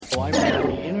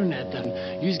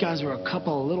guys are a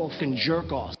couple of little fin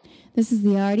jerk-offs. This is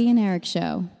the Arty and Eric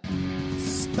Show.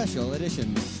 Special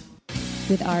edition.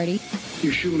 With Arty.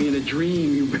 You shoot me in a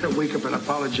dream, you better wake up and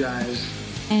apologize.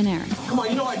 And Eric. Come on,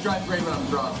 you know I drive great when I'm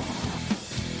drunk.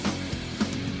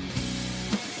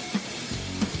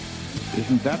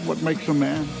 Isn't that what makes a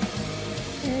man?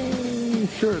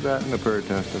 Sure, that and a pair of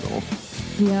testicles.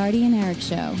 The Arty and Eric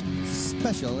Show.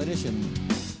 Special edition.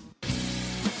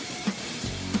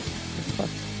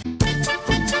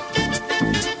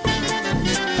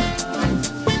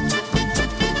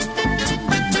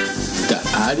 The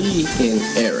Arty and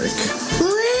Eric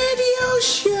Radio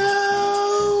Show.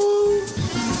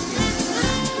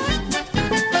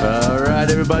 All right,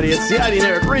 everybody, it's the Arty and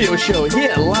Eric Radio Show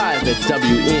here live at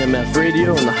WEMF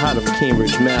Radio in the heart of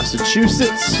Cambridge,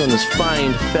 Massachusetts on this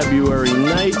fine February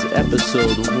night,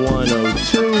 episode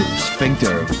 102.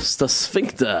 Sphincter. It's the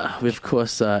Sphincter. We have, of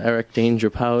course, Eric Danger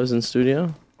Powers in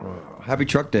studio. Happy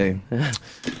Truck Day.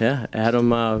 Yeah,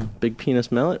 Adam Big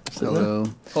Penis Mallet. Hello.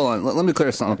 Hold on, let me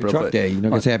clear something up real Truck quick. Day. You not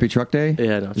gonna say Happy Truck Day?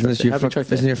 Yeah, no. Isn't this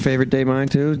your favorite day? Mine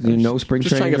too. You know, spring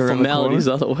Just trying training to get around the formalities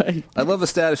corner? out of the way. I love the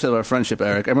status of our friendship,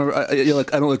 Eric. I remember you're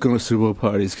like, I don't like going to Super Bowl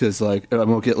parties because like I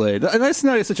won't get laid. Nice to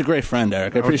know you're such a great friend,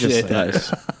 Eric. I appreciate that.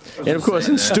 Nice. And of course,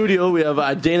 in studio we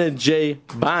have Dana J.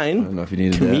 Bine, I don't know if you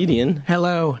needed comedian,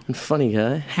 Hello. and funny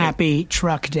guy. Happy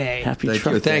Truck Day. Happy that.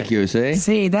 truck Thank day. you. See.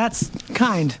 See, that's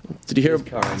kind. Did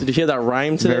you hear that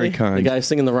rhyme today? Very kind. The guy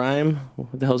singing the rhyme.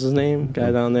 What the hell's his name?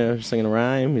 Guy down there singing a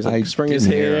rhyme. He's like, I spring his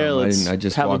didn't hear hair. him. Let's I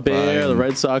just have a walked by beer. The and-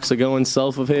 Red Sox are going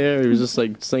south of here. He was just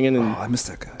like singing. And I missed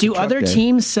that guy. Do other Day.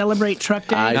 teams celebrate Truck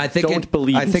Day? I don't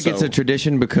believe I think so. it's a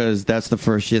tradition because that's the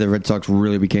first year the Red Sox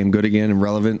really became good again and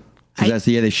relevant. Because that's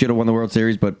the year they should have won the World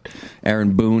Series, but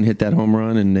Aaron Boone hit that home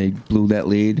run and they blew that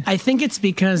lead. I think it's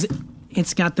because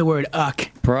it's got the word uck.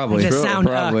 Probably. The sound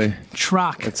Probably. uck.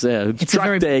 Truck. It's a It's a truck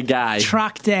very- day guy.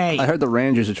 Truck Day. I heard the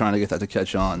Rangers are trying to get that to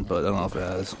catch on, but I don't know if it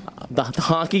has. The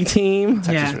hockey team.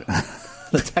 Yeah.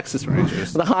 The Texas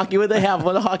Rangers. The hockey, what they have?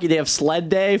 What the hockey? They have sled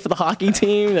day for the hockey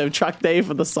team. They have truck day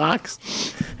for the Sox.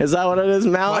 Is that what it is,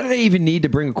 Mal? Why do they even need to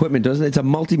bring equipment? Doesn't it? It's a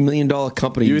multi-million-dollar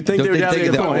company. You would think Don't they would have think the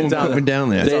of their own equipment down there. down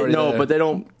there? They, no, there. but they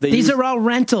don't. These are all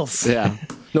rentals. Yeah.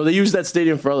 No, they use that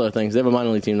stadium for other things. They have a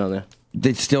minor league team down there.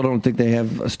 They still don't think they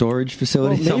have a storage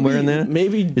facility Well, maybe- somewhere in there?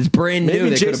 maybe- It's brand new. Maybe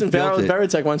They Jason could have built it.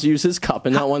 Veritek wants to use his cup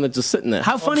and not one that's just sitting there.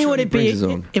 How funny would it brings be his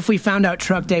own. if we found out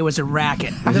Truck Day was a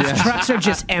racket? Those trucks are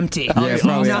just empty. There's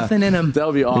probably, nothing in them. That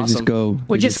would be They awesome. just go.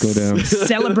 We're they just go down.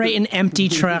 celebrating empty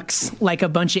trucks like a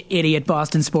bunch of idiot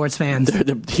Boston sports fans.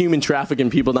 They're human trafficking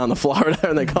people down to Florida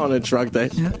and they're calling it truck day.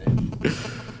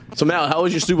 So, Mal, how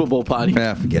was your Super Bowl party?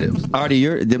 Yeah, forget it. Artie,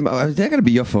 is that going to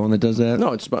be your phone that does that?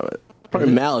 No, it's probably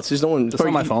Mal. He's no one. It's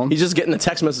on my phone. He's just getting the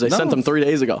text message I sent him 3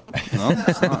 days ago. No,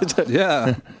 it's not.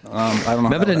 Yeah. I don't know.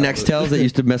 Remember the Nextels that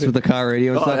used to mess with the car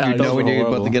radio and Oh, stuff? yeah, You know those when were you're about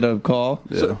horrible. to get a call?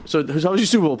 Yeah. So how was your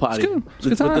Super Bowl party? good. It was a good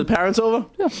With time. the parents over?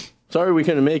 Yeah. Sorry we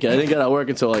couldn't make it. I didn't get out of work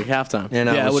until like halftime. And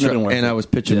Yeah, it wouldn't have been worth it. I was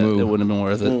pitching Yeah, move. it wouldn't have been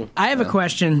worth it. I have a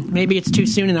question. Maybe it's too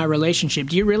soon in our relationship.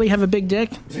 Do you really have a big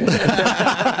dick?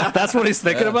 That's what he's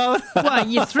thinking about? Well,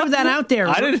 you threw that out there.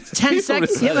 I didn't- 10 he seconds.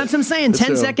 would've said Yeah, that's what I'm saying. 10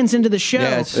 true. seconds into the show.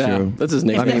 Yeah, it's Yeah, true. that's his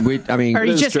nickname. I mean, or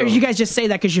you is just, true. or you guys just say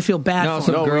that because you feel bad No, for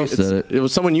some him? girl said it. It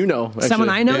was someone you know. Actually. Someone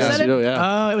I know Yes, said it? you do,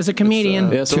 yeah. Oh, it was a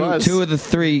comedian. Yes, it was. two of the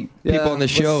three people Yeah, on the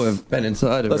show have been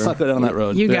inside of Let's her. not go down that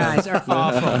road. You guys are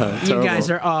awful. You guys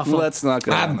are awful. Let's not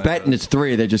go down I'm that betting road. it's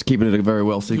three. They're just keeping it a very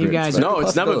well secret. You guys No,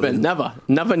 it's never Possibility. been. Never,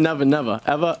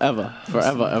 ever,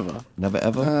 forever, ever. Never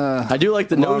ever. I do like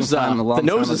the Long nose. time, a long The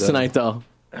time noses ago. tonight, though.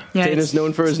 Yeah, Dana's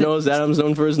known for his nose. Adam's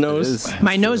known for his nose.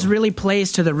 my nose really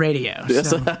plays to the radio. Yes.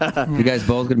 So. You guys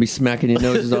both gonna be smacking your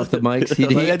noses off the mics. He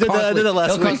I did that last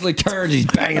he'll week. constantly turns. He's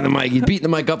banging the mic. He's beating the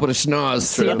mic up with a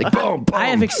schnoz. Like, boom, boom. I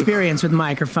have experience with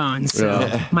microphones, so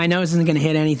my nose isn't going to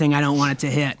hit anything I don't want it to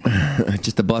hit.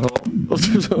 just the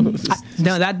butthole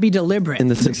No, that'd be deliberate. in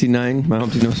the '69. My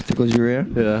Humpty nose tickles your ear.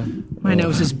 Yeah, My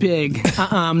nose is big.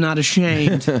 I'm not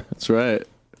ashamed. that's right.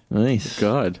 Nice.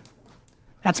 God.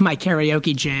 That's my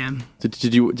karaoke jam.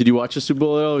 Did you watch the Super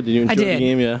Bowl? Though? Did you enjoy I did. the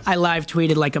game? Yeah. I live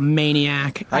tweeted like a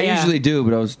maniac. I usually do,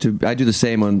 but I do the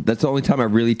same on. That's the only time I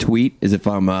really tweet is if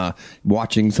I'm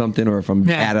watching something or if I'm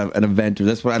Yeah. at an event. Or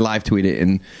that's when I live tweet it,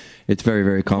 and it's very,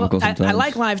 very comical sometimes. I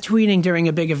like live tweeting during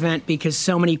a big event because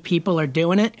so many people are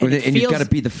doing it. And, it you've feels- got to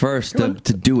be the first to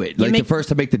do it. Like the first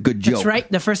to make the good joke. That's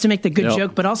right. The first to make the good Yep.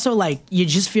 joke, but also like you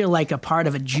just feel like a part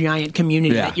of a giant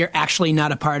community Yeah. that you're actually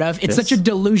not a part of. It's Yes. such a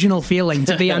delusional feeling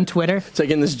to be on Twitter. It's like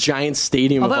in this giant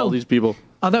stadium of Although- all these people.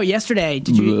 Although yesterday,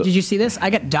 did you see this? I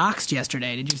got doxxed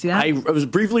yesterday. Did you see that? I was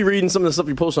briefly reading some of the stuff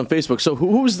you posted on Facebook. So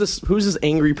who's this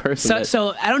angry person?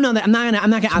 So I don't know that I'm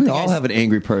not gonna. We all have an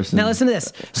angry person. Now listen to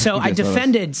this. So I guess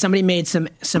defended. Somebody made some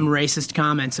racist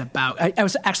comments about. I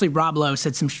was actually Rob Lowe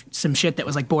said some shit that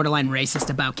was like borderline racist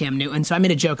about Cam Newton. So I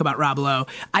made a joke about Rob Lowe.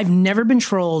 I've never been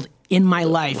trolled in my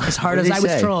life as hard as I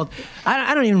was trolled.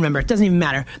 I don't even remember. It doesn't even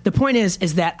matter. The point is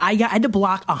that I had to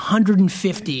block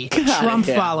 150 Trump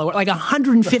followers, like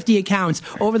 150 accounts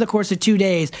over the course of 2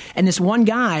 days. And this one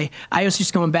guy, I was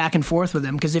just going back and forth with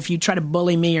him because if you try to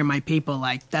bully me or my people,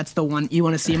 like that's the one you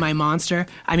want to see my monster.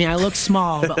 I mean, I look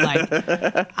small, but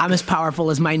like I'm as powerful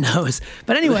as my nose.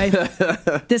 But anyway,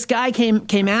 this guy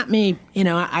came at me. You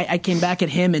know, I came back at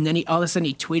him, and then all of a sudden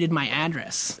he tweeted my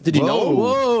address. Did you know?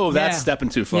 Whoa, that's Yeah. stepping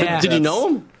too far. Yeah. Did you know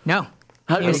him? No.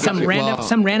 How- He was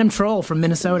some random troll from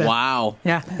Minnesota. Wow.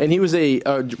 Yeah. And he was a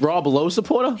Rob Lowe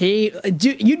supporter?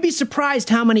 You'd be surprised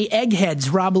how many eggheads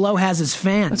Rob Lowe has as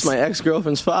fans. That's my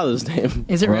ex-girlfriend's father's name.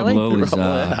 Is it Rob really? Lowe is,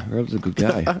 Rob Rob's a good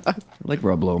guy. I like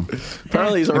Rob Lowe.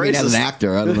 Apparently he's a I mean, racist. as an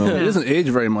actor, I don't know. He doesn't age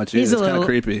very much. It's kind of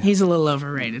creepy. He's a little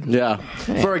overrated. Yeah.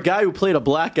 For a guy who played a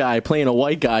black guy playing a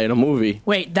white guy in a movie.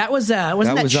 Wait, that was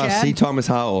wasn't that was Chad? C. Thomas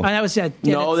Howell. Oh, that was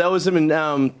No, that was him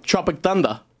in Tropic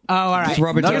Thunder. Oh, all right. That's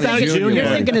Robert Downey Downey Jr. Jr. You're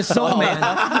thinking of Soul Man.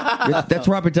 That's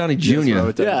Robert Downey Jr.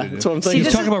 Yeah, that's what I'm thinking. He's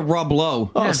this talking about Rob Lowe.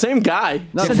 Oh, same guy.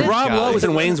 No, So this- Rob Lowe was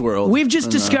in Wayne's World. We've just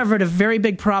discovered a very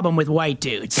big problem with white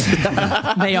dudes.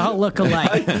 They all look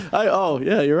alike.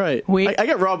 Yeah, you're right. I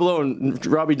get Rob Lowe and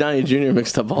Robbie Downey Jr.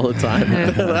 mixed up all the time.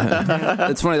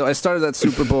 It's funny though. I started that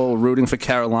Super Bowl rooting for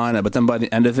Carolina, but then by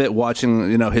the end of it,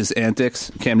 watching his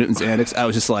antics, Cam Newton's antics, I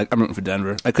was just like, I'm rooting for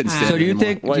Denver. I couldn't stand. So it do you anymore.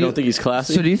 think? Why you don't think he's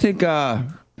classy? So do you think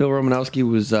Bill Romanowski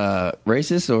was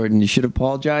racist, or you should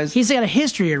apologize? He's got a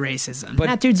history of racism. But,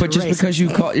 that dude's but just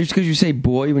racist. because you say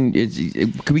boy when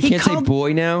we can't say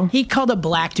boy now. He called a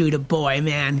black dude a boy,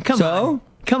 man. Come So? on.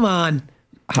 Come on.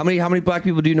 How many black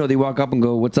people do you know? They walk up and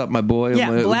go, "What's up, my boy?"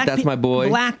 Yeah, That's my boy.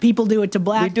 Black people do it to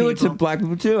black We do people. it to black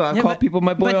people too. I Yeah, call but- people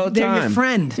my boy but all the they're time. your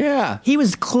friend. Yeah. He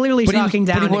was clearly talking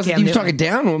down But to he was Cam Newton. talking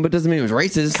down to him, but doesn't mean he was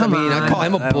racist. Come I on. call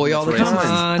him a boy all the Come time.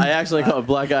 on. I actually called a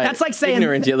black guy That's like saying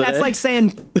ignorant the other day. that's like saying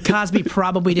Cosby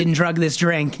probably didn't drug this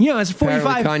drink. You know, it's Apparently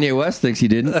 45. Kanye West thinks he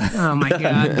didn't. Oh my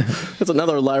god. That's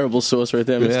another reliable source right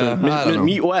there, Yeah, I don't know.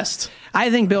 Meet West. I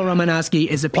think Bill Romanowski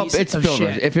is a piece It's of Bill.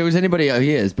 shit. If it was anybody,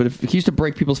 he is. But if he used to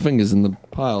break people's fingers in the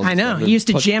pile. I know. He used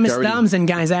to jam his thumbs in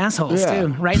guys' assholes Yeah. too,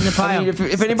 right in the pile. I mean,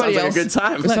 if anybody like a else, good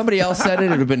time. if somebody else said it, it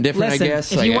would have been different. Listen, I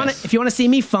guess. if you want to see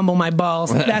me fumble my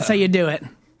balls, that's how you do it.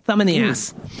 Thumb in the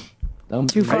ass.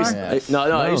 Too far. I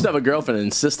used to have a girlfriend that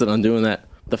insisted on doing that.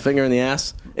 The finger in the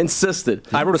ass. Insisted.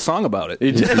 I wrote a song about it.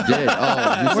 He did. He did.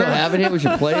 Oh, you still have it here? We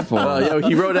should play it for him.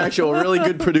 He wrote actually a really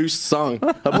good produced song.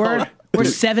 We're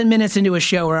 7 minutes into a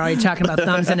show. We're already talking about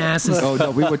thumbs and asses. Oh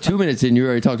no, we were 2 minutes in. You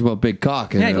already talked about big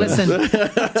cock. Hey, listen.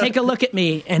 Take a look at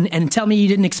me and tell me you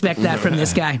didn't expect that from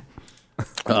this guy.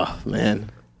 Oh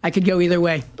man, I could go either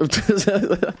way.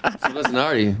 Listen,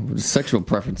 Arty, sexual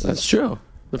preferences. that's true.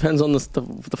 Depends on the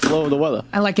flow of the weather.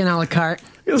 I like an a la carte.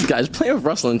 Look at this guy's playing with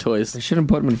wrestling toys. I shouldn't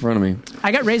put him in front of me.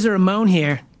 I got Razor Ramon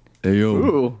here. Hey yo.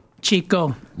 Ooh,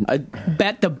 Chico. I,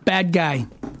 Bet the bad guy.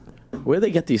 where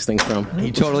they get these things from?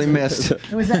 You totally missed.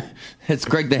 Who was that? It's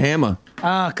Greg the Hammer.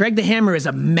 Greg the Hammer is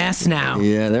a mess now.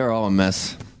 Yeah, they're all a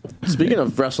mess. Speaking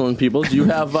of wrestling people, do you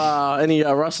have any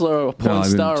wrestler or porn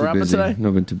star or rapper busy. today? No,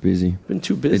 I've been too busy. Been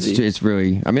too busy. It's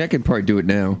really. I mean, I could probably do it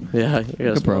now. Yeah, I I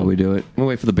guess could probably do it. We'll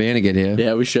wait for the band to get here.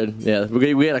 Yeah, we should. Yeah,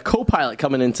 we had a co-pilot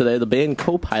coming in today. The band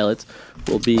co-pilot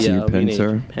will be. See your we pen, need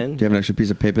sir. Pen. Do you have an extra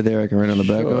piece of paper there I can write on the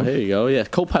back Sure, of? here you go. Yeah,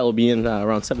 co-pilot will be in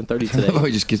around 7:30 today. Oh,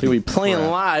 he just gives We'll me be playing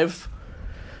crap. live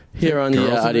here on the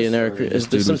girls in Arty and this? Eric. Or Is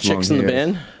dude there some with chicks long in the hair?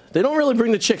 band? They don't really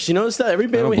bring the chicks. You notice that every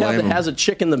band don't we have blame that 'em. has a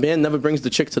chick in the band never brings the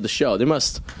chick to the show. They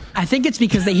must. I think it's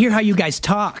because they hear how you guys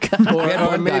talk. We had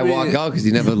one guy walk out because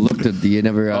he never looked at the. He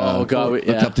never Oh, God, looked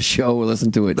yeah. up the show or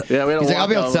listened to it. Yeah, we had a He's like, "I'll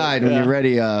be walkout. outside when Yeah. you're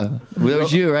ready." That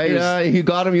was you, right? You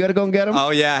got him. You got to go and get him.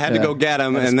 Oh yeah, I had to go get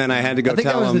him, and then I had to go I think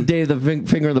that tell was the him. day of the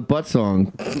finger in the butt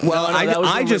song. Well, No, that was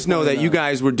I the just know Rick that you one,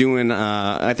 guys were doing.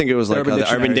 I think it was like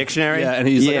the Urban Dictionary. Yeah, and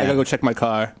he's like, I gotta go check my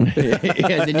car. And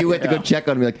then you went to go check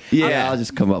on him. Like, Yeah. I'll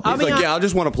just come up help. I'll He's be like, hon- yeah, I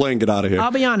just want to play and get out of here.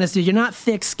 I'll be honest, dude. You're not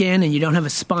thick-skinned and you don't have a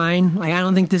spine. Like, I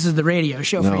don't think this is the radio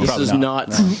show for you. This is not.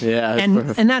 Yeah.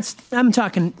 And that's I'm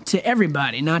talking to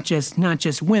everybody, not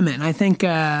just women. I think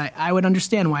I would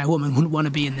understand why a woman would want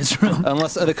to be in this room.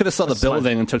 Unless they could have saw the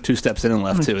building and took 2 steps in and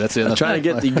left too. That's the other Trying to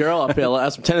get the girl up here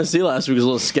Tennessee last week was a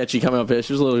little sketchy coming up here.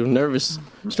 She was a little nervous.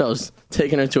 So I was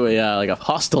taking her to a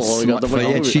hostel.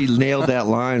 She nailed that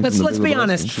line. Let's be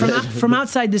honest. From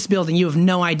outside this building, you have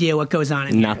no idea what goes on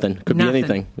in here. Nothing. Could be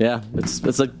anything. Yeah.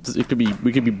 It's like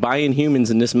we could be buying humans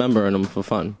and dismembering them for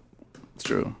fun. It's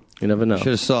true. You never know. Should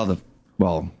have saw the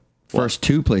first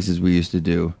 2 places we used to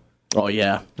do. Oh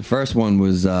yeah. The first one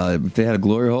was if they had a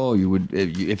glory hole, you would.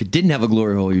 If it didn't have a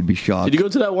glory hole, you'd be shocked. Did you go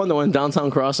to that one, the one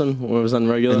downtown crossing, where it was on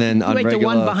regular? And then Wait, the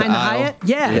one behind the Hyatt?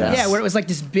 Yeah, Yes. yeah, where it was like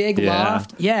this big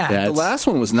loft. Yeah. The last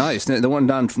one was nice. The one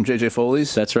down from JJ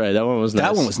Foley's. That's right. That one was nice.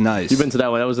 That one was nice. You've been to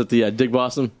that one? That was at the Dig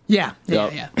Boston. Yeah.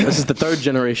 This is the 3rd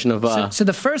generation of. So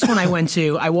the first one I went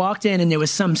to, I walked in and there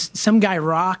was some guy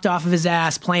rocked off of his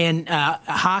ass playing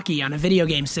hockey on a video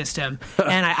game system,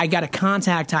 and I got a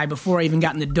contact high before I even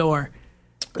got in the door.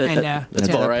 And that's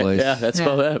about right. place. Yeah, that's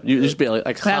about it. You just be like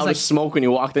a cloud of smoke when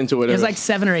you walked into it. It was like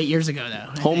 7 or 8 years ago,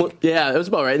 though. Yeah, it was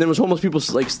about right. And there was homeless people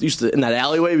like used to in that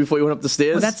alleyway before you went up the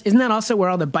stairs. Well, isn't that also where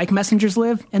all the bike messengers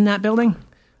live in that building?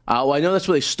 Well, I know that's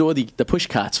where they store the push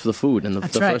carts for the food and the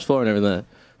first floor and everything.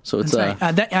 So it's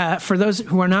right. For those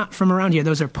who are not from around here,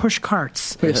 those are push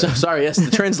carts. Sorry, yes,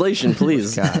 the translation,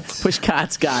 please. Push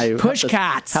carts, guy. Push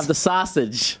carts. Have the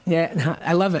sausage. Yeah,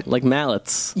 I love it. Like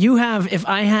mallets. You have, if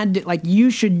I had,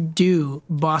 you should do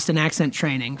Boston accent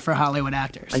training for Hollywood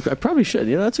actors. I probably should.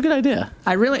 That's a good idea.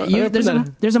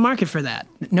 There's a market for that.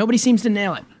 Nobody seems to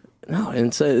nail it. No,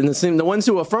 and the ones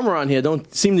who are from around here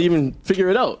don't seem to even figure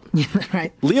it out.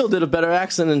 Right. Leo did a better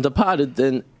accent in Departed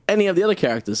than any of the other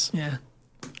characters. Yeah.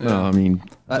 No, I mean,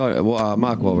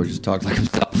 Mark Wahlberg just talks like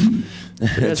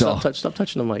himself. Stop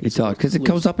touching the mic. He talks because it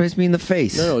comes up and hits me in the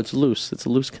face. No, it's loose. It's a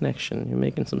loose connection. You're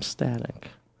making some static.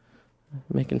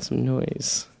 Making some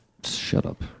noise. Shut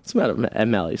up. What's the matter,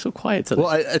 Melly? So quiet today.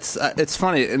 Well, it's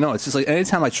funny. No, it's just like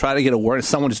anytime I try to get a word,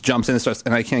 someone just jumps in and starts,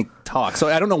 and I can't talk. So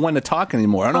I don't know when to talk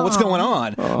anymore. I don't know what's going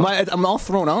on. I'm all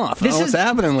thrown off. I don't know what's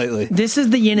happening lately. This is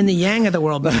the yin and the yang of the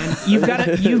world, man. You've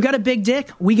got a big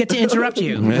dick. We get to interrupt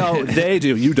you. No, they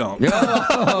do. You don't.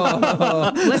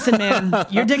 Listen, man.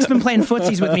 Your dick's been playing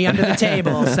footsies with me under the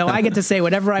table, so I get to say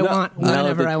whatever I want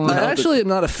whenever I want. I actually am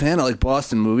not a fan of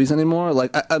Boston movies anymore.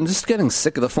 I'm just getting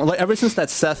sick of the phone. Ever since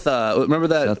that Seth, remember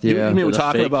that you were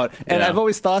talking about, and I've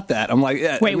always thought that. I'm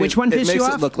like, wait, which one pissed you off?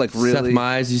 It makes it look like really. Seth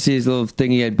Meyers, you see his little thing,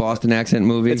 he had Boston accent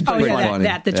movie. It's pretty funny.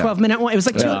 The 12-minute one. It was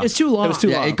it's too long. It was too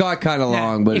long. It got kind of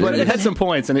long, but it had some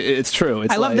points, and it's true.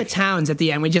 I love the towns at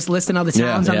the end. We just listed all the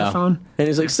towns on the phone. And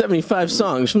he's like 75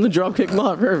 songs from the Dropkick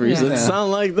Murphys that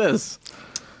sound like this.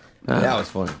 That was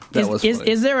funny.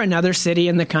 Is there another city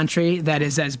in the country that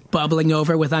is as bubbling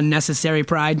over with unnecessary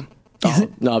pride?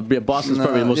 No, Boston's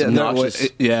probably the most obnoxious.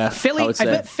 Philly. I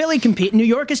bet Philly compete. New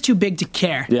York is too big to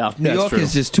care. Yeah, New York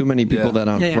is just too many people that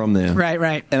aren't from there.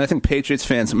 Right. And I think Patriots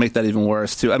fans make that even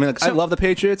worse too. I mean, I love the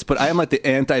Patriots, but I am the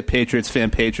anti-Patriots fan.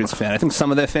 I think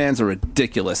some of their fans are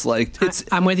ridiculous.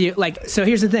 I'm with you. So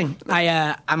here's the thing.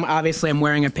 I'm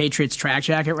wearing a Patriots track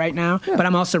jacket right now, but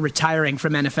I'm also retiring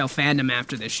from NFL fandom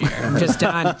after this year. I'm just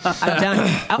done.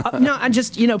 I'm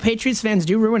done. Patriots fans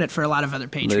do ruin it for a lot of other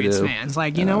Patriots fans.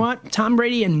 You know what? Tom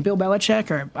Brady and Bill Belichick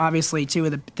are obviously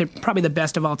they're probably the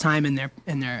best of all time in their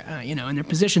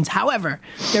positions. However,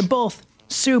 they're both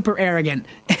super arrogant,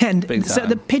 and so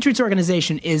the Patriots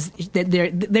organization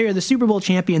they're the Super Bowl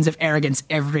champions of arrogance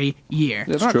every year.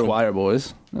 They're not choir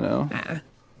boys,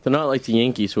 They're not like the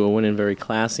Yankees who were winning very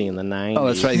classy in the 90s. Oh,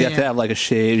 that's right. You have to have a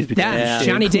shave.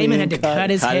 Johnny Damon had to cut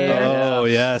his hair. Oh,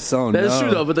 yes. Oh, That is true,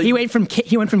 though. But he went from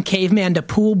caveman to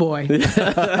pool boy.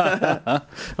 I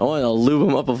wanted to lube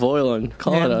him up with oil and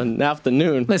call it an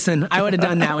afternoon. Listen, I would have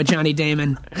done that with Johnny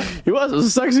Damon. He was a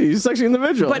sexy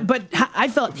individual. But I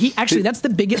felt that's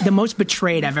the most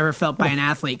betrayed I've ever felt by an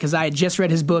athlete, because I had just read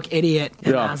his book Idiot,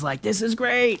 and I was like, this is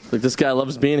great. This guy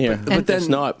loves being here. But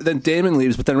then Damon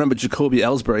leaves. But then remember, Jacoby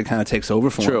Ellsbury kind of takes over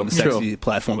for him on the sexy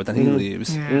platform, but then he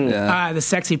leaves. The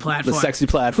sexy platform. The sexy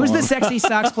platform. Who's the sexy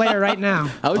Sox player right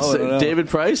now? I would say David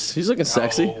Price. He's looking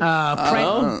sexy.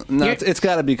 No, it's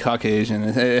got to be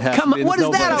Caucasian. Come on, what is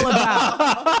that all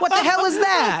about? What the hell is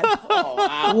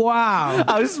that? Wow.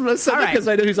 I was saying because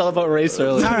I knew he's all about race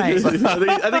earlier. All right.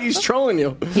 I think he's trolling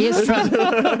you. He is trolling.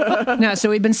 No, so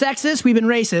we've been sexist, we've been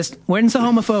racist. When's the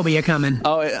homophobia coming?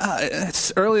 Oh,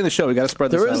 it's early in the show. We got to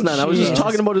spread this out. There is none. I was just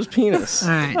talking about his penis. All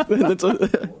right.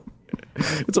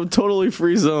 It's a totally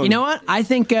free zone. You know what? I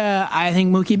think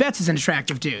Mookie Betts is an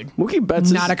attractive dude. Mookie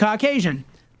Betts not is a Caucasian.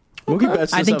 Mookie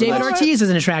Betts. I think David Ortiz is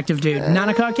an attractive dude, not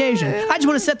a Caucasian. I just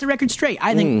want to set the record straight.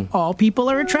 I think all people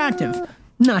are attractive,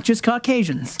 not just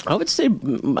Caucasians. I would say I'm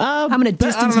going to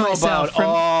distance myself about from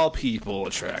all people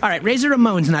attractive. All right, Razor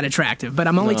Ramon's not attractive, but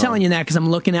I'm only telling you that because I'm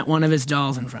looking at one of his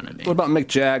dolls in front of me. What about Mick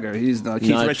Jagger? He's Keith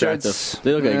Not Richards. attractive.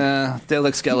 They look like- they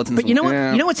look skeletons. But you know what?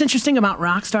 Yeah. You know what's interesting about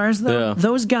rock stars though? Yeah.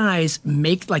 Those guys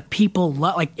make like people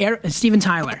love like Steven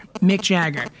Tyler, Mick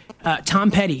Jagger, Tom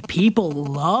Petty. People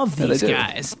love they these do.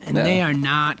 guys, and Yeah. they are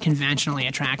not conventionally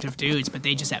attractive dudes, but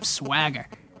they just have swagger.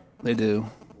 They do.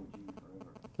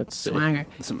 Let's see. Swagger.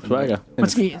 Swagger.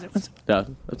 What's Yeah.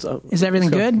 That's, is everything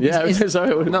good? Yeah. Is, Sorry.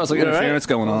 No, it's like You all right? interference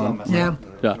going on. yeah.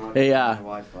 Yeah. Hey,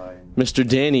 Mr.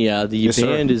 Danny, the sir.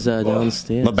 band is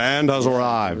downstairs. The band has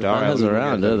arrived. All right, Band is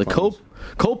around. The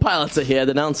co-pilots are here.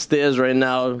 They're downstairs right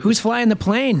now. Who's flying the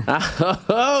plane?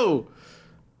 Oh!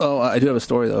 Oh, I do have a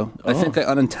story though. I think I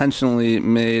unintentionally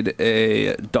made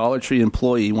a Dollar Tree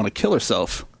employee want to kill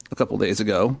herself a couple days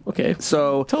ago. Okay.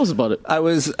 So Tell us about it. I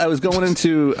was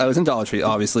in Dollar Tree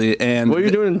obviously, and What are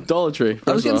you doing in Dollar Tree?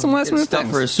 I was getting some last minute Stuff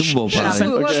things. for a Super Bowl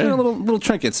Shopping. party. Last minute little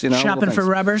trinkets, little Shopping for things.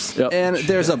 rubbers. Yep. And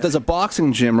there's a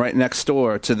boxing gym right next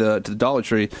door to the Dollar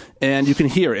Tree, and you can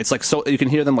hear it. It's like so you can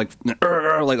hear them like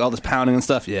all this pounding and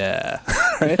stuff. Yeah,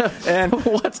 right. And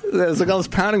What? There's like all this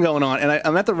pounding going on, and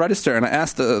I'm at the register, and I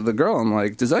asked the girl, I'm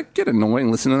like, does that get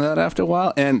annoying listening to that after a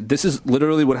while? And this is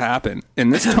literally what happened.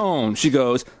 In this tone, she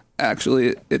goes,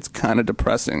 actually, it's kind of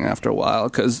depressing after a while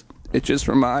because it just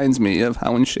reminds me of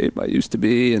how in shape I used to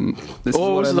be, and this is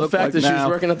what I the look fact like that she now.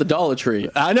 was working at the Dollar Tree.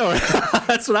 I know.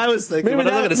 That's what I was thinking. But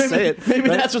I'm not going to say it. Maybe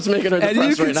Right? that's what's making her And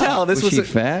depressed you right could tell now. this Was was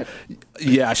she fat?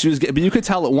 Yeah, she was. But you could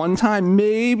tell at one time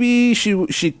maybe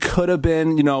she could have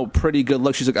been pretty good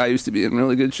look. She's like, I used to be in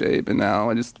really good shape, and now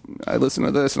I listen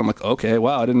to this, and I'm like, okay,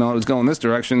 wow, I didn't know it was going this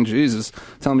direction. Jesus,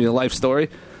 telling me a life story.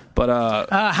 But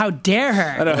how dare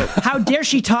her? How dare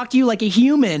she talk to you like a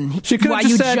human? she could while have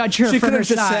just you said, judge her she for could her have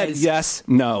just size. said yes,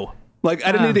 no. Like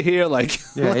I didn't need to hear like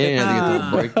Yeah, you didn't have to get to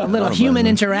the break. A little human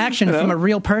interaction from a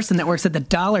real person that works at the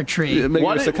Dollar Tree. maybe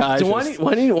Why a did- psychiatrist.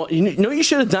 why do you know what you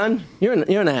should have done? You're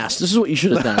an ass. This is what you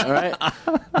should have done, all right?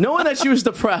 Knowing that she was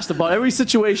depressed about every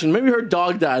situation, maybe her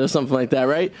dog died or something like that,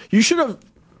 right? You should have,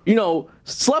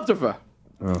 slept with her.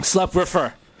 Slept with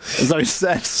her. Is that what you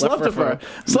said? Slept with her.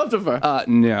 Slept with her.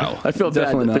 No. I feel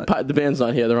Definitely bad. not. The band's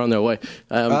not here. They're on their way.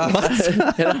 And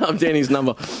I don't have Danny's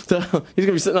number. So he's going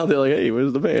to be sitting out there like, hey,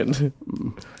 where's the band?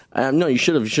 No, you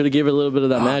should have. You should have gave her a little bit of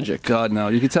that magic. God, no.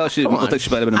 You could tell she Come looked on. like she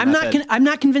might have been in I'm meth not. head. I'm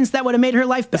not convinced that would have made her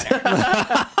life better.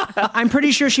 I'm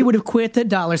pretty sure she would have quit the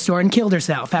dollar store and killed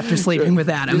herself after sleeping with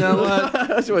Adam. You know what?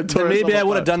 That's what tore Then maybe herself I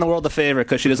would have apart. done the world a favor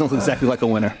because she doesn't look exactly like a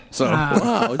winner. So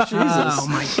Wow, Jesus. Oh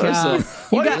my God!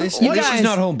 What- You At least guys, she's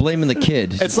not home blaming the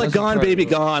kid. it's like Gone Baby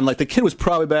Gone. Like the kid was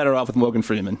probably better off with Morgan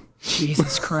Freeman.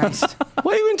 Jesus Christ!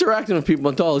 What are you interacting with people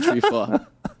on Dollar Tree for?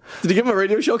 Did you give him a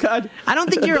radio show card? I don't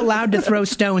think you're allowed to throw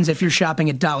stones if you're shopping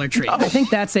at Dollar Tree. I think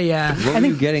that's a. What I were you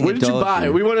think getting What at did you Dollar buy? Tree?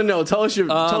 We want to know. Tell us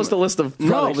the list of No,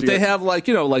 products. but you they got. have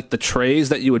like the trays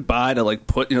that you would buy to like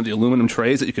put the aluminum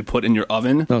trays that you could put in your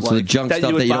oven. No, so the like, junk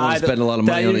stuff would that you don't buy wanna spend a lot of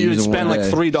money that on to you use would in spend one like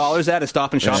day. $3 at a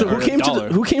Stop and Shop. So for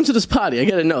who came to this party? I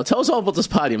got to know. Tell us all about this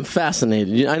party. I'm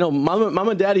fascinated. I know Mama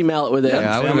and Daddy Mallet were there.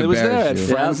 Yeah, I Family would've was there. embarrassed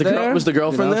you. Friends Yeah, there. was the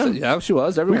girlfriend there? Yeah, she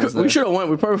was. Everyone was there. We should have went.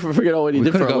 We probably figured out what he We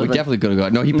did could for have a gone. We living. definitely could have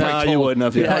gone. No, he No, probably you told. wouldn't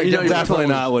have. Yeah, you know, definitely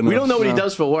not. Wouldn't We don't know what he No.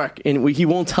 does for work, and he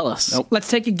won't tell us. Nope. Let's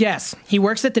take a guess. He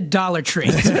works at the Dollar Tree.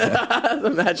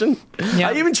 Imagine. Yeah.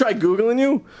 I even tried Googling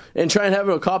you and try and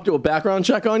having a cop do a background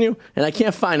check on you, and I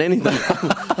can't find anything.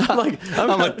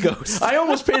 I'm a ghost. I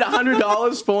almost paid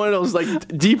 $100 for one of those like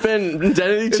deep end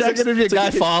identity It's checks. like gonna be a to guy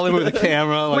get- following with a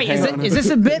camera. Like, Wait, hang on. is this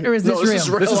a bit or is this No, real? this is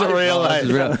real. This is a real This is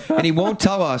life. real. And he won't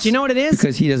tell us. Do you know what it is?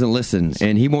 Because he doesn't listen,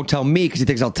 and he won't tell me because he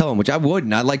thinks I'll tell him, which I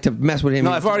wouldn't. I'd like to mess with him.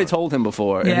 No, I've already told him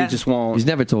before, and Yeah. he just won't. He's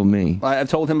never told me. I've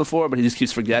told him before, but he just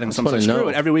keeps forgetting. So I'm funny like, to screw know.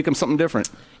 it. Every week I'm something different.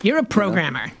 You're a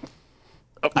programmer.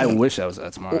 I wish I was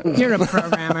that smart. You're a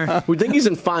programmer. We think he's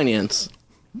in finance.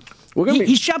 We're gonna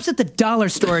He shops at the dollar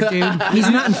store, dude. He's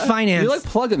not in finance. You like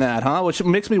plugging that, huh? Which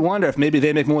makes me wonder if maybe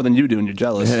they make more than you do and you're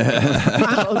jealous.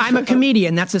 I'm a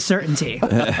comedian. That's a certainty.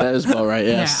 that is about right.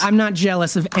 Yes, Yeah, I'm not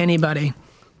jealous of anybody.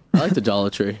 I like the Dollar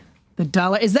Tree. The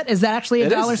dollar is that actually a It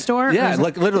dollar is. store? Or Yeah, is it-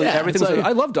 like literally Yeah, everything's. it's like-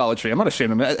 I love Dollar Tree. I'm not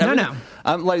ashamed of it. No.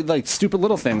 I'm like stupid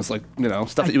little things, like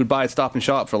stuff that you would buy at Stop and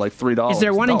Shop for like $3. is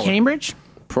there one in $1. Cambridge?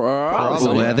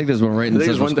 Probably. I think there's one right in I think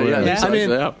there's Central one there, Square. yeah. I mean,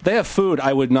 Yeah. they have food.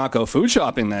 I would not go food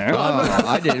shopping there. Oh,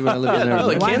 I did when I lived in No,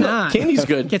 there. the Why not? candy's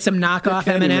good. Get some knockoff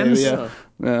Candy M&Ms. maybe, yeah.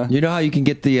 Yeah. You know how you can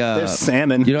get the There's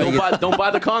salmon. You know, Don't buy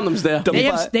the condoms there. They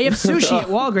have sushi at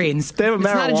Walgreens. They have a It's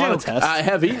not a marijuana joke. test. I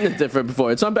have eaten it different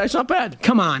before. It's not bad. It's not bad.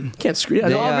 Come on. Can't screw. They,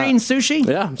 Walgreens sushi?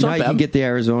 Yeah, it's you know not how you bad. can get the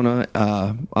Arizona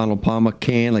Arnold Palmer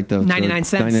can, like the 99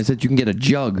 cents. 99 cents. You can get a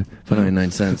jug for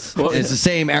 99 cents. Well, It's the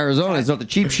same Arizona. It's not the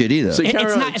cheap shit either. So you can't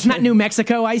really- It's not New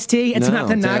Mexico iced tea. It's not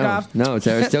the it's knockoff. Arizona. No, it's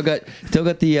Arizona. Still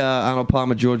got the Arnold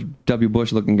Palmer, George W.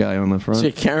 Bush looking guy on the front. So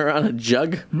you carry around a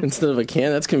jug instead of a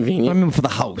can. That's I convenient. mean, for the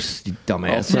house, you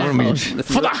dumbass. Oh, I don't mean-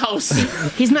 For the house.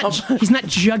 He's not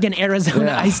jugging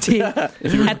Arizona iced tea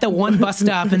at the one bus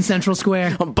stop in Central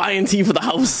Square. I'm buying tea for the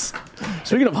house.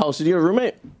 Speaking of house, did you have a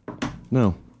roommate?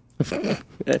 No.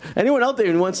 Anyone out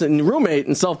there who wants a roommate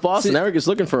in South Boston? See- Eric is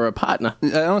looking for a partner. I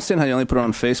don't understand how you only put it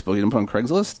on Facebook. You didn't put it on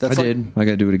Craigslist? I did. I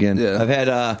got to do it again. Yeah. I've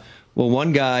had,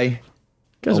 one guy,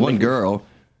 Guys are one making- girl,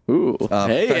 Ooh,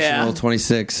 hey, professional yeah.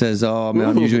 26, says,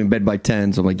 I'm usually in bed by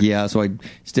 10. So I'm like, yeah. So I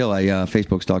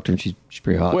Facebook stalked her, and she's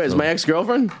pretty hot. Wait, is so- my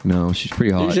ex-girlfriend? No, she's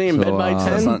pretty hot. Usually in bed by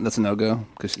 10? That's a no-go.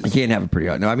 I can't have her pretty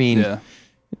hot. No, I mean, Yeah.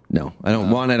 no, I don't.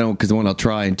 One, I don't, because one, I'll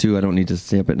try, and two, I don't need to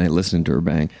stay up at night listening to her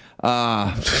bang.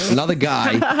 Another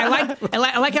guy.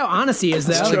 I like how honest he is,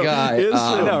 though. Another guy.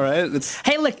 I know, right? It's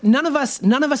Hey, look, none of us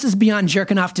is beyond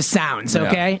jerking off to sounds,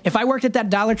 okay? Yeah. If I worked at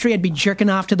that Dollar Tree, I'd be jerking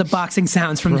off to the boxing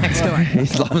sounds from next door.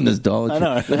 He's loving this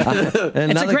Dollar Tree.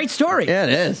 It's a great story. Yeah, it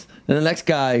is. And the next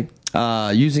guy,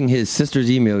 using his sister's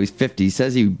email, he's 50,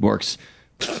 says he works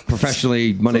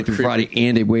professionally Monday through Friday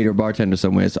and a waiter bartender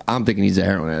somewhere. So I'm thinking he's a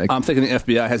heroin addict. I'm thinking the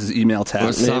FBI has his email Or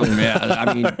tagged. something, yeah.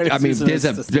 I mean, there's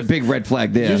a big red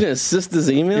flag there. Using his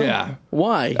sister's email? Yeah.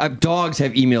 Why? Dogs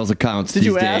have emails accounts. Did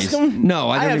you these ask days. him?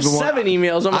 No, I don't have even want. 7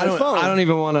 emails on my phone. I don't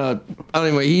even want to. I don't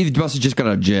even. He must have just got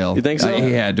out of jail. You think so?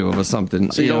 He had to have or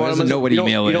something. So you don't want him as know what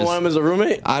email you is. don't want him as a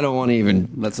roommate? I don't want to even.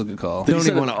 That's a good call. They don't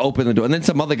even want to open the door. And then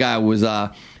some other guy was.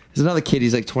 There's another kid.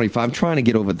 He's like 25. I'm trying to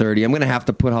get over 30. I'm gonna have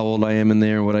to put how old I am in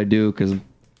there and what I do because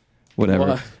whatever.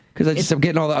 Why? Because I'm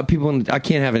getting all the people. I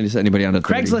can't have anybody under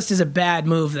 30. Craigslist is a bad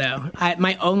move, though.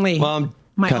 My only I'm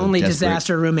kinda desperate.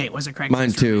 disaster roommate was a Craigslist.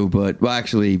 Mine too, but well,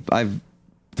 actually,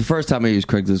 the first time I used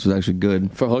Craigslist was actually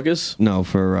good. For hookers? No,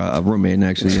 for a roommate, and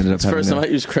actually ended up It's the first time I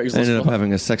used Craigslist. ended up for.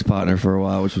 having a sex partner for a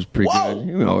while, which was pretty Whoa! good.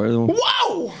 You know,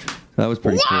 Wow! that was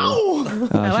pretty cool.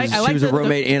 Wow! She was a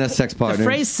roommate and a sex partner. The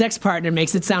phrase "sex partner"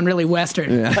 makes it sound really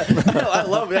Western, I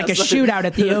love it. like a shootout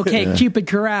at the OK Cupid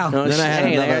Corral. No, Then I had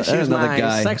hey, another- there, she I had was another my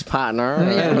guy. sex partner. I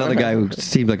had another guy who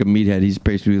seemed like a meathead. He's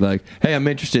basically like, "Hey, I'm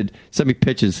interested. Send me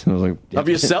pictures." And I was like, Of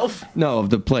yourself? "No, of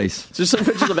the place." Just send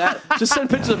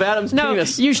pictures of Adam's No,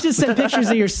 penis. you should just send pictures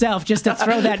of yourself just to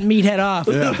throw that meathead off.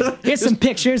 Here's some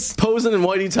pictures. Posing in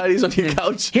whitey tighties on your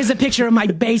couch. Here's a picture of my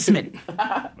basement.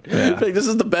 Like, this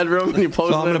is the bedroom, and you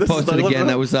pose. So I'm going to post it again.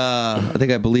 That was,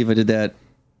 I believe I did that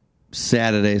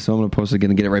Saturday, so I'm going to post it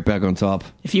again and get it right back on top.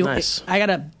 If you, Nice.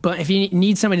 if you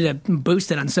need somebody to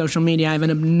boost it on social media, I have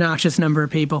an obnoxious number of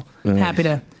people. Happy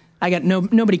to. I got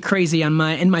nobody crazy in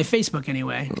my Facebook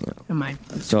anyway. On my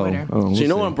So, Twitter. we'll So you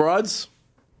know see. what, broads?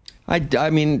 I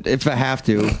mean, if I have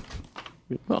to.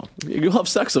 Well, you'll have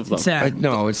sex with them. It's,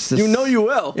 No, it's just, You know you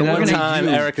will. And I One don't time,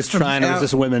 need you. Eric is trying to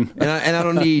resist women. And I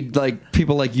don't need like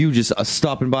people like you just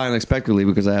stopping by unexpectedly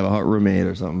because I have a hot roommate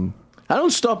or something. I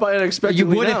don't stop by unexpectedly You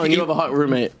would now, if and you you- have a hot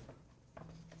roommate.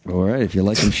 All right, if you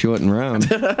like them short and round.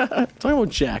 Talking about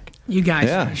Jack. you guys.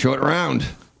 Yeah, short and round.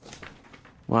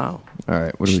 Wow. All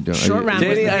right, what are we doing? Short round. Danny,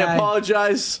 was the I guy.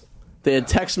 apologize. They had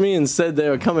texted me and said they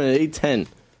were coming at 8:10.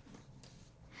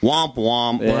 Womp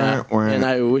womp. Yeah. And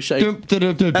I wish I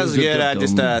That was good. I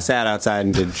just sat outside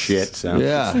and did shit. So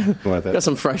Yeah. worth it. got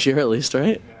some fresh air at least,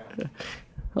 right?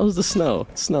 How's the snow?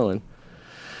 It's snowing.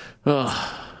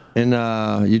 Oh, And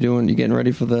you getting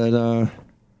ready for that?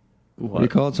 What do you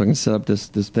call it? So I can set up this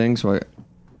thing. So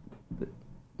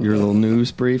your little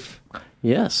news brief.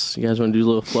 yes. You guys want to do a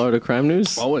little Florida crime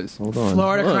news? Always. Hold on.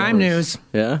 Florida Oh. crime news.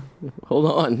 Yeah. Hold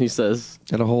on, he says.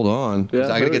 Gotta hold on. 'Cause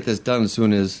Yeah, I gotta get this done as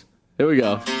soon as. Here we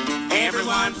go.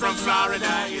 Everyone from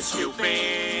Florida is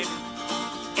stupid.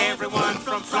 Everyone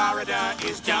from Florida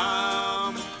is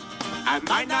dumb. I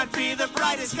might not be the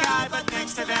brightest guy, but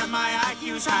next to them my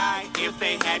IQ's high. If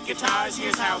they had guitars,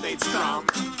 here's how they'd strum.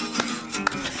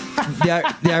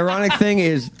 The ironic thing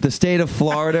is the state of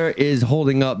Florida is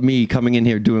holding up me coming in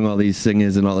here doing all these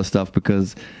singers and all this stuff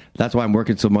because that's why I'm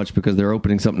working so much because they're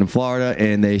opening something in Florida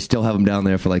and they still have them down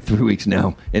there for like 3 weeks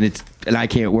now and I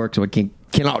can't work so I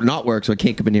cannot not work so I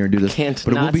can't come in here and do this. Can't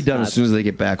but it will not be done not. as soon as they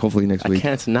get back. Hopefully next I week.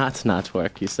 can't not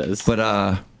work, he says. But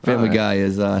Family Guy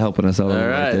is helping us out all right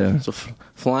right. there. So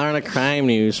Florida crime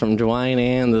news from Dwayne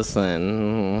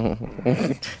Anderson.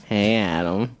 Hey,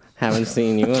 Adam. Haven't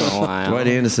seen you in a while. Dwight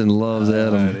Anderson loves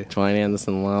Adam. Dwight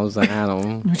Anderson loves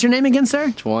Adam. What's your name again,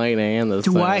 sir? Dwight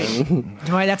Anderson.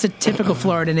 Dwight, that's a typical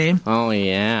Florida name. Oh,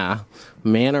 yeah.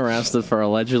 Man arrested for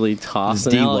allegedly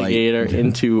tossing D. an White. alligator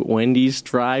into Wendy's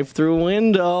drive-through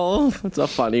window. That's a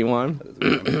funny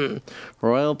one.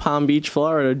 Royal Palm Beach,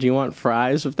 Florida. Do you want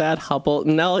fries with that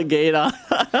Hubbleton alligator?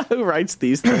 Who writes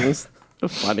these things?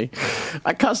 Funny.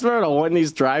 A customer at a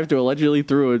Wendy's drive-thru allegedly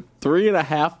threw a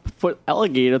 3.5-foot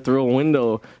alligator through a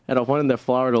window at one of their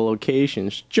Florida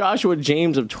locations. Joshua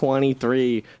James of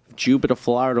 23, Jupiter,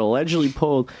 Florida, allegedly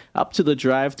pulled up to the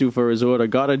drive-thru for his order,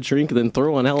 got a drink, then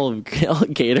threw an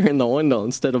alligator in the window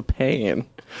instead of paying.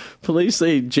 Police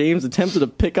say James attempted to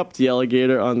pick up the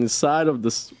alligator on the side of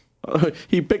the...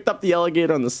 he picked up the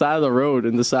alligator on the side of the road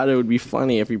and decided it would be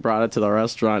funny if he brought it to the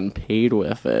restaurant and paid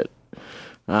with it.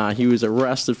 He was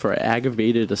arrested for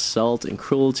aggravated assault and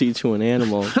cruelty to an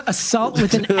animal. Assault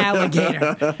with an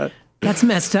alligator. That's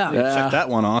messed up. Check that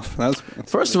one off.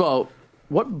 First of all,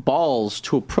 what balls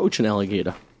to approach an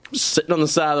alligator? Just sitting on the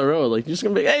side of the road, like you're just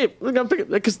gonna be, hey, we're gonna pick it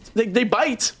because they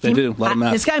bite. They do. Let them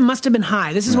out. This guy must have been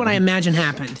high. This is what I imagine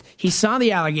happened. He saw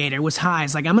the alligator, was high.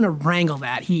 He's like, I'm gonna wrangle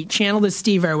that. He channeled his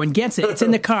Steve Irwin, gets it. It's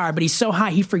in the car, but he's so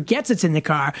high he forgets it's in the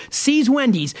car. Sees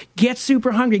Wendy's, gets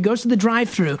super hungry, goes to the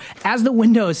drive-thru. As the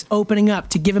window's opening up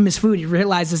to give him his food, he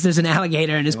realizes there's an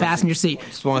alligator in his passenger seat.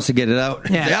 Just wants to get it out.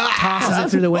 Yeah, tosses it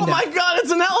through the window. Oh my God,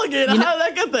 it's an alligator! How did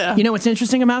that get there? You know what's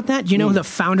interesting about that? Do you know who the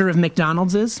founder of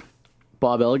McDonald's is?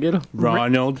 Bob Alligator?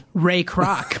 Ronald. Ray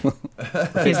Kroc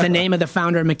is the name of the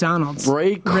founder of McDonald's.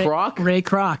 Ray Kroc? Ray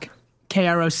Kroc.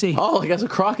 K-R-O-C. Oh, he has a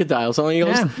crocodile. So he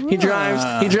goes, he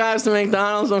drives to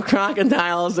McDonald's with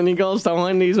crocodiles, and he goes to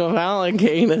Wendy's with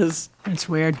alligators. That's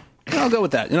weird. I'll go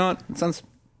with that. You know what?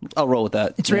 I'll roll with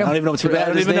that. It's real. I don't even know what's real. I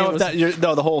don't even know if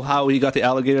that. The whole how he got the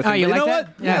alligator thing. Oh, you know like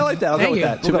what? that? Yeah, I like that. I'll go with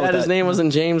that. Too bad his name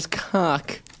wasn't James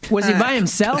Cock. Was he by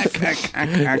himself?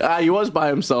 He was by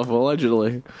himself,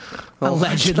 allegedly.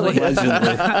 Allegedly.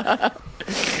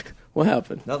 What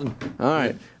happened? Nothing. All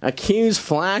right. Accused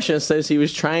Flasher says he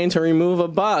was trying to remove a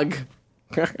bug.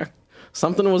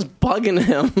 Something was bugging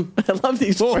him. I love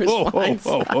these first lines.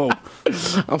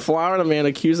 A Florida man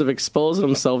accused of exposing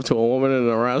himself to a woman in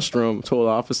a restroom told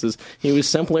officers he was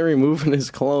simply removing his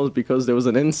clothes because there was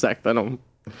an insect in them.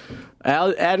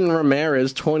 Adon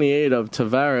Ramirez, 28, of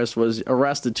Tavares, was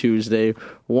arrested Tuesday,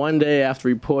 one day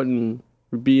after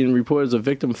being reported as a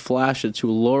victim flasher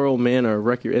to Laurel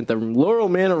Manor at the Laurel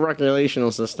Manor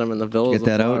Recreational System in the Villas Get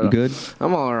that of Florida. out good?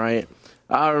 I'm all right.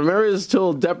 Ramirez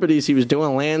told deputies he was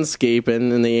doing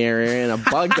landscaping in the area and a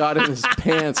bug got in his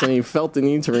pants and he felt the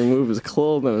need to remove his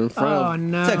clothing in front of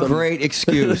him. No. That's a great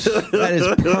excuse. That is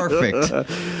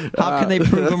perfect. How can they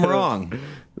prove him wrong?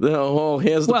 No, well,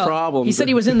 here's the problem. He said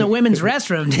he was in the women's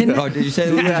restroom, didn't he? Oh, did you say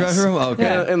the women's restroom? Okay.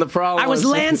 Yeah, and the problem I was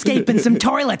landscaping some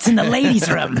toilets in the ladies'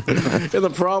 room. And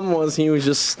the problem was he was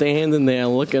just standing there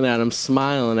looking at him,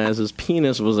 smiling as his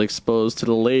penis was exposed to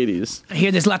the ladies. I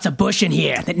hear there's lots of bush in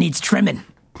here that needs trimming.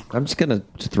 I'm just gonna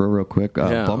throw real quick.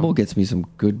 Bumble gets me some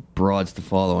good broads to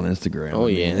follow on Instagram. Oh,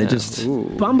 yeah. They just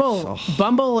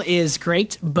Bumble is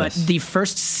great, but the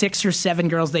first 6 or 7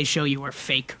 girls they show you are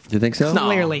fake. Do you think so? No.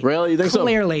 Clearly, Really? You think so?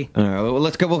 Clearly. All right, well,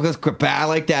 let's go. Let's go. I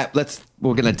like that.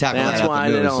 We're gonna tackle That's that. why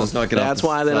after they news. don't. Let's knock it off That's the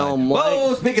why they side. don't like.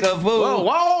 Whoa! Speaking of,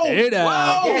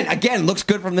 whoa! Again, looks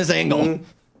good from this angle.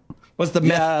 What's the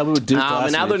Yeah, we would do In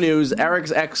other news,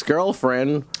 Eric's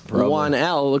ex-girlfriend,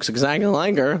 1L, looks exactly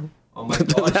like her. Oh my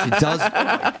God, she does. Oh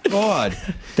my God,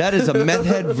 that is a meth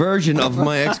head version of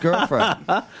my ex-girlfriend.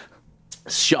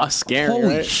 Scary,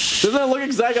 Holy right? shit. Doesn't that look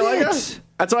exactly like her?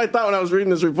 That's what I thought when I was reading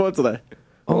this report today.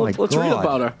 Oh my Let's read God.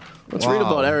 about her. Let's Wow. read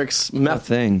about Eric's meth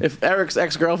thing. If Eric's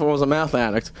ex-girlfriend was a meth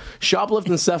addict,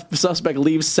 shoplifting suspect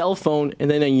leaves cell phone and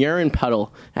then a urine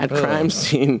puddle at crime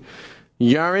scene.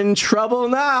 You're in trouble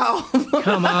now.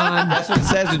 Come on. That's what it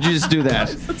says. Would you just do that?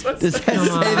 Does that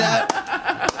say that?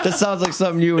 That sounds like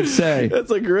something you would say. That's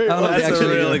a great one. That's a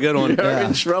really good one. You're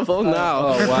in trouble now.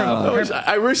 Oh, wow.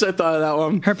 I wish I thought of that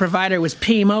one. Her provider was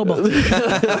P-Mobile.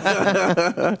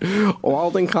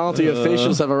 Walden County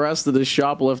officials have arrested a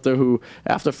shoplifter who,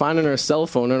 after finding her cell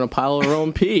phone in a pile of her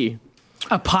own pee.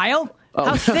 A pile?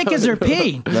 How thick is her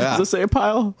pee? Does it say a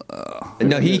pile?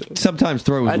 No, he sometimes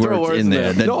throws words in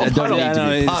there that don't puddle. need to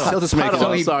be. He'll just make it Puddle,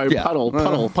 up. I'm sorry, Yeah.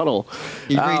 puddle.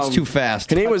 He reads too fast.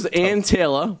 Her name was Ann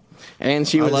Taylor, and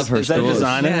she I was. love her Is that stores.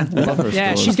 designer? I love her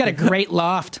Yeah, stores. she's got a great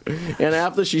loft. And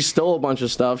after she stole a bunch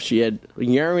of stuff, she had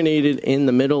urinated in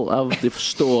the middle of the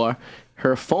store.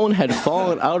 Her phone had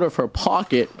fallen out of her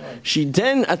pocket. She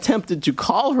then attempted to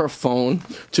call her phone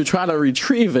to try to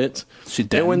retrieve it.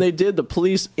 And when they did, the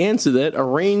police answered it,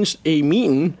 arranged a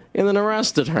meeting, and then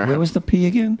arrested her. Where was the pee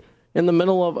again? In the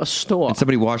middle of a store. And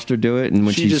somebody watched her do it, and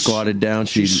when she just squatted down,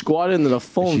 she squatted into the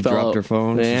phone. She fell dropped out. her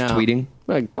phone. Yeah. She's tweeting.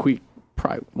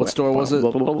 What store was it?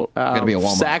 Gotta be a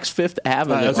Walmart. Saks Fifth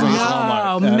Avenue. That's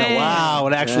Walmart. Oh, man. Wow,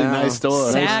 an actually nice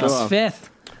store. Saks Fifth.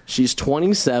 She's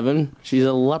 27. She's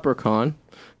a leprechaun.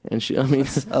 And she, I mean,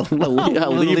 a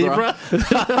Libra.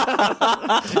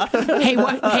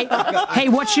 Hey,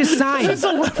 what's your sign? You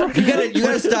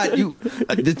gotta start.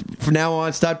 From now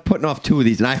on, start putting off 2 of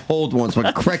these, and I hold one so I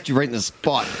can correct you right in the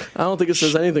spot. I don't think it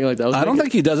says anything like that. I don't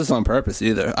think he does this on purpose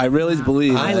either. I really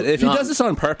believe that if he does this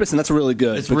on purpose, and that's really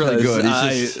good. It's really good.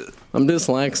 I'm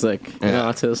dyslexic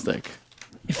and autistic.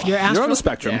 If you're on the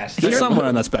spectrum. You're somewhere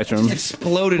on that spectrum.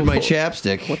 Exploded my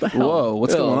chapstick. What the hell? Whoa,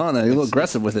 what's going on there? You're a little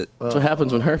aggressive with it. That's what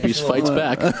happens when herpes fights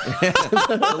back. It's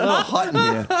a little hot in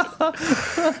here.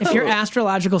 If your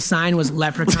astrological sign was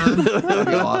leprechaun, That'd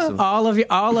be awesome. all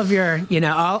of your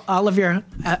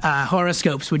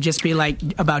horoscopes would just be like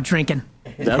about drinking.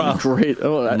 That'd be great.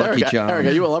 Oh, Lucky Charm. Eric,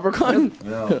 are you a leprechaun?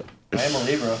 No, I am a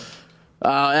Libra.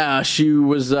 Yeah, she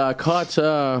was caught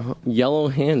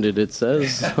yellow-handed, it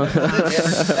says.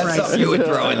 That's something you would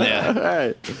throw in there. All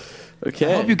right.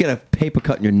 Okay. I hope you get a paper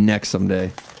cut in your neck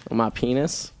someday. On my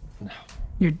penis?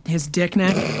 His dick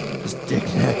neck? His dick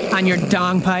neck. On your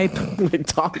dong pipe? My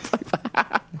dong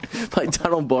pipe. My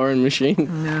tunnel boring machine.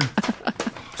 No.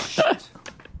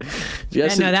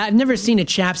 Yes, No, I've never seen a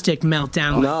chapstick melt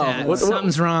down like that.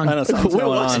 Something's wrong. I know something's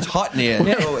going on. It's hot in here.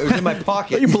 No, it was in my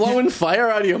pocket. Are you blowing fire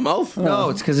out of your mouth? No,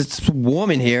 it's because it's warm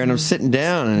in here, and I'm sitting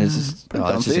down, and it's just.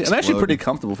 I'm actually pretty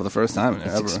comfortable for the first time in there.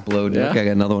 It's Ever. exploding. Yeah? Okay, I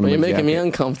got another one. Well, in you're my making me jacket.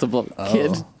 uncomfortable,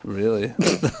 kid. Really?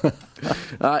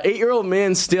 8-year-old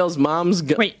man steals mom's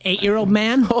gun. Wait, 8-year-old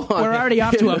man? Hold on. We're already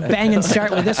off to a banging start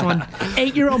with this one.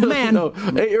 8-year-old man. No,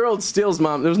 8-year-old steals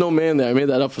mom. There was no man there. I made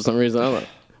that up for some reason. I don't know.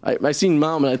 I seen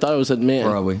mom and I thought it said man.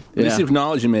 Probably. At least Yeah. you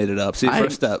acknowledge you made it up. See,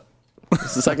 first step.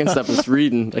 It's the second step is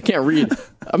reading. I can't read.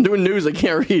 I'm doing news. I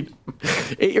can't read.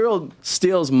 8-year-old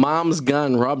steals mom's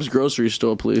gun, robs grocery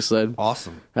store, police said.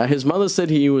 Awesome. His mother said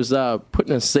he was put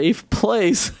in a safe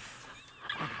place.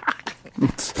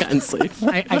 Gotten safe.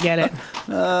 I get it.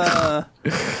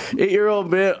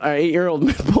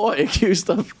 8-year-old boy accused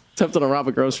of attempting to rob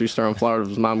a grocery store in Florida with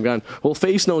his mom's gun will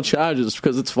face no charges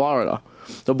because it's Florida.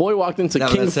 The boy walked into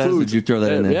King Foods. Did you throw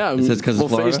that in there? Yeah, it says because will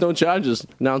it's Florida. face no charges.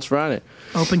 Announced Friday.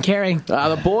 Open carry.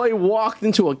 The boy walked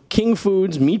into a King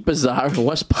Foods meat bazaar in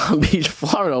West Palm Beach,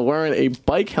 Florida, wearing a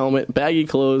bike helmet, baggy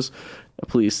clothes. The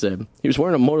police said he was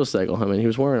wearing a motorcycle helmet. He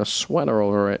was wearing a sweater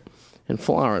over it. In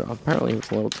Florida, apparently, it's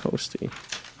a little toasty.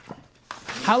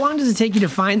 How long does it take you to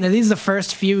find that? These are the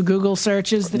first few Google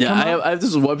searches that come up? I have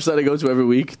this website I go to every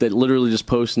week that literally just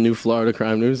posts new Florida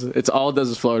crime news. It's all it does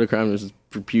is Florida crime news. It's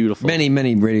beautiful.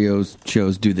 Many radio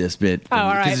shows do this bit. Oh,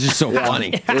 all right. It's just so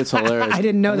funny. It's hilarious. I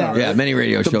didn't know that. Yeah, many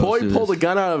radio The shows. boy do pulled a this.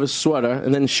 gun out of his sweater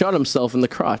and then shot himself in the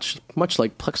crotch, much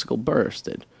like Plexico Burris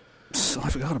did. I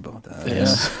forgot about that. Yeah.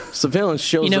 Surveillance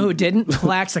shows. You know him- who didn't?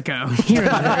 Plaxico. He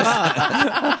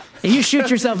remembers. If you shoot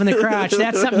yourself in the crotch,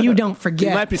 that's something you don't He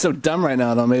forget. might be so dumb right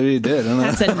now, though. Maybe he did. I don't know.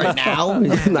 That's it right now.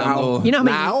 Now. You know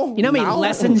how many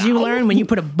lessons you learn when you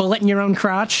put a bullet in your own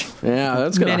crotch? Yeah,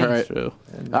 that's gonna Many. hurt.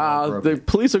 The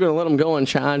police are gonna let him go on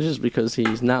charges because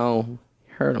he's now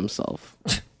hurt himself.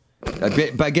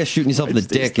 But I guess shooting yourself in the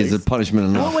dick is a punishment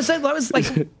What enough. was that? What was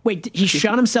like? Wait, he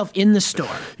shot himself in the store.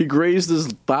 He grazed his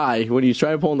thigh when he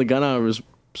tried pulling the gun out of his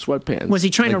sweatpants. Was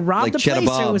he trying to Like- rob like the Cheddar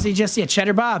place, or Bob. was he just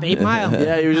Cheddar Bob, 8 Mile?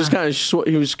 Yeah, he was just kind of.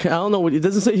 He was. I don't know. What, it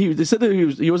doesn't say he. They said that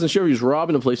he wasn't sure if he was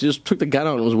robbing the place. He just took the gun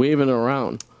out and was waving it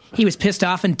around. He was pissed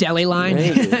off in deli line.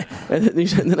 and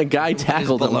then a guy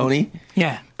tackled him. Baloney.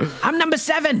 Yeah, I'm number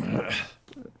 7.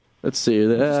 Let's see.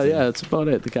 Yeah, that's about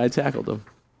it. The guy tackled him.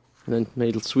 And then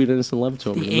made sweet innocent love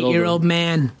to him. The 8-year-old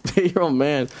man. The 8-year-old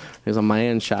man is a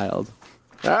man child.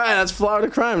 All right, that's Florida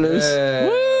crime news.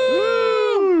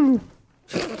 Woo!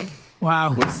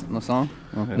 Wow. No song?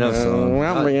 Okay. No song. You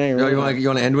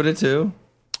want to end with it too?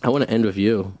 I want to end with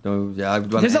you. No, yeah,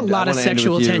 There's a lot of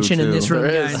sexual tension in this room,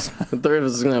 There guys. is. The three of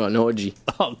us is going to have an orgy.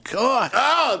 Oh, God.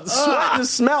 Oh, the sweat, the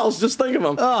smells. Just think of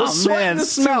them. Oh, the sweat, man. the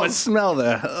Too much smells. smell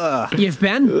there. Ugh. You've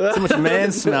been? Too much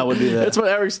man smell would be there. That's what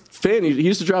Eric's fan. He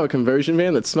used to drive a conversion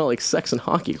van that smelled like sex and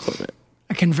hockey equipment.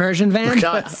 A conversion van?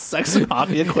 Sex and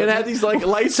hockey equipment. It had these like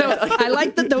lights. So I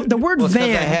like the word Well, it's 'cause van.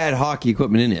 I had hockey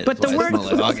equipment in it. But That's the why it word-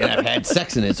 smelled like hockey, and I've had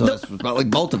sex in it, so it's not like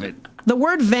both of it. The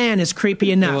word van is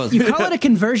creepy enough. was. You call it a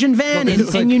conversion van,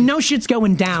 and you know shit's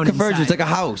going down. Conversion, it's inside. like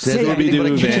a house. It's Yeah, like, yeah. but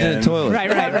a kitchen and a Van. toilet. Right.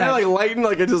 I had like lighting,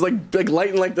 like it just like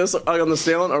lighting like this on the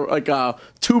ceiling, or like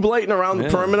tube lighting around the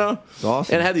perimeter. It's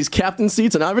awesome. And it had these captain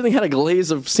seats, and everything had a glaze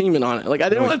of semen on it. Like I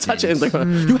didn't want to touch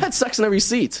anything. You had sex in every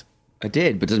seat. I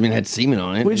did, but doesn't mean it had semen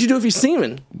on it. What did you do if you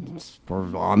semen? Or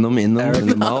on them, in them, in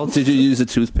the mouth. Did you use the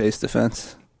toothpaste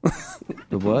defense?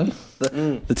 The what?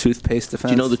 The toothpaste defense.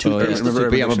 Do you know the toothpaste?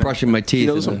 Yeah, I'm brushing my teeth. You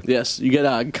know this one? Yes. You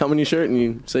get cum in your shirt, and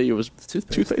you say it was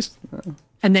toothpaste.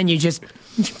 And then you just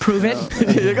prove it.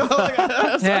 You go,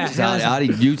 Yeah. Arty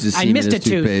uses I semen missed as a tooth.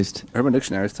 toothpaste. Urban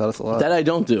Dictionary's taught us a lot. that I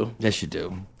don't do. Yes, you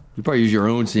do. You probably use your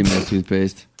own semen as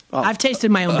toothpaste. I've tasted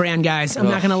my own brand, guys. I'm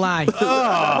not going to lie.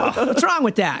 What's wrong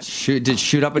with that? Did it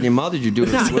shoot up in your mouth? Or did you do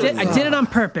it? No, I did it on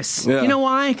purpose. Yeah. You know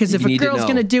why? Because if You a need to girl's know.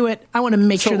 going to do it, I want to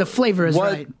make sure the flavor is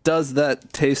what right. does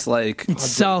that taste like? It's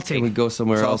salty. Can we go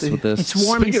somewhere else Salty? with this? It's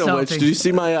warm Speaking and of which, salty. did you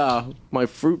see my my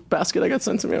fruit basket I got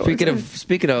sent to me?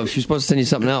 Speaking of, she was supposed to send you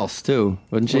something else too,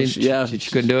 wasn't she? Well, yeah. she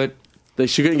couldn't do it.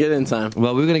 She couldn't get it in time.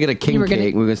 Well, we were gonna get a king were gonna-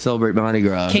 cake. We were gonna celebrate Mardi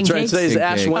Gras. King That's right. cakes? Today's King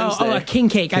Ash cake. Wednesday. a king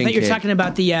cake. I King thought you were cake. talking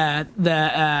about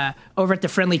the over at the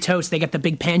Friendly Toast. They got the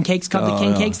big pancakes called the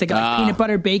king cakes. They got like peanut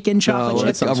butter, bacon, chocolate Oh, chip.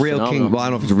 it's a sounds real phenomenal. king. Well, I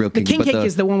don't know if it's a real The king. king but cake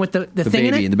is the one with the thing baby,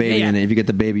 in it. the baby Yeah, in yeah. it. If you get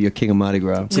the baby, you're king of Mardi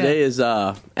Gras. Today is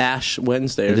Ash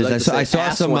Wednesday. It is. Like I saw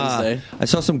Ash some. Wednesday. I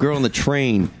saw some girl on the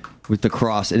train with the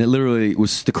cross, and it literally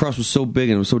was. The cross was so big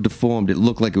and it was so deformed. It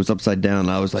looked like it was upside down.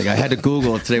 I was like, I had to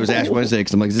Google if today was Ash Wednesday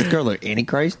because I'm like, is this girl like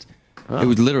Antichrist? It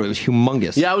was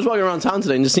humongous. Yeah, I was walking around town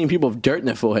today and just seeing people with dirt in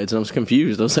their foreheads, and I was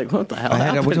confused. I was like, what the hell I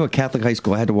happened? went to a Catholic high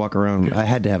school. I had to walk around. I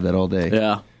had to have that all day.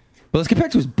 Yeah. But let's get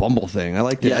back to his Bumble thing. I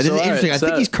like that. Yeah, It's so, all right, interesting. I so-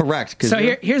 think he's correct. 'Cause So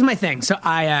here's my thing. So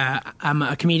I'm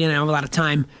a comedian. I have a lot of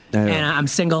time, Yeah. and I'm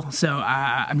single. So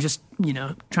I'm just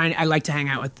trying. I like to hang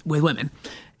out with women,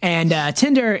 and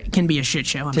Tinder can be a shit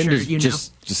show. I'm Tinder's sure you know.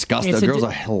 just disgusting. It's The a girls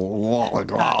di-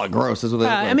 are gross. That's what they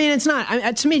look like. I mean, it's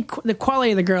not. To me, the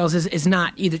quality of the girls is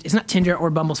not either. It's not Tinder or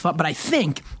Bumble's fault. But I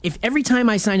think if every time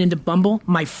I sign into Bumble,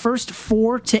 my first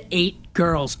 4 to 8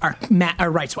 girls are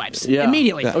right swipes Yeah.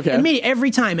 immediately. Yeah. Okay.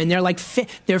 Every time, and they're like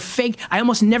they're fake. I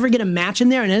almost never get a match in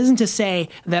there, and it isn't to say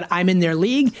that I'm in their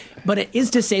league, but it is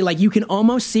to say like you can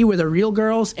almost see where the real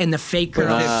girls and the fake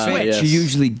girls switch. yes. You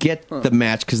usually get the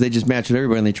match because they just match with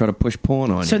everybody and they try to push porn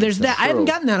on you. So there's that. I haven't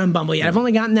gotten that on Bumble yet. I've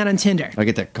only gotten that on Tinder. I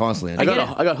get that constantly. I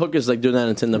got hookers like doing that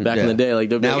in Tinder back in the day. Like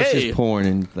they'll be now like, it's hey. just porn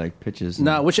and like pitches.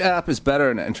 Now, which app is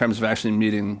better in terms of actually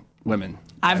meeting women?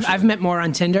 I've met more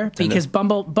on Tinder because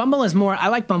Bumble is more. I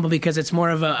like Bumble because it's more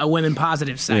of a women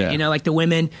positive site. Yeah. You know, like the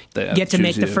women They get to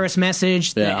make choose the you. first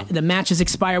message. Yeah. The matches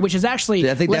expire, which is actually.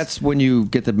 I think that's when you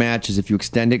get the matches if you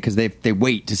extend it because they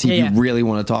wait to see if you really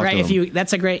want to talk right. to them.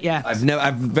 That's a great. Yeah.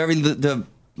 I've very the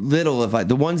little of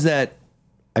the ones that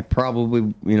I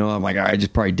probably I'm like I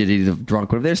just probably did it either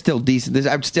drunk or they're still decent.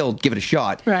 I'd still give it a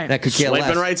shot. Right. That could care Swiping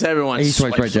less. right to everyone. He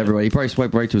swiped right to Swipe. everybody. He probably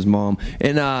swiped right to his mom.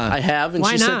 And I have, and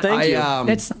Why she not? said thank you.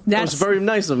 That's That was very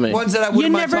nice of me. ones that I you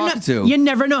wouldn't mind never know. talking to. You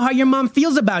never know how your mom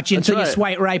feels about you That's until you right.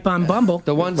 swipe right on Bumble.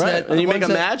 the ones Right, that and you the make a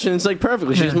ones that- match, and it's like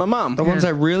perfectly. She's my mom. The ones I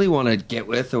really want to get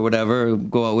with or whatever,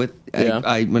 go out with. Yeah.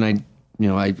 I when I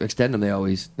I extend them. They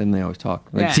always talk.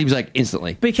 Like, Yeah. It seems like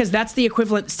instantly. Because that's the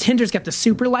equivalent. Tinder's got the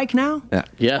super like now. Yeah.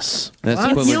 Yes. That's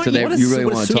What? equivalent You know to what- they, you really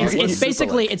want to talk. It's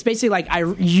basically like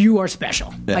you are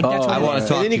special. Yeah. Like that's what I it want is. to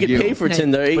talk And then you to can pay for Yeah.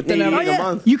 Tinder, But then $8.88 Oh, a yeah.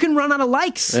 month. You can run out of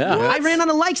likes. Yeah. I ran out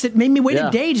of likes. It made me wait Yeah.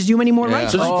 a day to do many more Yeah.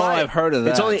 likes. So just Oh, buy it. I've heard of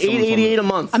that. It's only Someone told me. $8.88 a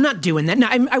month. I'm not doing that. No,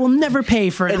 I will never pay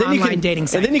for an And then you online can, dating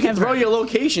site. and then you can Ever. throw your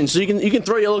location. So you can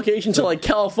throw your location to like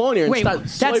California and Wait, start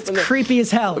that's swiping the- creepy as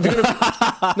hell.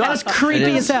 That's creepy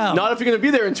as hell. Not if you're going to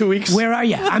be there in 2 weeks. Where are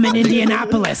you? I'm in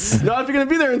Indianapolis. Not if you're going to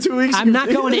be there in 2 weeks. I'm not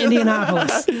going to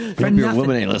Indianapolis for Hope your nothing.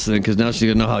 woman ain't listening because now she's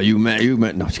gonna know how you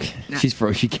met. No,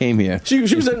 she came here. She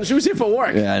was here for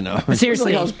work. Yeah, I know.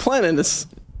 Seriously, I was planning this.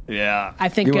 Yeah, I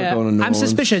think You weren't going to New I'm Orleans?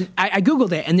 suspicious. I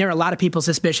googled it, and there are a lot of people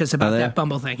suspicious about Are there? that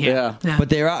Bumble thing. Yeah. But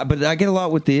there are. But I get a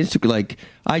lot with the Instagram. Like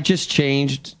I just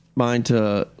changed mine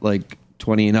to like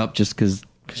 20 and up just because.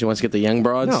 Because she wants to get the young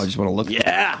broads? No, I just want to look.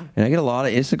 Yeah. And I get a lot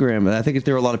of Instagram. And I think if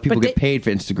there are a lot of people But get paid for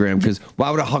Instagram because why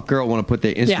would a hot girl want to put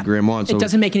their Instagram on? it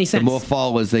doesn't make any sense. The more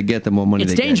followers they get, the more money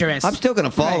It's they get. dangerous. I'm still going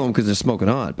to follow Right. them because they're smoking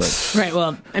hot. But Right.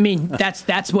 Well, I mean,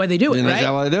 that's why they do it, And right? that's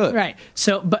how they do it. Right.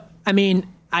 So, but I mean,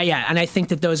 And I think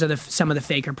that those are some of the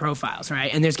faker profiles,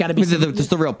 right? And there's got to be just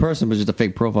the real person, but just a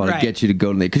fake profile Right. to get you to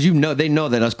go to because they know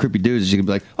that us creepy dudes. You can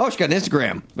be like, oh, she got an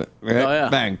Instagram, right? Oh, yeah.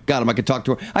 Bang, got him. I could talk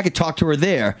to her. I could talk to her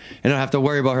there, and I don't have to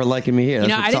worry about her liking me here.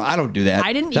 I don't do that.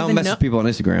 I didn't don't even message know, people on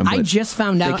Instagram. I but just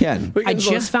found out. They can. I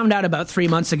just found out about 3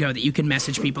 months ago that you can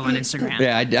message people on Instagram.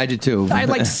 Yeah, I did too. I had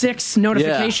like 6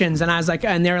 notifications, and I was like,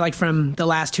 and they're like from the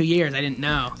last 2 years. I didn't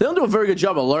know. They don't do a very good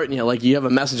job alerting you. Like you have a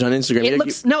message on Instagram. It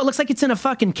looks like it's in a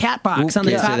fucking cat box on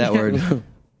the Can't top. say that word.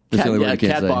 That's the only word I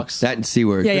can't cat say. box. That and C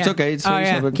word. Yeah, It's yeah. okay. It's, Oh,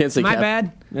 yeah. Can't say My cat.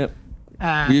 bad.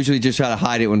 Yep. we usually just try to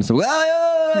hide it when someone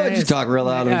just talk real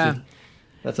loud. Yeah.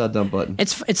 That's our dumb button.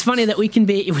 It's funny that we can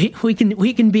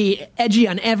be edgy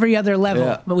on every other level,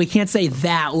 Yeah. but we can't say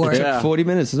that word. Yeah. 40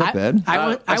 minutes is not bad.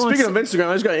 Speaking of Instagram,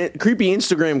 I just got a creepy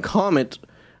Instagram comment.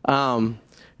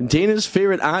 Dana's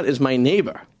favorite aunt is my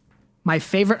neighbor. My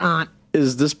favorite aunt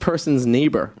is this person's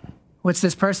neighbor. What's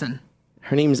this person?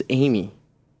 Her name's Amy.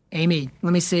 Amy,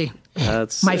 let me see.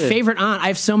 That's my it. favorite aunt. I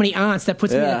have so many aunts that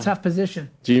puts me in a tough position.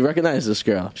 Do you recognize this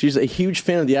girl? She's a huge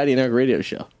fan of the Arty and Eric radio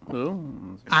show.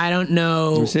 I don't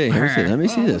know. Let me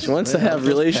see this. She wants to have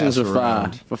relations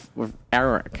with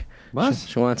Eric. What?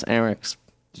 She wants Eric's.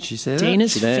 Did she say that?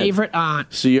 Dana's She did. favorite aunt.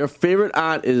 So your favorite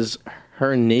aunt is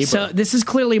her neighbor. So this is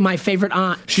clearly my favorite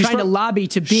aunt. She's trying to lobby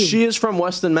to be. She is from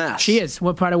Western Mass. She is.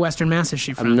 What part of Western Mass is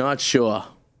she from? I'm not sure.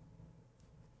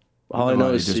 All I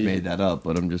know is just made that up,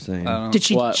 but I'm just saying. Did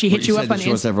she? What? She hit you said up that on she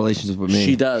wants to Instagram? have relationships with me.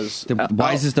 She does.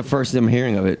 Why is this the first I'm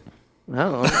hearing of it? I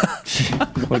don't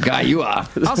know. What guy you are?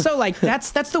 Also, like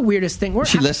that's the weirdest thing.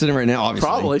 She listening right now, obviously.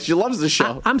 Probably. She loves the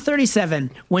show. I'm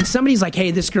 37. When somebody's like,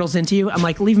 "Hey, this girl's into you," I'm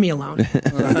like, "Leave me alone.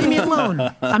 Leave me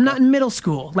alone. I'm not in middle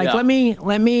school. Like, Yeah.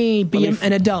 let me be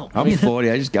an adult." I'm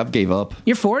 40. I gave up.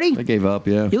 You're 40. I gave up.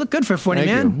 Yeah. You look good for 40,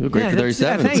 Thank man. you. You look great for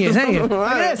 37. Thank you. Look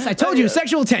at this. I told you,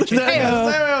 sexual tension.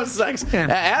 Hey, Sex. Yeah.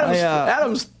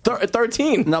 Adam's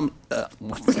 13. No,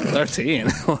 13.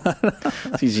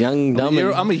 He's young, dumb.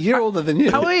 I'm a year older than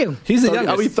you. How are you? He's the I'll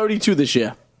be youngest. 32 this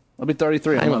year. I'll be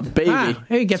 33. I'm a baby.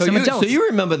 Hey, get So some you, adults. so you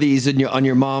remember these on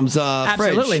your mom's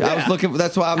Absolutely. fridge? I was Yeah. looking.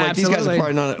 That's why I'm like, these guys Absolutely. are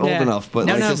probably not old Yeah. enough, but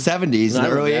No, like no. the 70s and I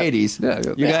the early remember that. 80s.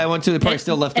 Yeah. You guys went to, they probably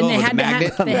still left and over they the had to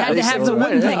magnet. have, they had to have the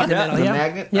wooden thing in the middle. The Yeah.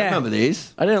 magnet. I Yeah. remember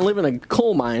these. I didn't live in a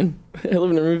coal mine. I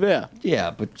lived in Revere.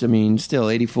 Yeah, but I mean, still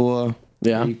 84.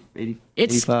 Yeah. 80,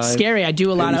 It's 85. scary. I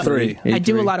do a lot of 83. I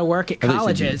do a lot of work at I think so,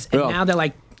 colleges, too. and Yeah. now they're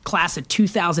like class of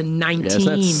 2019. Yeah,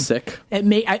 isn't that sick?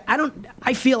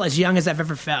 I feel as young as I've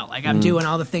ever felt. Like I'm doing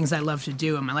all the things I love to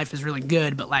do, and my life is really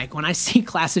good. But like when I see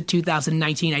class of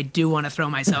 2019, I do want to throw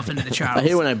myself into the Charles. I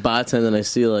hate when I bartend and I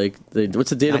see like, what's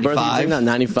the date of birth? 95? Not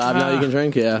 95 now you can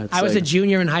drink? Yeah. it's I was like, a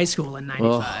junior in high school in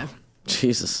 '95.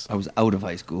 Jesus. I was out of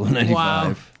high school in 95.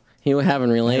 Wow. You were having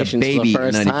relations for baby the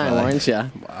in first time, 95. weren't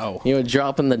you? Wow. You were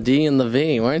dropping the D and the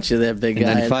V, weren't you, there, big In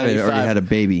guy? 95, I already had a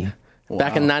baby.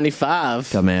 Back in 95.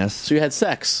 Dumbass. So you had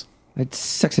sex. I had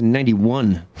sex in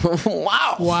 91.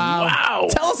 Wow. Wow.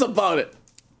 Tell us about it.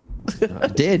 I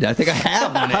did. I think I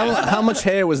have. How much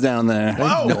hair was down there? I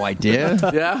have no idea.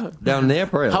 Yeah? Down there,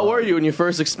 probably. How were you in your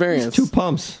first experience? 2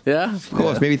 pumps. Yeah? Of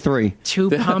course, maybe 3. 2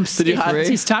 pumps. Did you have-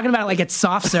 He's talking about it like it's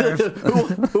soft serve.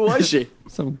 Who was she?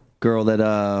 Some girl that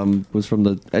was from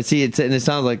the. I see it, and it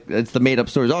sounds like it's the made up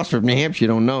stories. Oh, it's from New Hampshire. You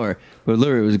don't know her, but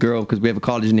literally it was a girl because we have a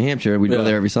college in New Hampshire. We'd Yeah. go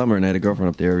there every summer, and I had a girlfriend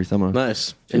up there every summer.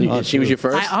 Nice. And she was your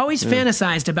first? I always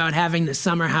fantasized about having the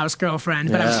summer house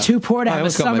girlfriend, but I Yeah. was too poor to I have a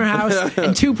almost got summer my- house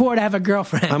and too poor to have a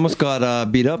girlfriend. I almost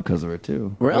got beat up because of her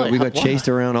too. Really? We got Why? chased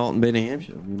around Alton Bay, New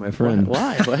Hampshire. Me and my friend.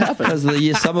 Why? What happened? Because the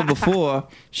year summer before,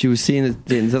 she was seeing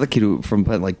this other kid from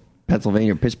like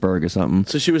Pennsylvania or Pittsburgh or something.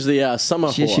 So she was the summer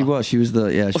whore. She was. She was the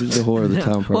whore of the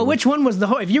town. Probably. Well, which one was the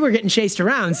whore? If you were getting chased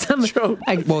around,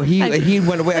 Well, he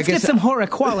went away. I let's guess get some horror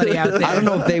quality out there. I don't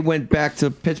know if they went back to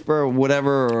Pittsburgh or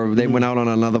whatever, or they went out on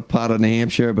another part of New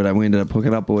Hampshire, but we ended up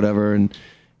hooking up or whatever, and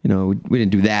we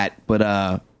didn't do that.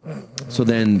 But so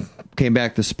then came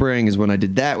back the spring is when I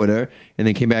did that with her, and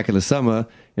then came back in the summer,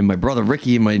 and my brother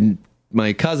Ricky and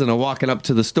my cousin are walking up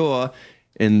to the store.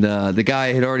 And the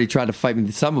guy had already tried to fight me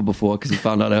the summer before because he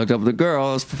found out I hooked up with a girl.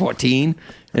 I was 14,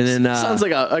 and then sounds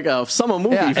like a summer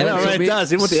movie. Yeah, for and you. Right, it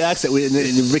does. Even with the accent,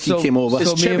 and Ricky came over.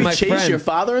 Is Chevy Chase your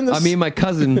father in this? Me and my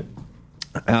cousin,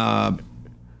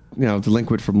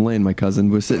 delinquent from Lynn, my cousin,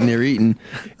 was sitting there eating,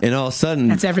 and all of a sudden,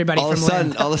 That's everybody all from of a sudden,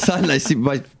 Lynn. all of a sudden, I see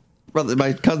my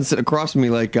cousin sitting across from me,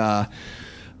 like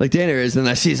like Dana is, and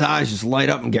I see his eyes just light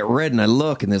up and get red, and I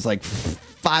look, and there's like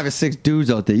 5 or 6 dudes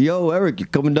out there. Yo, Eric, you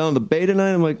coming down to the bay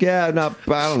tonight? I'm like, yeah, I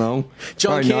don't know.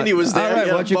 John Probably Candy not. was there. All right,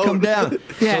 He why had don't a you come boat. down?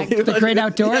 Yeah, the great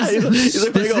outdoors. He's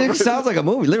like, This thing sounds like a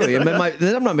movie, literally. And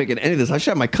then I'm not making any of this. I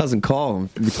should have my cousin call him.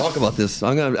 We talk about this.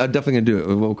 I'm definitely gonna do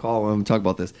it. We'll call him and talk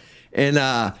about this. And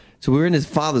so we were in his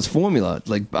father's Formula,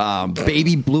 like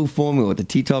baby blue Formula with the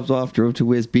T-tops off. Drove to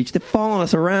West Beach. They're following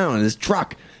us around in his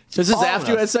truck. Is this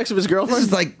after you had sex with his girlfriend? This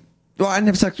is like, well, I didn't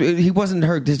have sex. He wasn't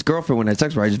his girlfriend when I had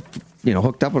sex with her. I just,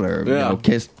 hooked up with her. Yeah.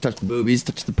 Kissed, touched the boobies,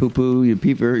 touched the poo-poo, you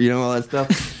peeper, all that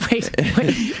stuff.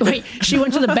 Wait. She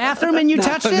went to the bathroom and you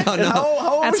touched it? No. How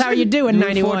old That's was how she? you do in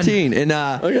 91. 14. And,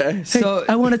 Okay. So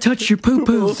I want to touch your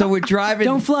poo-poo. So we're driving.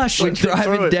 Don't flush. We're Throw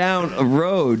driving it. down a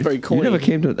road. Very You corny. never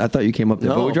came to. I thought you came up there,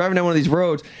 No. but we're driving down one of these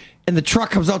roads, and the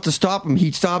truck comes out to stop him.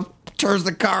 He stops, turns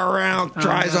the car around,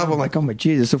 drives off. I'm like, oh my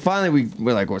Jesus! So finally,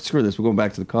 we're like, well, screw this. We're going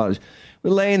back to the cottage. We're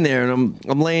laying there, and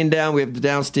I'm laying down. We have the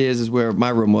downstairs is where my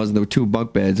room was, and there were 2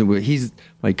 bunk beds, and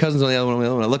my cousin's on the other one.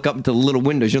 I look up into the little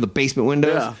windows, the basement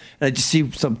windows, Yeah. and I just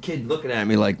see some kid looking at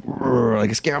me like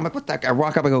a scare. I'm like, what the heck? I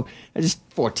walk up, I go, I'm just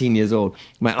 14 years old.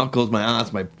 My uncles, my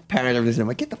aunts, my parents, everything. I'm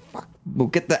like, get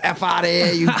the F out of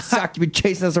here, you suck. You've been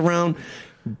chasing us around.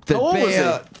 The How old was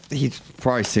bear, he's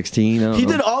probably 16. I don't He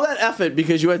know. did all that effort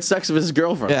because you had sex with his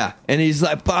girlfriend. Yeah, and he's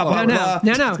like, blah, blah, blah.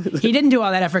 No. He didn't do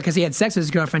all that effort because he had sex with his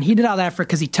girlfriend. He did all that effort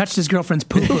because he touched his girlfriend's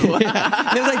poo. There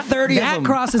was like 30 of That them.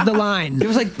 crosses the line. It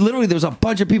was like literally there was a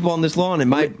bunch of people on this lawn, and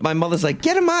my mother's like,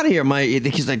 get him out of here.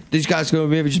 He's like, these guys are going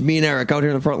to be just me and Eric out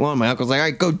here in the front lawn. My uncle's like, all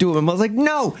right, go do it. My mother's like,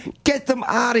 no, get them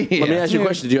out of here. Let me ask you a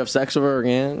question. Did you have sex with her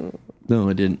again? No,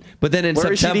 I didn't. But then in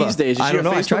Where is she September, these days? Is I she don't a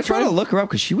know. I Facebook tried trying to friend? look her up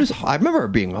because she was. I remember her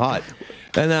being hot.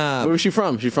 And Where was she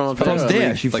from? She from from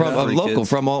there. She's like from the three local, kids.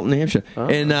 from Alton, New Hampshire.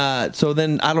 And so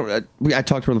then I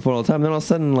talked to her on the phone all the time. Then all of a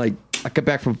sudden, like I got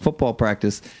back from football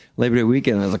practice Labor Day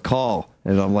weekend, and there's a call,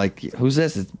 and I'm like, "Who's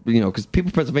this?" It's, because people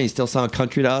in Pennsylvania still sound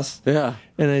country to us. Yeah.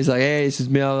 And he's like, "Hey, this is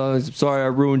me. I'm sorry I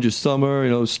ruined your summer.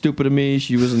 It was stupid of me.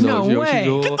 She wasn't. No way.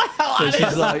 Get the hell out of here.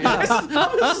 She's like,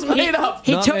 This is made up.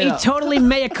 He Not made up. totally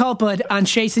mea culpa on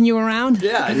chasing you around.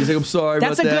 yeah. And he's like, "I'm sorry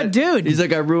That's about a that." good dude. He's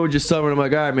like, "I ruined your summer." And I'm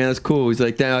like, "All right, man, that's cool." He's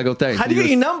like, "I go, thanks." How do you He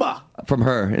get your goes, number? From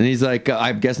her, and he's like,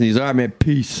 I'm guessing he's all right, man.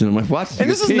 Peace, and I'm like, what? And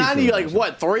this is Peace. 90, like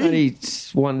what, 3?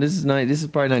 91. This is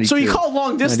probably 92. So you called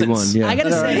long distance. 91, yeah. I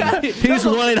gotta say, He's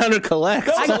 1-800-COLLECT.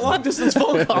 That was a long distance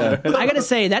phone call. I gotta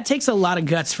say that takes a lot of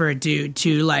guts for a dude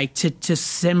to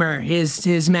simmer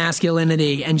his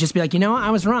masculinity and just be like, what?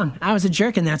 I was wrong. I was a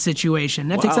jerk in that situation.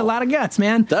 That takes a Wow. lot of guts,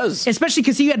 man. Does. Especially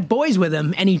because he had boys with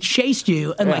him and he chased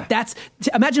you, and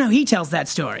imagine how he tells that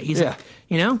story. He's like,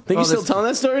 Think he's still telling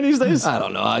that story these days? I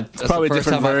don't know. That's probably the a first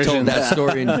different time I've version. told that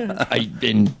story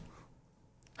in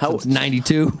since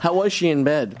 92. How was she in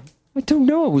bed? I don't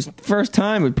know. It was the first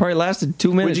time. It probably lasted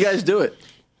 2 minutes. Where'd you guys do it?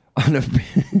 on a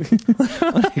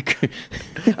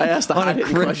I asked the on a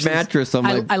hard-hitting crib questions. mattress on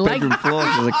my I like- bedroom floor.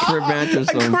 There's a crib mattress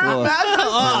on the floor.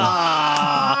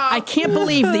 I can't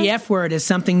believe the F word is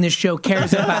something this show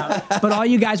cares about, but all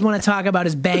you guys want to talk about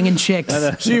is banging chicks.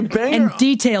 So you banged and her-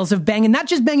 details of banging, not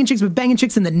just banging chicks, but banging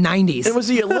chicks in the 90s. And was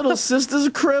he your little sister's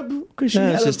crib? 'Cause she No,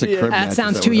 had it's just a crib That mattress.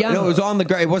 sounds too young. No, it was on the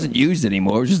ground. It wasn't used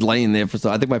anymore. It was just laying there for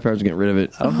some. I think my parents were getting rid of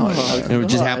it. And it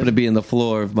just happened to be in the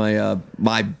floor of my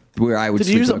where I would Did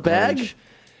sleep. you use in a cottage. bag?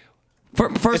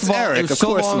 First It's of all, Eric, it was of so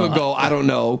course long not. ago, I don't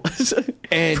know.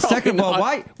 And Probably second of all,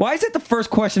 not. why is that the first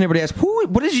question everybody asks?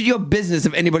 What is your business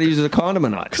if anybody uses a condom or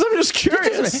not? Because I'm just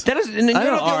curious. That is, and you're I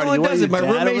not know, the only Arty, one what that does are it.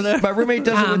 you, dad over there? My roommate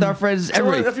does it with our friends.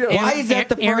 Everybody. if you're- Why is that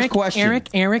the first question?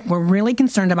 Eric, we're really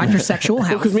concerned about your sexual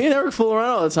health. Because me and Eric fool around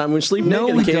all the time. We sleep No,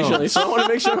 naked we occasionally, don't. so I want to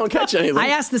make sure I don't catch anything. I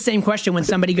ask the same question when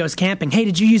somebody goes camping. Hey,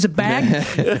 did you use a bag?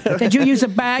 Did you use a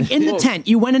bag in the tent?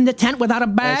 You went in the tent without a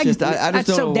bag? That's just- I just That's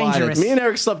so don't know why dangerous. Me and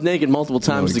Eric slept naked multiple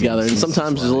times we together, didn't. and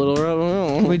sometimes there's a little.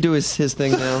 Can we do his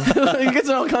thing now? He gets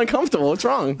all kind of comfortable. What's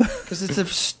wrong? Because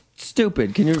it's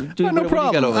stupid. Can you do No what do you got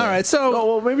problem. over All there? right, so Oh,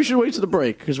 well, maybe we should wait to the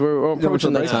break because we're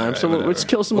approaching that time. So let's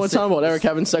kill some more time about Eric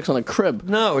having sex on a crib.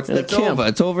 No, it's in a camp. over.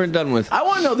 It's over and done with. I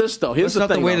want to know this though. Here's It's the not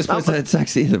thing. the way though. to supposed to have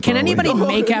sex either. Can probably. anybody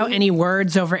make out any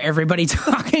words over everybody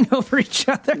talking over each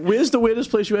other? Where's the weirdest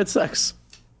place you had sex?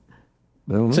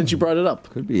 I don't know. Since you brought it up,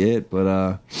 Could be it, but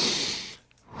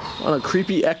on a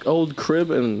creepy old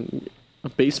crib in a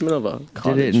basement of a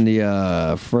cottage. did it in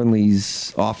the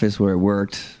Friendly's office where it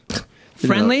worked.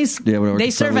 Friendlies? Yeah, when I worked They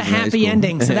at serve a Friendly's in high happy school.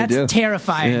 ending, so Yeah, I do. that's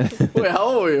terrifying. Yeah. Wait, how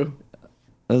old were you?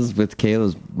 That was with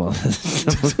Kayla's mother.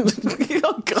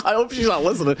 Oh God, I hope she's not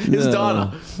listening. His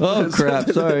daughter. Oh crap!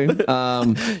 Sorry.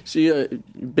 She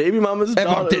baby mama's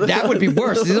daughter. That would be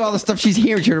worse. This is all the stuff she's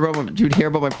hearing. You'd hear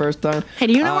about my first time. Hey,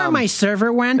 do you know where my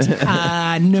server went?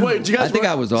 No. Wait, did you guys I think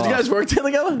I was off. Did you guys work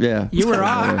together? Yeah. You were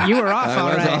off. You were off. I All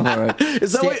was right. off, all right.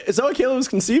 Is that why Caleb was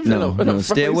conceived? No.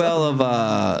 Stairwell of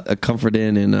a Comfort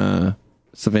Inn in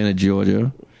Savannah,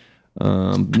 Georgia.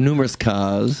 Numerous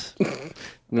cars.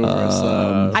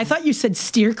 I thought you said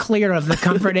steer clear of the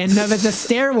Comfort Inn. No, that's a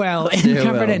stairwell in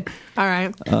Comfort Inn. All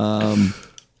right.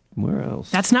 Where else?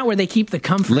 That's not where they keep the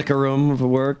comfort. Liquor room for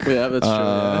work. Yeah, that's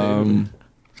true.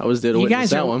 I was there to witness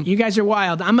that one. You guys are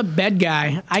wild. I'm a bed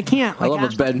guy. I can't. I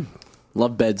love a bed.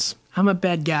 Love beds. I'm a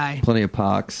bed guy. Plenty of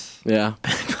parks. Yeah.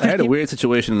 I had a weird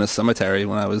situation in a cemetery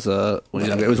when I was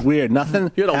younger. It was weird.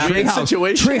 Nothing. You had a weird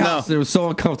situation? Treehouse. It was so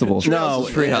uncomfortable. No,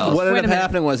 Treehouse. what ended up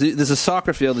happening was there's a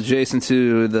soccer field adjacent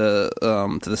to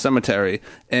the cemetery,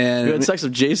 and You had sex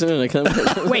with Jason and I kind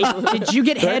of Wait, did you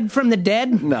get head from the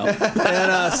dead? no,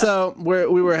 and so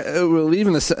we were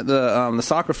leaving the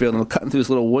soccer field and we're cutting through this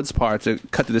little woods part to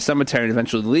cut through the cemetery and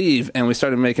eventually leave, and we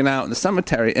started making out in the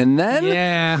cemetery, and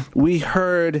then we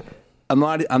heard. I'm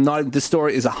not. This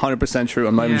story is 100% true.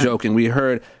 I'm not even joking. We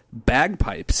heard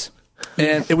bagpipes,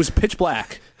 and it was pitch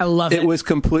black. I love it. It was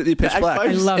completely pitch black. I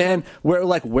love it. And we're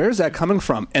like, where's that coming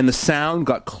from? And the sound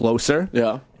got closer,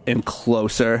 and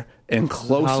closer and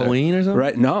closer. Halloween or something?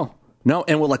 Right? No.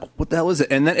 And we're like, what the hell is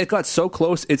it? And then it got so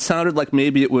close, it sounded like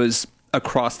maybe it was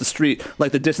across the street,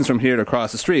 like the distance from here to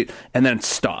across the street, and then it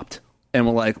stopped. And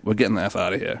we're like, we're getting the F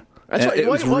out of here. That's right. It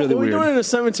was really what were we weird. doing in a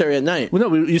cemetery at night? Well, no,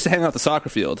 we used to hang out at the soccer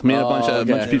field. Me and a bunch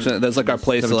of people. That's like our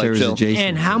place to like chill.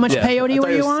 And how much peyote were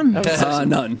you on? None.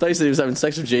 I thought you said he was having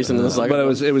sex with Jason in the soccer.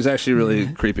 But it was actually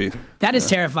really creepy. That is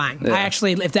terrifying. Yeah. I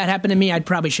actually, if that happened to me, I'd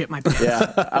probably shit my pants.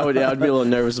 Yeah, I would be a little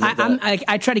nervous about that.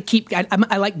 I try to keep.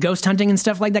 I like ghost hunting and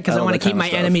stuff like that because I want to keep my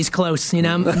enemies close. You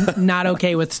know, I'm not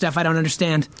okay with stuff I don't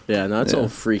understand. Yeah, no, that's all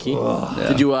freaky.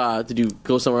 Did you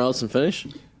go somewhere else and finish?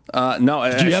 No.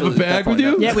 Did you have a bag with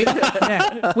you? Yeah,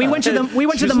 we went to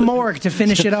the morgue to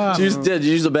finish it off. Did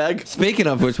you use a bag? Speaking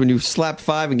of which, when you slapped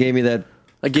 5 and gave me that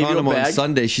I gave condom you a bag on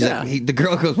Sunday, she's like, the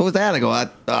girl goes, "What was that?" I go,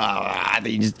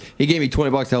 he gave me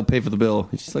 $20 to help pay for the bill.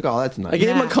 And she's like, "Oh, that's nice." I gave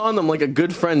him a condom like a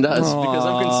good friend does because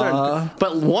I'm concerned.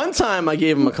 But one time I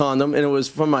gave him a condom and it was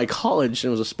from my college and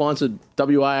it was a sponsored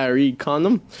WIRE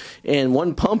condom and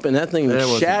one pump and that thing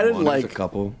shattered like a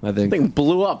couple. I think thing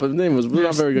blew up. And the thing was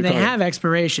not very good. They condom. have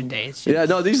expiration dates. Yeah,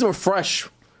 no, these were fresh.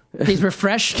 These were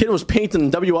fresh. Kid was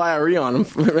painting WIRE on them.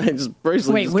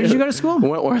 Wait, where did you go to school?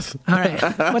 Wentworth. All right.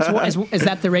 Is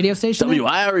that the radio station?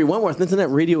 WIRE Wentworth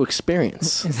Internet Radio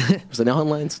Experience. It was an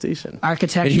online station.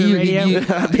 Architecture radio.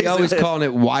 They always calling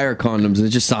it wire condoms, and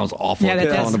it just sounds awful. Yeah, that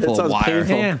does. condom full of wire.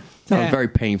 Painful. Yeah. Sounds very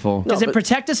painful. Does it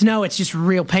protect us? No, it's just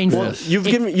real painful. Well,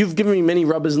 you've given me many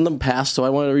rubbers in the past, so I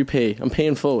want to repay. I'm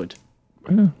paying forward.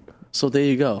 So there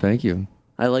you go. Thank you.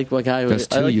 I like what guy. That's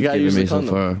 2 I like you've the guy given using me so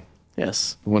condom. far.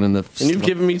 Yes. One in the. And you've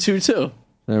given me two too.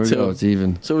 There we go. It's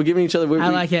even. So we're giving each other. I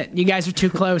like it. You guys are too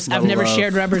close. I've never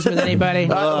shared rubbers with anybody.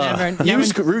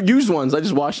 Never. Used ones. I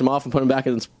just wash them off and put them back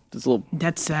in this little.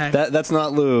 That's that's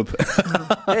not lube.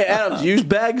 Hey, Adam, do you use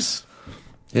bags?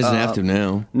 He doesn't have to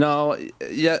now. No.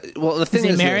 Yeah. Well, the thing he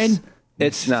is, married?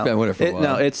 It's no. been with her for a while.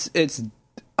 No. It's.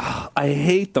 I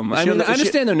hate them. I she mean, on the- I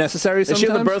understand they're necessary Is sometimes. she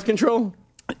on the birth control?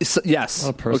 Yes.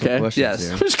 Oh, personal Okay. questions Yes.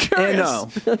 here. I'm just curious. No.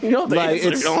 You don't have to Like, answer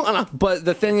if it's, you don't wanna. but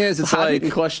the thing is, it's like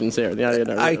questions here.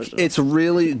 it's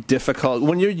really difficult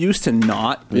when you're used to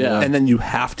not, Yeah. and then you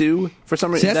have to for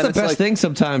some reason. See, that's the best thing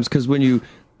sometimes because when you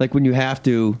have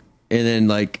to, and then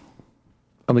like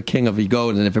I'm the king of ego,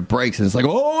 and then if it breaks, and it's like,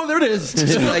 oh, there it is,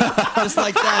 just like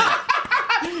that.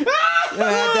 You ever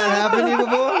had that happen to you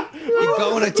before? You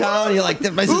go into town, and you're like, this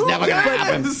is never gonna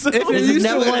happen. This is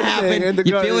never gonna happen.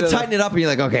 You feel it tighten it up, and you're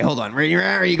like, okay, hold on,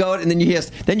 you go, and then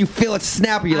you feel it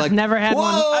snap, and you're like, I've never had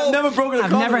one. I've never broken a I've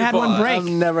condom never had before. one break. I've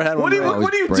never had one.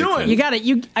 What are you break doing? You got it.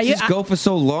 You just go for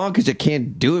so long because you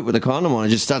can't do it with a condom on. It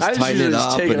just starts I just tightening it usually just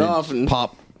up take and it off and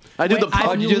pop. I do Wait, the pump.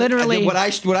 I've You do literally- what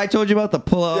I told you about the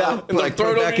pull out, Yeah, and like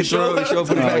throw it put it over back your and throw it, shoulder.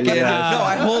 put it back in. yeah. No,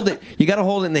 I hold it. You got to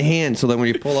hold it in the hand so that when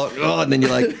you pull out, and then you're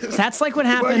like, That's like what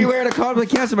 "Why are happened. you wearing a condom?"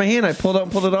 Like, yes, in my hand. I pulled out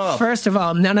and pulled it off. First of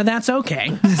all, none of that's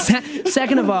okay.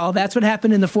 Second of all, that's what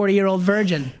happened in the 40-year-old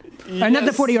virgin. Or not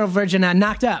the 40-year-old virgin,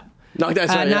 knocked up.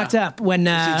 Knocked up when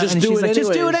just and do she's it like,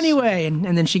 just do it anyways. anyway,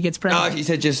 and then she gets pregnant. No, he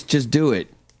said just do it,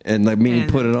 and like meaning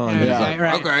put it on. He's like,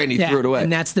 okay, and he threw it away.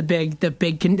 And that's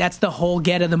that's the whole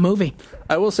get of the movie.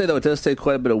 I will say though, it does take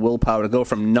quite a bit of willpower to go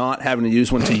from not having to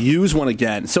use one to use one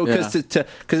again. So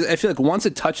because I feel like once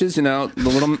it touches,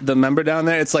 the member down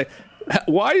there, it's like,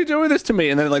 why are you doing this to me?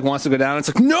 And then it like wants to go down.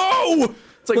 It's like, no.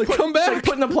 It's like, come back. It's like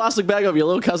putting a plastic bag over your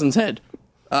little cousin's head.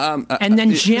 And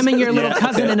then jamming your little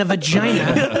cousin in a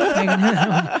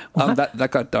vagina. That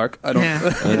got dark. I don't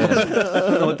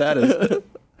know what that is.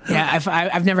 Yeah,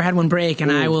 I've never had one break,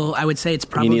 and I would say it's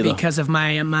probably because of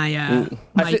my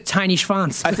tiny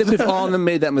schwanz. I think we've all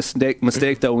made that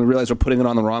mistake though when we realize we're putting it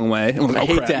on the wrong way. And we're like, I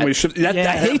hate that.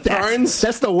 I hate that. Burns.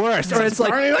 That's the worst. Or it's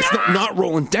like it's not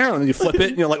rolling down, and you flip it,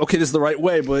 and you're like, okay, this is the right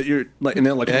way, but you're like, and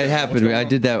then like it happened. I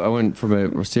did that. I went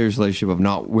from a serious relationship of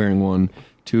not wearing one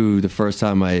to the first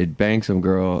time I had banged some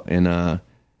girl, and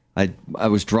I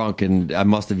was drunk and I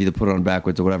must have either put it on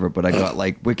backwards or whatever, but I got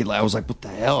like wicked. I was like, "What the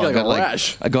hell?" I got a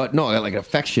rash. I got like an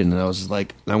infection, and I was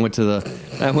like, I went to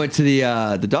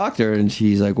the doctor, and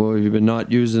she's like, "Well, have you been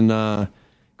not using condoms?"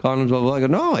 Blah blah blah. I go,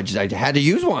 "No, I had to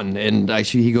use one," and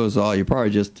he goes, "Oh, you're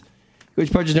probably just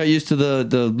not used to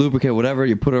the lubricant, whatever.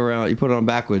 You put it on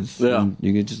backwards, and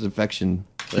you get just infection."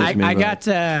 I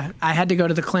had to go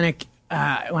to the clinic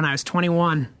when I was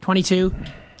 22.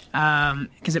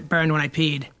 Because it burned when I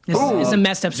peed. This is a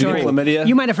messed up story. Chlamydia?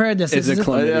 You might have heard this. Is it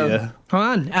chlamydia? Hold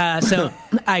on. So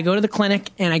I go to the clinic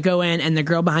and I go in, and the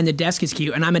girl behind the desk is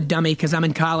cute, and I'm a dummy because I'm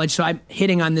in college, so I'm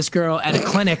hitting on this girl at a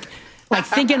clinic, like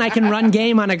thinking I can run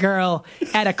game on a girl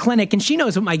at a clinic, and she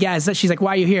knows what my guy is. She's like,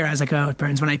 "Why are you here?" I was like, "Oh, it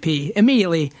burns when I pee."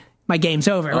 Immediately, my game's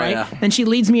over, right? Yeah. Then she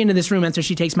leads me into this room after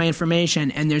she takes my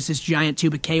information, and there's this giant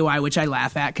tube of KY, which I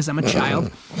laugh at because I'm a child,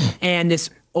 and this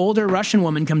older Russian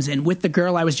woman comes in with the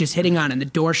girl I was just hitting on, and the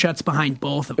door shuts behind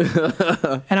both of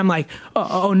them. And I'm like,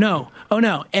 oh no.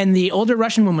 And the older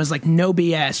Russian woman was like, no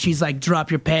BS. She's like, drop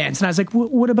your pants. And I was like,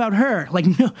 what about her? Like,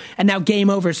 no. And now game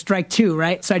over, strike two,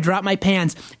 right? So I drop my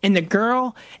pants, and the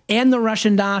girl and the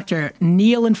Russian doctor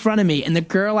kneel in front of me, and the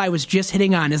girl I was just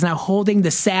hitting on is now holding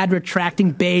the sad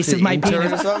retracting base of my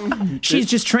penis. She's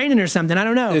just training or something. I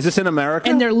don't know. Is this in America?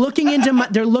 And they're looking into my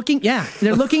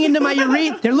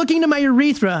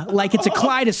urethra like it's a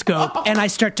kaleidoscope, and I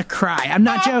start to cry. I'm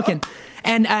not joking.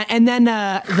 And then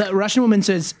the Russian woman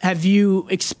says, "Have you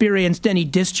experienced any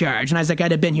discharge?" And I was like, "I'd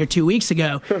have been here 2 weeks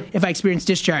ago if I experienced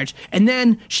discharge." And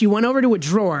then she went over to a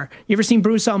drawer. You ever seen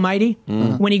Bruce Almighty?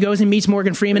 When he goes and meets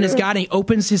Morgan Freeman as God, and he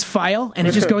opens his file, and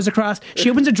it just goes across. She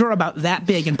opens a drawer about that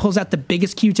big and pulls out the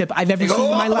biggest Q-tip I've ever seen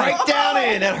in my life. Right down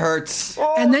in, that hurts.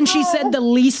 And then she said the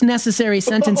least necessary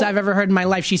sentence I've ever heard in my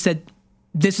life. She said,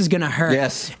 "This is gonna hurt."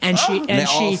 Yes. And she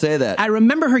all say that. I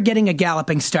remember her getting a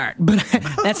galloping start, but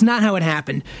that's not how it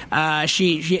happened.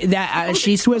 She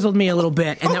swizzled me a little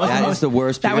bit, and that was the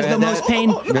worst. That was the most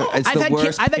pain. I've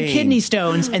had kidney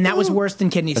stones, and that was worse than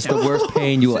kidney stones. That's the worst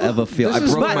pain you will ever feel. I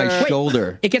broke my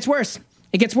shoulder. It gets worse.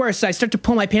 So I start to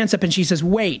pull my pants up, and she says,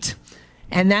 "Wait."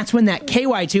 And that's when that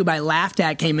KY tube I laughed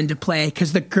at came into play,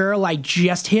 because the girl I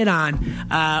just hit on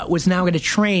was now going to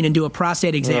train and do a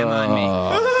prostate exam on me.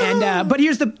 And but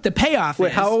here's the payoff.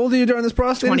 Wait, how old are you during this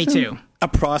prostate 22. exam? A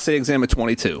prostate exam at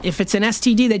 22. If it's an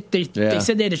STD, they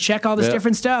said they had to check all this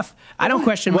different stuff. I don't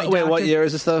question my doctor. What year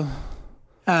is this though?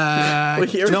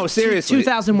 No, seriously.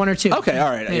 2001 or 2. Okay, all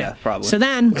right, yeah, probably. So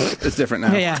then it's different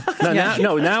now. Yeah.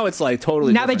 Now it's like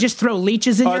totally. Now different. they just throw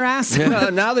leeches in your ass.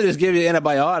 Now they just give you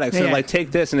antibiotics and Yeah. like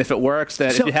take this, and if it works,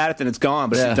 then if you had it, then it's gone.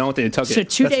 But if you don't, then you took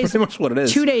it. So That's pretty much what it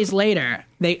is. 2 days later,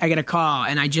 I get a call,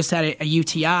 and I just had a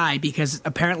UTI because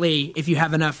apparently, if you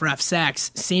have enough rough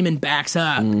sex, semen backs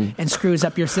up and screws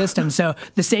up your system. So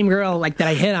the same girl that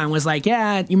I hit on was like,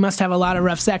 "Yeah, you must have a lot of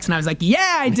rough sex," and I was like,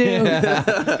 "Yeah, I do."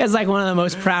 It's like one of the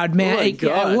most proud men.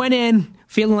 I went in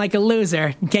feeling like a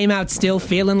loser, came out still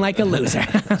feeling like a loser.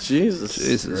 Jesus.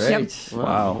 Yep.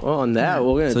 Wow. Well, on that,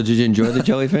 we're gonna. So did you enjoy the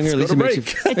jelly finger? At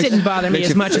least It didn't bother me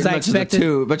as much as I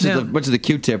expected. Much of the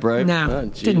Q-tip, right?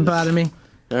 No, didn't bother me.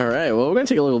 All right. Well, we're going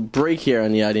to take a little break here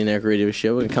on the Arty and Eric Radio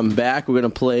Show. We're going to come back. We're going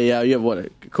to play. You have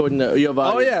what? According to you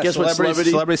have. Guess what?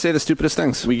 Celebrities say the stupidest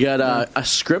things. We got a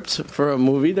script for a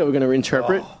movie that we're going to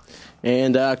reinterpret.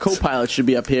 And co-pilot should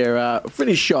be up here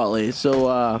pretty shortly.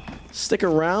 So stick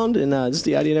around, and this is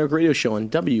the Arty and Eric Radio Show on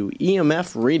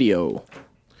WEMF Radio.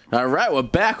 All right, we're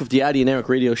back with the Arty and Eric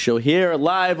Radio Show here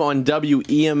live on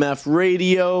WEMF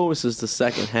Radio. This is the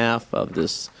second half of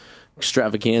this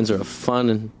extravaganza of fun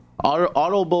and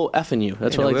audible effing you.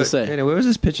 That's what I like to say. Where was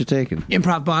this picture taken?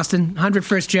 Improv Boston, 100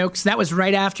 First Jokes. That was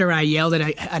right after I yelled at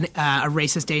a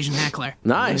racist Asian heckler.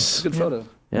 Nice. Good photo.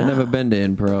 I've never been to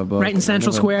improv. But right in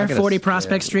Central Square, 40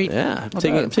 Prospect Street. Yeah,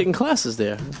 I'm taking classes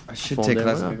there. I should take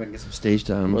classes. Maybe I can get some stage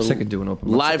time. I'm sick of doing open.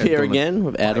 Live here again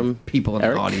with Adam, people in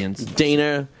Eric, the audience.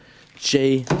 Dana,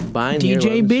 Jay, Bine,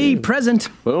 DJB present.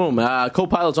 Boom.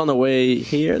 Co-pilot's on the way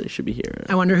here. They should be here.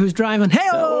 I wonder who's driving.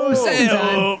 Hey-oh! Second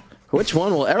time. Which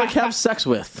one will Eric have sex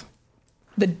with?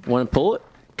 Want to pull it?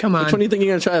 Come on. Which one do you think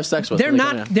you're gonna try to have sex with? They're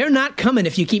Like, not. They're not coming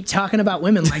if you keep talking about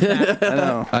women like that. I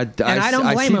know. I don't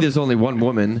blame see him. there's only one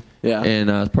woman. Yeah. And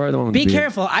probably the one. Be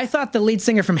careful. I thought the lead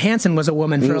singer from Hanson was a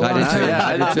woman for a long time. Yeah,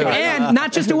 I did too. And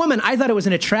not just a woman. I thought it was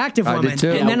an attractive I did woman.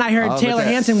 too. And then I heard I'll Taylor admit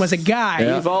that. Hanson was a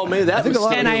guy. You've all made that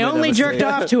mistake. And I only jerked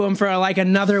off to him for like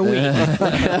another week.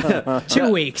 2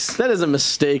 weeks. That is a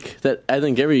mistake that I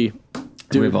think every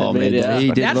dude We've all made. made Yeah. it.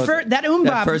 He did That look- Umbob,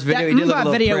 that first video, he did look a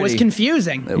little video was pretty.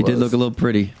 confusing. He did look a little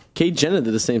pretty. Kate Jenner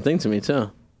did the same thing to me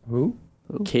too. Who?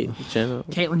 Kate Jenner.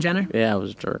 Caitlyn Jenner? Yeah, I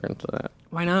was jerking to that.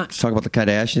 Why not? Let's talk about the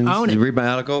Kardashians. Own Did it. you read my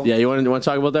article? Yeah, you want to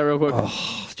talk about that real quick?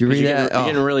 Did you read You're that?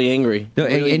 getting really angry. No,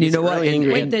 and- Really- and you know what? really And-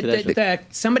 angry Wait, at Kardashians.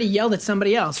 somebody yelled at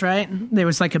somebody else, right? There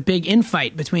was like a big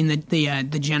infight between the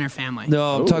Jenner family.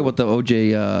 No, I'm talking about the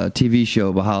OJ TV show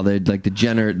about how they like the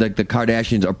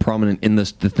Kardashians are prominent in the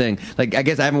thing. Like, I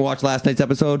guess I haven't watched last night's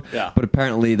episode, but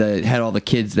apparently they had all the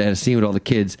kids. They had a scene with all the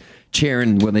kids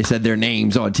cheering when they said their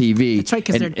names on TV. That's right,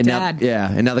 'cause their dad.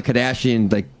 And now the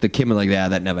Kardashian, like the Kim, are like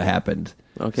that never happened.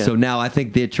 Okay. So now I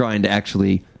think they're trying to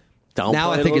actually. Downplay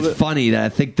Now I it a think it's little bit? funny that I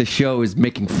think the show is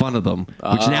making fun of them,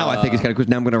 which now I think is kind of cool.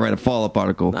 Now I'm going to write a follow-up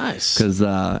article. Nice. Because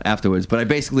afterwards. But I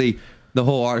basically, the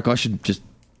whole article, I should just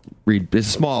read. It's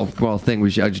a small thing. I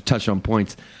just touch on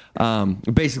points.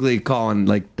 Basically calling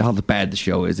like how bad the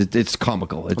show is. It's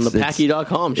comical. It's From the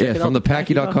Packy.com. Check Yeah, it out. from the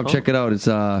Packy.com. Check it out. It's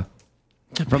from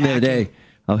the other day.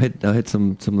 I'll hit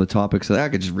some of the topics. I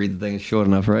could just read the thing. It's short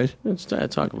enough, right? Let's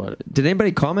talk about it. Did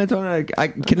anybody comment on it?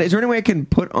 Is there any way I can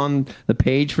put on the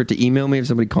page for it to email me if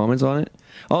somebody comments on it?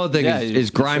 Oh, the thing is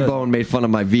Grindbone made fun of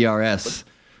my VRS,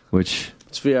 which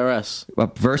It's VRS.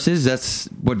 Versus. That's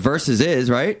what Versus is,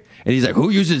 right? And he's like, "Who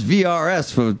uses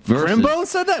VRS for Versus?" Grimbo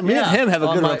said that. Me and him have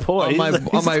a good rapport. on my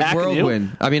He's attacking Whirlwind.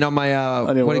 you. I mean, on my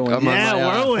Whirlwind.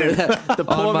 Whirlwind. The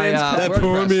poor man's That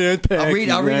poor man's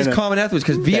I'll read his comment afterwards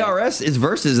because VRS is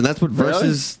Versus, and that's what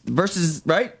Versus,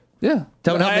 right? Yeah.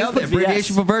 Tell me how the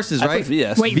abbreviation for Versus, I right? put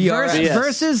VS. Wait, VRS.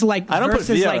 versus like I don't put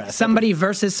versus like VRS. somebody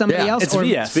versus somebody else? It's or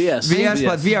VS. VS,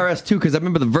 but VRS too, because I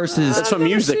remember the Versus. That's from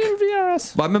music.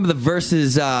 VRS. Well, I remember the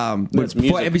Versus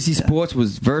before music. NBC Sports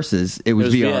was Versus. It was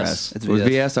It was VRS. VS. It was VS.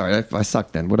 VS. All right, I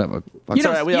suck then. Whatever. You don't,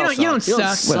 all right, we you all don't, you don't suck. You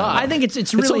don't suck. suck. I think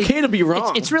it's really okay to be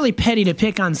wrong. It's really petty to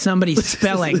pick on somebody's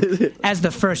spelling as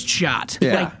the first shot.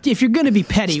 Yeah. Like if you're going to be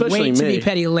petty, Especially wait to me. be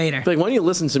petty later. Like, why don't you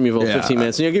listen to me for 15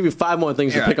 minutes and I'll give you 5 more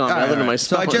things to pick on other than my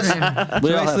So I spelling. just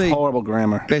We all have basically, horrible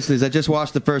grammar. basically, I just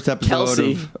watched the first episode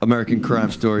Kelsey. of American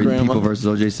Crime Story: Grandma. People versus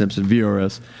O.J. Simpson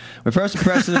 (VRS). My first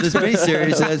impression of this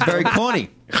miniseries is that it's very corny.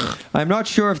 I'm not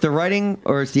sure if the writing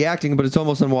or it's the acting, but it's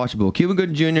almost unwatchable. Cuba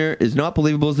Gooding Jr. is not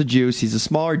believable as the Juice. He's a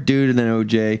smaller dude than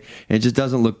OJ, and it just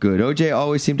doesn't look good. OJ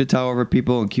always seemed to tower over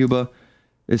people, and Cuba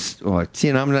is. Oh, see,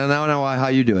 and I'm now know how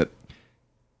you do it.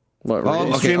 What, Oh, really?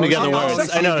 okay. Stream together Oh, words.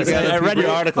 oh, I know. together. I read your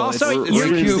article. Also, It's you're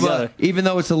streamed Cuba, together. even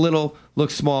though it's a little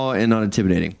looks small and not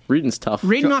intimidating. Reading's tough.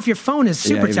 Reading off your phone is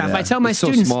super even tough. that. I tell my It's so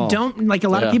students, small. don't, like a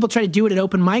lot of Yeah. people try to do it at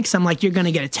open mics. I'm like, you're going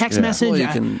to get a text message. Well, you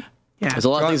can. Yeah. There's a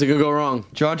lot of things that could go wrong.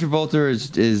 John Travolta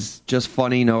is just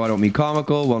funny. No, I don't mean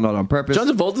comical. Well, not on purpose. John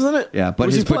Travolta's in it? Yeah, but What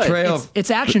does his he play? portrayal It's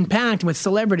action packed with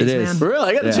celebrities, It is. man. Really?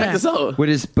 I gotta Yeah. check this out. But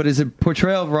his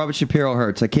portrayal of Robert Shapiro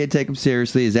hurts. I can't take him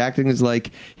seriously. His acting is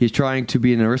like he's trying to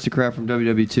be an aristocrat from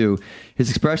WW2. His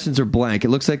expressions are blank. It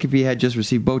looks like if he had just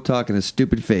received Botox and a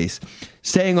stupid face.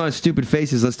 Staying on stupid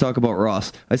faces, let's talk about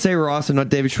Ross. I say Ross and not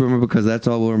David Schwimmer because that's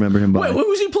all we'll remember him by. Wait,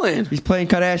 who's he playing? He's playing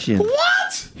Kardashian.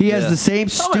 What? He has the same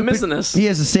How am I missing stupid. this? He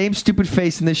has the same stupid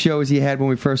face in this show as he had when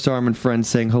we first saw him in Friends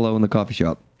saying hello in the coffee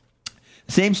shop.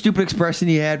 Same stupid expression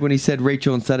he had when he said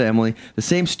Rachel instead of Emily. The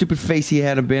same stupid face he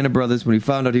had in Band of Brothers when he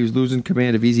found out he was losing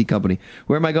command of Easy Company.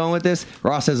 Where am I going with this?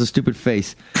 Ross has a stupid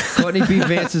face. Courtney B.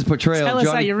 Vance's portrayal Tell of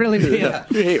us how you really feel.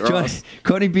 You hate Ross.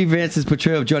 Courtney B. Vance's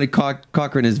portrayal of Johnny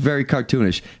Cochran is very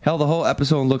cartoonish. Hell, the whole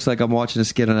episode looks like I'm watching a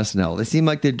skit on SNL. They seem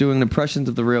like they're doing impressions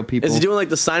of the real people. Is he doing like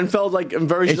the Seinfeld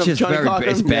version It's of just Johnny very- Cochran?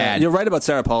 it's bad. You're right about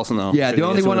Sarah Paulson, though. Yeah, the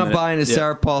only one I'm It's buying is yeah.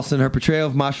 Sarah Paulson. Her portrayal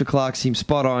of Marsha Clark seems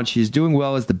spot on. She is doing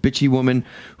well as the bitchy woman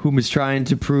whom is trying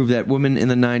to prove that women in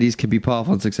the 90s can be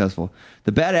powerful and successful.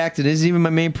 The bad acting isn't even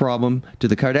my main problem. Do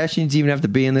the Kardashians even have to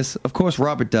be in this? Of course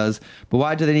Robert does, but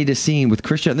why do they need a scene with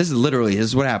Kris Jenner? This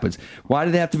is what happens. Why do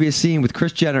they have to be a scene with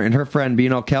Kris Jenner and her friend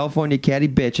being all California catty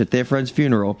bitch at their friend's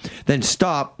funeral, then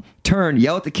stop, turn,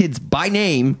 yell at the kids by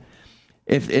name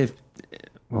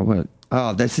well, what?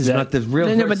 Oh, this is not the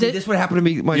real. No, but See, this would happen to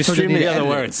me. You stream the other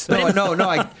words. No.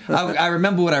 I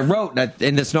remember what I wrote, and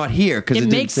it's not here because It it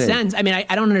makes didn't say. sense. I mean,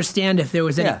 I don't understand if there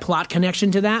was any Yeah. plot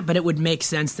connection to that, but it would make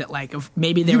sense that like if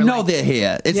maybe they You were know like, they're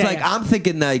here. It's Yeah, like yeah. I'm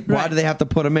thinking like, why Right. do they have to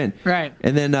put them in? Right.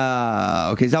 And then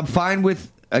okay, so I'm fine with.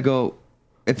 I go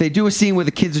if they do a scene where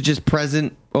the kids are just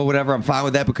present or whatever, I'm fine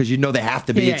with that because you know they have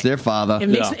to be. Yeah. It's their father.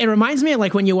 It reminds me of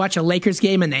like when you watch a Lakers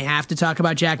game and they have to talk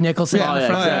about Jack Nicholson on the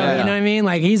front row. You know what I mean?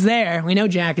 Like he's there. We know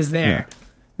Jack is there.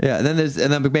 Yeah, and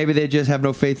then maybe they just have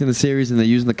no faith in the series and they're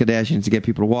using the Kardashians to get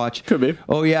people to watch. Could be.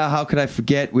 Oh yeah, how could I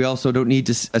forget? We also don't need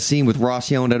a scene with Ross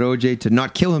yelling at OJ to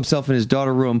not kill himself in his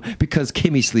daughter's room because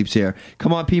Kimmy sleeps here.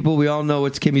 Come on, people, we all know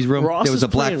it's Kimmy's room. Ross there was is a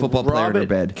black playing football player in her Robert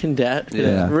bed. Cadet.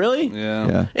 Yeah. Really?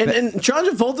 Yeah. And John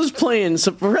Travolta's playing.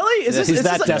 So really? Is this He's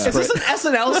that Is this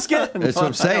an SNL skit? That's what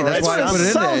I'm saying. That's why I put it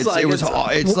in there.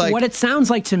 It's like what it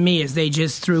sounds like to me is they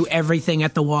just threw everything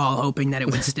at the wall, hoping that it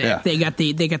would stick. Yeah. They got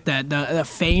the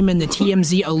fame and the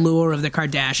TMZ allure of the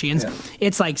Kardashians. Yeah.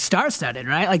 It's like star-studded,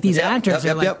 right? Like these actors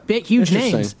are like big, huge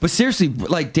names. But seriously,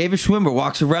 like David Schwimmer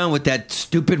walks around with that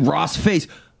stupid Ross face.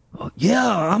 Oh, yeah,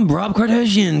 I'm Rob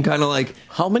Kardashian. Kind of like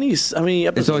how many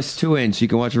episodes? It's always 2 in, so you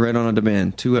can watch it right on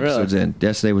demand. 2 episodes in.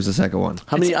 Yesterday was the second one.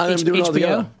 How many are they doing all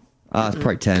together? It's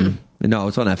probably 10. No,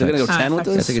 it's on FX. They're gonna go 10 with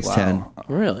this? I think it's 10.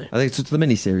 Really? I think it's the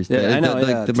miniseries. Yeah, I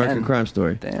know. The American Crime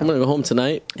Story. Damn. I'm gonna go home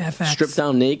tonight, FX. strip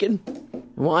down naked, and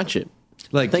watch it.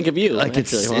 Like, think of you. Like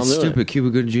it's stupid. Cuba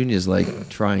Gooding Jr. is like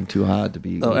trying too hard to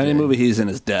be. Oh, any movie he's in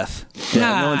is death.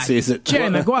 Yeah, no one sees it. Jerry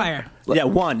Maguire. Yeah,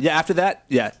 one. Yeah, after that,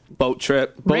 boat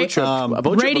trip. Boat trip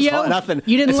radio. Was nothing.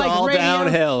 You didn't it's like all radio.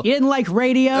 downhill. You didn't like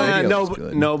radio.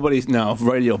 No,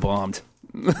 radio bombed.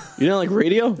 You didn't like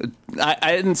radio?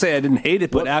 I didn't say I didn't hate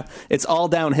it, but it's all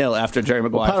downhill after Jerry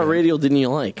Maguire. What part of radio didn't you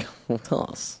like? Well, tell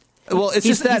us. Well, it's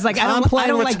just that he's like, I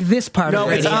don't like this part of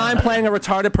radio. No, I'm playing a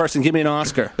retarded person. Give me an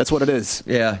Oscar. That's what it is.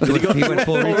 Yeah. He went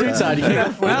full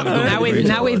retard. Well,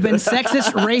 now we've been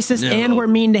sexist, racist, and we're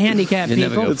mean to handicapped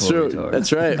people. That's true.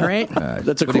 That's right. Great.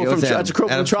 That's a quote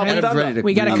from Tropic.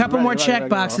 We got a couple more check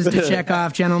boxes to check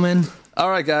off, gentlemen. All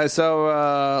right, guys.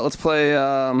 So let's play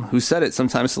Who Said It?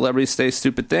 Sometimes celebrities say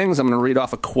stupid things. I'm going to read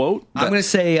off a quote. I'm going to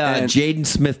say Jaden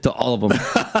Smith to all of them.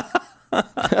 And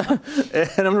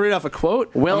I'm gonna read off a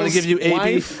quote. I'm gonna give you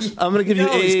I'm gonna give you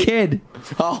his kid.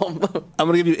 I'm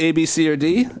gonna give you A, B, C, or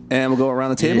D, and we'll go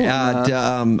around the table.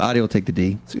 Arty will take the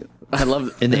D. I love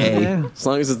it. In the A. As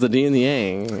long as it's the D and the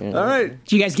A. All right.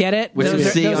 Do you guys get it? With some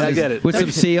C on I get it. With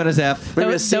some C on his F.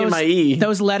 Maybe a C in my E.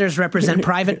 Those letters represent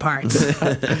private parts.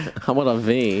 How about a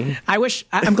V?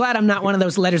 I'm glad I'm not one of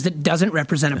those letters that doesn't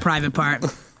represent a private part.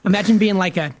 Imagine being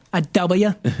like a W.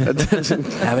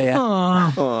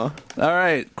 Aww. All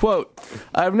right. Quote,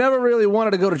 I've never really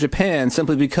wanted to go to Japan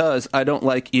simply because I don't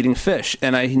like eating fish,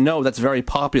 and I know that's very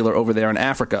popular over there in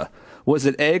Africa. Was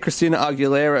it A, Christina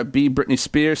Aguilera, B, Britney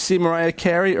Spears, C, Mariah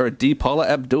Carey, or D, Paula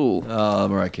Abdul?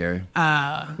 Mariah Carey.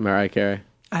 Mariah Carey.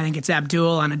 I think it's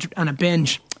Abdul on a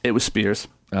binge. It was Spears.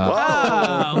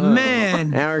 Oh,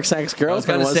 man. Eric's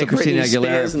ex-girlfriend was going to say Christina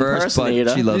Aguilera first, but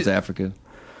she loves Africa.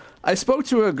 I spoke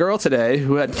to a girl today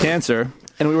who had cancer,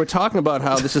 and we were talking about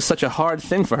how this is such a hard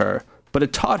thing for her, but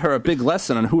it taught her a big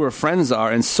lesson on who her friends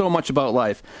are and so much about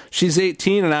life. She's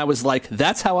 18, and I was like,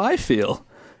 that's how I feel.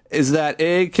 Is that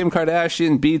A, Kim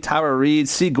Kardashian, B, Tara Reid,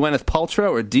 C, Gwyneth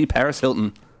Paltrow, or D, Paris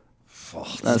Hilton?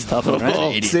 That's tough,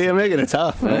 right? See, I'm making it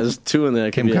tough. There's two in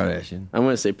there. Kim Kardashian. I'm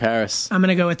going to say Paris. I'm going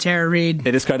to go with Tara Reid.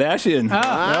 It is Kardashian. Oh.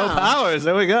 No powers.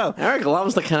 There we go. Eric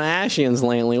loves the Kardashians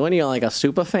lately. What are you, like a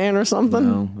super fan or something?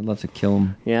 No, I'd love to kill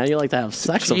him. Yeah, you like to have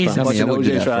sex with Jesus. them. I would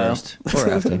do that trial. first. Or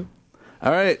after.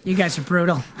 All right. You guys are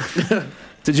brutal.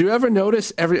 Did you ever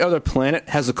notice every other planet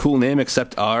has a cool name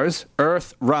except ours?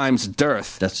 Earth rhymes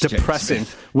dearth. That's depressing.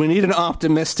 We need an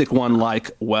optimistic one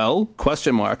like, well,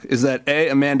 question mark. Is that A,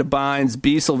 Amanda Bynes,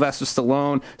 B, Sylvester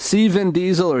Stallone, C, Vin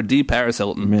Diesel, or D, Paris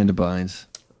Hilton? Amanda Bynes.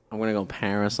 I'm going to go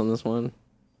Paris on this one.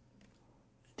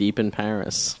 Deep in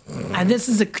Paris. And this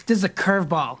is a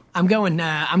curveball. I'm going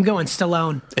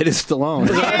Stallone. It is Stallone.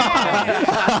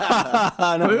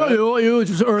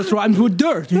 Earth rhymes with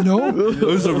dirt, you know?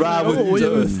 It's a rhyme with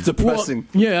dirt. Depressing.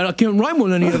 Well, yeah, I can't rhyme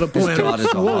with any other His planet.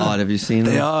 daughters are hot. Have you seen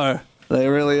them? They are. They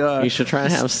really are. You should try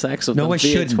and have sex with them. No, I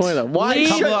shouldn't. Why?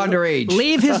 Couple underage.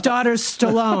 Leave his daughters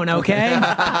Stallone, okay?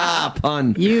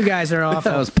 Pun. You guys are awful.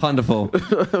 That was punderful.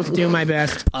 Do my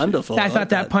best. Wonderful. I thought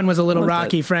that pun was a little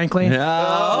rocky, frankly. Oh,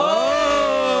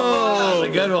 that was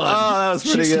a good one. Oh, that was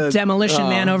pretty She's good. a demolition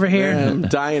man over here. I'm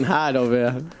dying hot over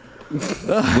here.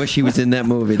 Wish he was in that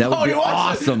movie. That would be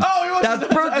awesome.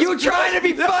 You were trying to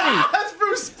be funny. That's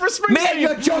Bruce Springsteen. Man,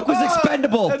 your joke was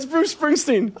expendable. That's Bruce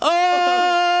Springsteen.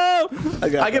 Oh!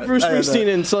 I get Bruce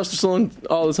Springsteen and Sylvester Stallone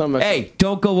all the time. Hey,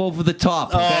 don't go over the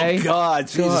top, okay? Oh, God.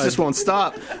 Jesus just won't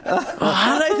stop.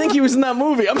 How did I think he was in that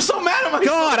movie? I'm so mad at myself.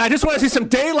 God, I just want to see some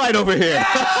daylight over here.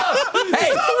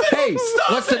 Hey,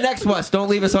 what's the next one? Don't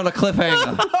leave us on a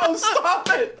cliffhanger. Oh, stop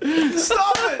it.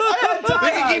 Stop it. I had die. We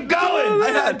can keep going.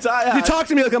 I had die. You talk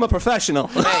to me like I'm a professional.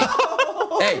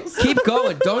 Hey, keep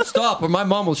going. Don't stop or my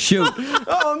mom will shoot.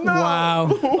 Oh, no.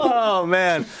 Wow. Oh,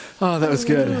 man. Oh, that was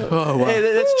good. Oh, wow. Hey,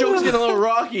 that joke's getting a little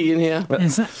rocky in here.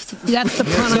 That's the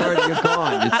pun. Already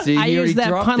gone. See, I you used that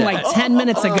dropped pun it. like 10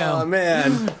 minutes ago. Oh,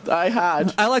 man. I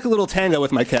had. I like a little tango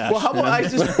with my cash. Well, how about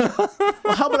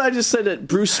I just said that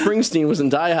Bruce Springsteen was in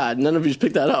Die Hard? None of you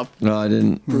picked that up. No, I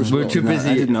didn't. We're too No, busy.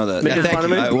 I didn't know that. Making Thank fun of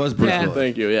you. me? It was Bruce Yeah. Willis.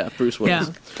 Thank you. Yeah, Bruce Willis.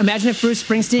 Yeah. Imagine if Bruce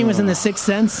Springsteen was in The Sixth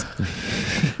Sense.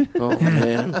 Oh,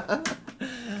 man.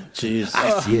 Jeez.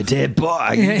 I see a dead boy.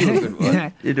 You do a good one. Yeah.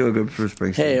 You do a good Bruce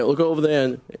Springsteen. Hey, look over there.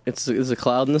 And there's a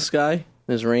cloud in the sky.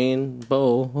 There's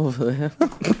rainbow over there.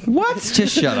 What?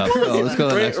 Just shut up. Oh, let's go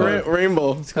to the next one.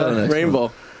 Rainbow. go to the next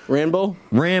Rainbow. Rainbow?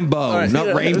 Rambo,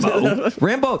 not Rainbow.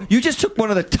 Rambo, you just took one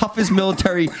of the toughest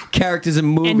military characters in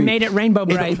movies And made it rainbow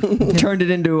bright. turned it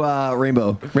into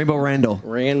Rainbow. Rainbow Randall.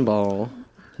 Rainbow. All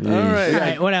right. All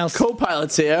right, what else?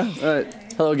 Co-pilot's here. All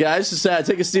right. Hello, guys. Just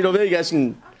take a seat over there. You guys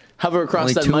can hover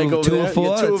across Only that mic over two there. of four.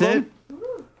 Yeah, two of That's them. it.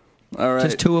 All right.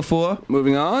 Just 2 or 4.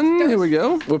 Moving on. Here we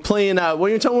go. We're playing. What are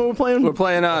you telling me we're playing? We're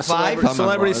playing Five?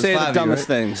 Celebrities Say the Five, Dumbest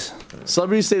right? Things.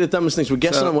 Celebrities say the dumbest things. We're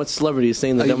guessing So- on what celebrity is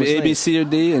saying the I'll give dumbest you A, B, things. C, or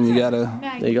D, and you got to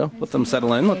There you go. let them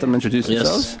settle in, let them introduce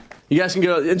themselves. Yes. You guys can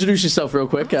go introduce yourself real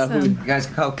quick. You guys,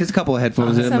 kiss a couple of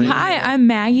headphones in. Awesome. Hi, I'm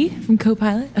Maggie from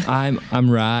Copilot. I'm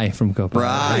Rye from Copilot.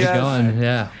 Rye. How's it going?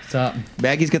 Yeah. What's up?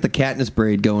 Maggie's got the Katniss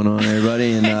braid going on,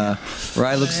 everybody, and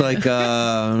Rye looks like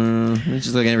he's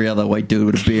just like every other white dude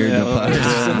with a beard.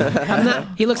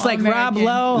 He looks like Rob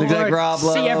Lowe. Looks like or Rob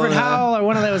Lowe, C. Everett yeah. Howell or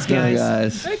one of those guys.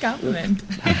 guys. Good compliment.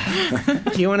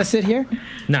 Do you want to sit here?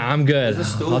 No, I'm good.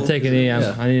 I'll take a knee.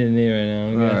 I need a knee right now.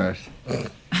 I'm good. All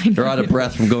right. They're out of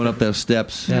breath from going up those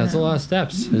steps. Yeah, it's a lot of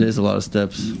steps. It is a lot of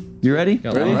steps. You ready?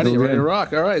 Got Ready? lost. Ready to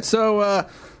rock. All right. So,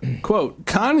 quote,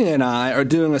 Kanye and I are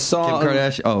doing a Kim song.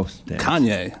 Kardashian. Oh, damn.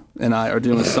 Kanye and I are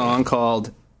doing a song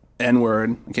called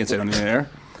N-Word. I can't say it on the air.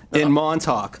 In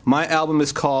Montauk. My album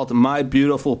is called My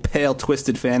Beautiful Pale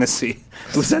Twisted Fantasy.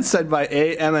 Was that said by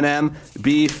A, Eminem,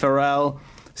 B, Pharrell,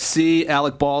 C,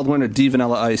 Alec Baldwin, or D,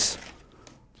 Vanilla Ice?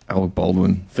 Alec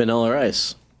Baldwin. Vanilla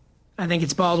Ice. I think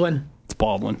it's Baldwin. It's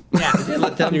Baldwin. Yeah.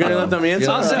 You're gonna let them answer.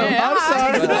 Also,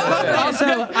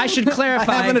 I should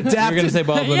clarify. I haven't You're adapted. going to say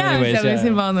Baldwin anyways. definitely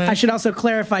say Baldwin. I should also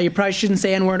clarify. You probably shouldn't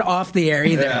say N-word off the air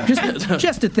either.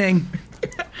 Just a thing.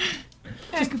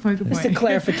 Yeah, good point. Just a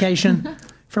clarification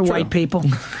for white people.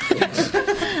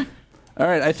 All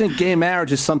right, I think gay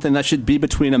marriage is something that should be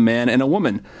between a man and a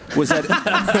woman. Was that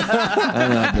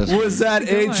was that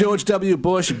A, George W.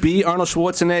 Bush, B, Arnold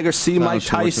Schwarzenegger, C, Mike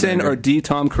Tyson, Schwarzenegger. or D,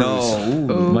 Tom Cruise?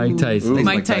 Mike Tyson.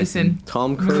 Mike Tyson.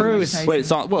 Tom Cruise. Cruz. Wait, it's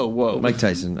not. Whoa. Mike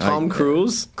Tyson. Tom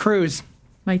Cruise. Cruz.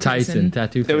 Mike Tyson.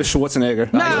 Tattoo It was face. Schwarzenegger.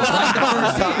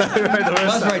 I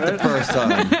was right the first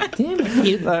time.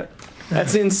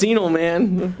 That's Encino,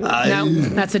 man. No,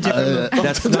 that's a different.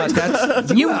 That's not.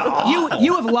 That's You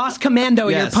have lost commando.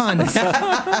 Yes. Your puns.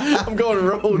 I'm going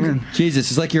rogue. Jesus.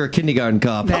 It's like you're a kindergarten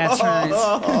cop. That's right.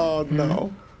 Oh,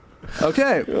 no.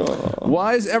 Okay.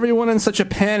 Why is everyone in such a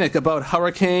panic about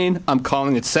Hurricane? I'm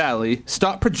calling it Sally.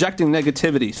 Stop projecting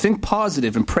negativity. Think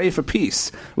positive and pray for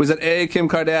peace. Was it A, Kim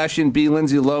Kardashian, B,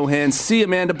 Lindsay Lohan, C,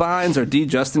 Amanda Bynes, or D,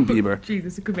 Justin Bieber?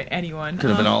 Jesus, it could be anyone. Could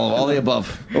have been all the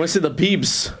above. I want to say the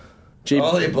Biebs.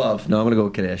 All the above. No, I'm gonna go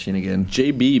with Kardashian again.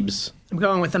 J. Biebs. I'm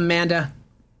going with Amanda.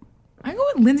 I go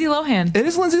with Lindsay Lohan. It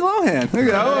is Lindsay Lohan. There you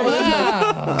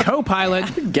go.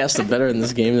 Co-pilot. Guests are better in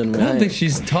this game than I don't mine. think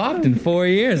she's talked in 4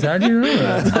 years. How'd you know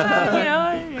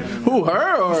that? Who,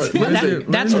 her or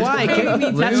That's why.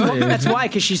 That's why,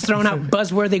 because she's thrown out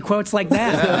buzzworthy quotes like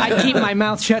that. I keep my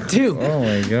mouth shut too. Oh,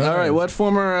 my God. All right, what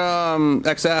former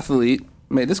ex-athlete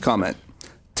made this comment?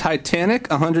 Titanic,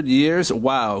 100 years?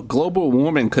 Wow, global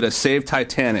warming could have saved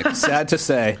Titanic. Sad to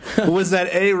say. Was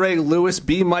that A, Ray Lewis,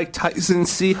 B, Mike Tyson,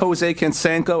 C, Jose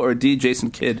Canseco, or D, Jason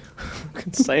Kidd?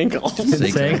 Canseco.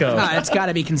 Canseco. It's got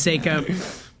to be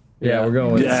Canseco. Yeah, we're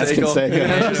going with Yeah, it's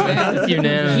Canseco. It's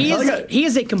unanimous. He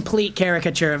is a complete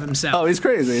caricature of himself. Oh, he's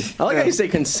crazy. I like how you say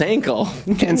Canseco.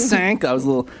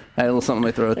 Canseco. I had a little something in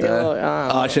my throat there.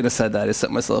 I should have said that. I set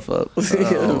myself up.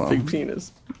 Big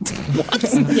penis.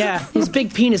 Yeah, his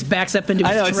big penis backs up into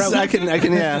his I know. throat. I can.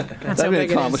 Yeah, That's that'd how be an big it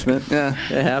is. accomplishment. Yeah.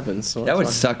 It happens. That would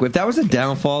suck. If that was a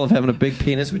downfall of having a big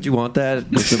penis, would you want that?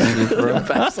 Back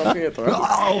something in your throat.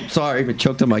 Oh, sorry, but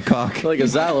choked on my cock. Like a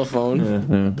xylophone.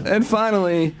 And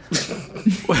finally,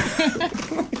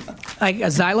 Like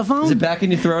a xylophone? Is it back in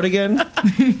your throat again?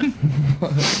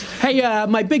 Hey,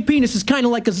 my big penis is kind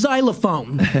of like a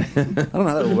xylophone. I don't know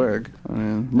how that would work. I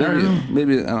mean,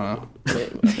 maybe I don't know.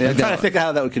 Yeah, I'm trying to think of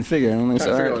how that would configure. I don't think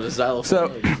so. I figure All out right. what a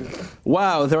xylophone is.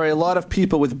 Wow, there are a lot of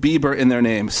people with Bieber in their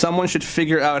name. Someone should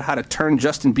figure out how to turn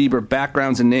Justin Bieber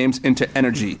backgrounds and names into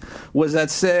energy. Was that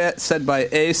said by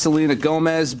A, Selena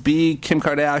Gomez, B, Kim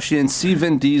Kardashian, C,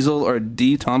 Vin Diesel, or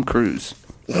D, Tom Cruise?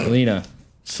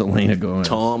 Selena Gomez.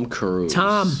 Tom Cruise.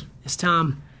 Tom. It's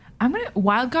Tom. I'm going to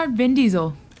wildcard Vin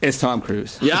Diesel. It's Tom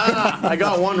Cruise. Yeah, I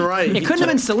got one right. It couldn't have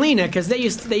been Selena because they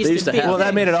used to be. have- Well,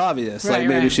 that made it obvious. Right, Like,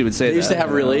 maybe right. she would say that. They used to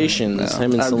have relations,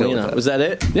 him and I'd go with Selena. that. Was that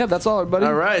it? Yeah, that's all, everybody.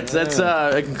 All right, that's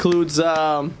that concludes.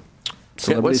 What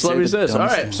Celebrity celebrity say the is this? All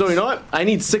dumbest right, things. so you know what? I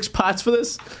need 6 pots for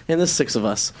this, and there's 6 of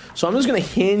us. So I'm just gonna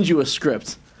hand you a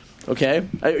script. Okay,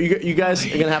 you guys are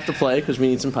gonna have to play because we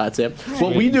need some pots here.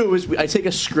 What we do is I take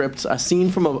a script, a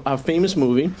scene from a famous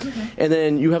movie, and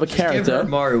then you have a Give her character.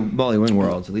 Molly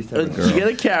Wingworlds. At least have a girl. You get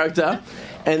a character,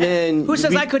 and then Who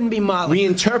says I couldn't be Molly? we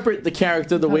interpret the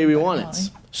character the way we want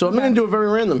it. So I'm going to do it very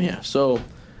random here. So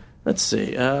let's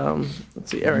see. Eric,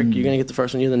 you're going to get the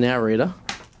first one. You're the narrator.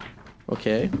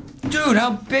 Okay. Dude,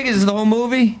 how big is the whole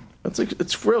movie?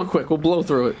 It's real quick. We'll blow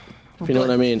through it, if you know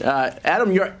what I mean.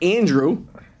 Adam, you're Andrew.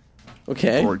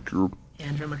 Okay.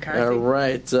 Andrew McCarthy. All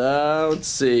right. Let's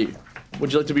see.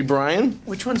 Would you like to be Brian?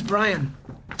 Which one's Brian?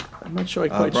 I'm not sure.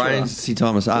 Quite Brian sure. C.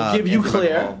 Thomas. We'll give you Andrew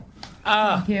Claire.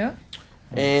 McCall. Thank you.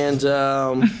 And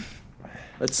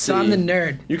let's see. So I'm the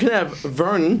nerd. You can have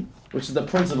Vernon, which is the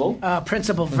principal.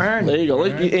 Principal Vern. There you go.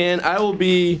 And I will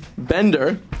be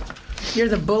Bender. You're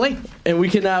the bully. And we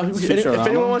can if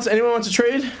anyone wants to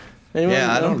trade. Anyone?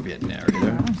 Yeah, I don't want to be a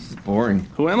narrator. This is boring.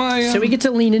 Who am I? So we get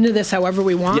to lean into this however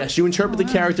we want. Yes, you interpret the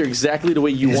character exactly the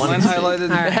way you want it to be.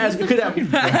 highlighted? It could have.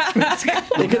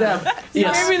 It could have.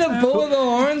 Yes. Maybe the bull with the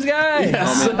horns guy.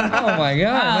 Yes. Oh my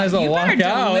god! Might as well walk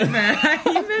out. You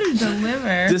better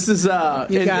deliver. This is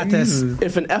You got this.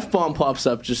 If an F-bomb pops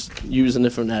up, just use a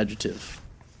different adjective.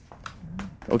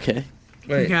 Okay.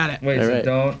 Wait, You got it. Wait, All so right.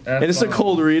 don't. And it's a F-bomb.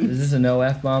 cold read. Is this a no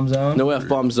F-bomb zone? No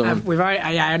F-bomb zone.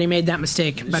 I already made that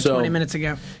mistake about So- 20 minutes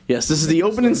ago. Yes, this is the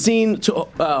opening scene to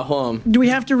home. Do we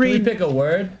have to Can we read? pick a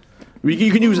word?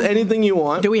 You can use anything you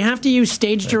want. Do we have to use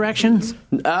stage directions?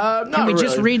 Not Can we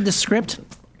just really. read the script?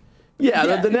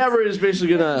 Yeah, the narrator is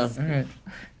basically gonna. All right.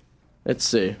 Let's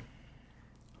see.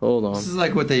 Hold on. This is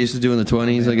like what they used to do in the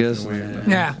 20s, I guess.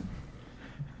 Yeah.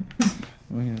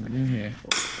 What are you gonna do here?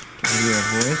 Can you do a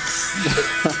voice?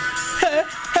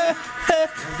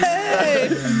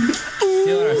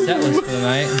 Stealing our set list for the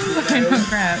night. Oh,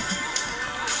 crap.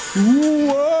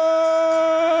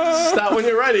 Stop when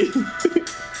you're ready.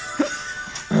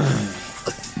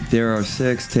 There are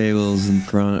 6 tables in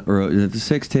front.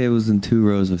 6 tables and 2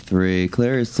 rows of 3.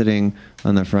 Claire is sitting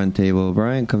on the front table.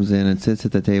 Brian comes in and sits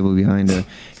at the table behind her.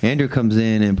 Andrew comes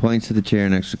in and points to the chair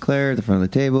next to Claire at the front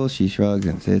of the table. She shrugs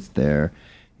and sits there.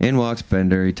 In walks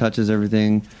Bender. He touches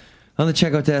everything on the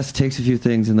checkout desk, takes a few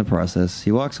things in the process.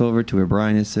 He walks over to where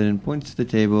Brian is sitting, points to the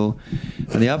table.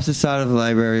 On the opposite side of the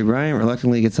library, Brian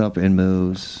reluctantly gets up and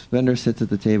moves. Bender sits at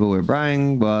the table where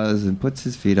Brian was and puts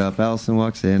his feet up. Allison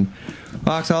walks in,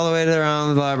 walks all the way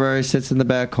around the library, sits in the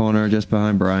back corner just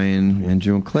behind Brian.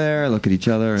 Andrew and Claire look at each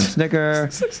other and snicker.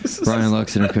 Brian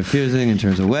looks at her confusing and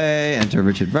turns away. Enter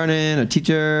Richard Vernon, a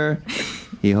teacher.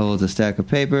 He holds a stack of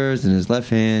papers in his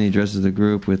left hand. He addresses the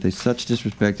group with such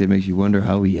disrespect it makes you wonder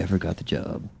how he ever got the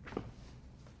job.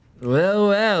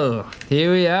 Well,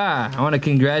 here we are. I want to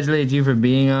congratulate you for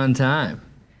being on time.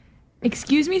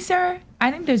 Excuse me, sir.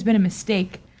 I think there's been a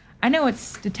mistake. I know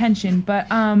it's detention, but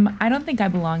I don't think I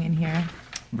belong in here.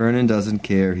 Vernon doesn't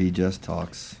care. He just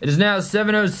talks. It is now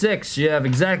 7:06. You have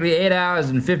exactly 8 hours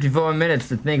and 54 minutes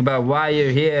to think about why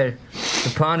you're here to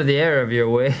ponder the error of your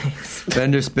ways.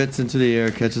 Bender spits into the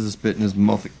air, catches the spit in his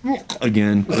mouth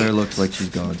again. Claire looks like she's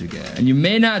going to gag. And you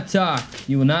may not talk.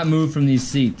 You will not move from these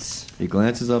seats. He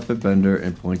glances up at Bender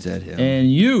and points at him.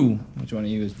 And you, which one of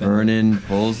you is Bender? Vernon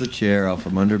pulls the chair out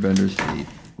from under Bender's feet.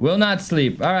 Will not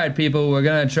sleep. All right, people, we're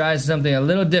going to try something a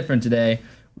little different today.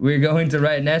 We're going to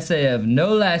write an essay of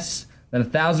no less than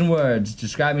 1,000 words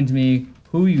describing to me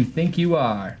who you think you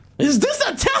are. Is this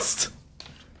a test?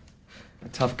 A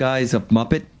tough guy's a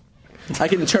Muppet. I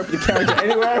can interpret the character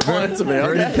anywhere I want it to be.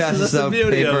 Vernon Okay? passes out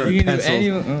paper You and can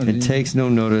do pencils and takes no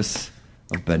notice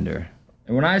of Bender.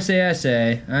 And when I say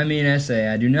essay, I mean essay.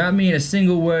 I do not mean a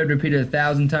single word repeated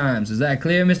 1,000 times. Is that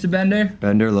clear, Mr. Bender?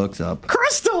 Bender looks up.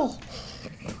 Crystal!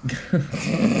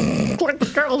 Like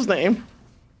the girl's name.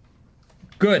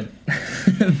 Good.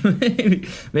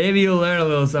 maybe you'll learn a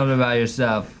little something about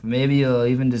yourself. Maybe you'll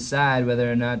even decide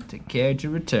whether or not to care to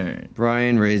return.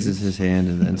 Brian raises his hand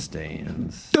and then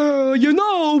stands. I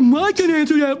can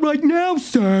answer that right now,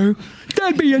 sir.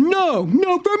 That'd be a no.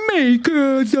 No for me,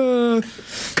 cause...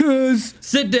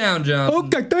 Sit down, Johnson.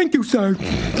 Okay, thank you, sir.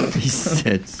 He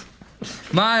sits.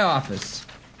 My office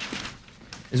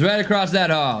is right across that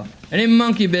hall. Any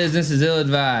monkey business is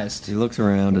ill-advised. He looks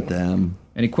around at them.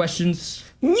 Any questions?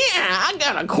 Yeah, I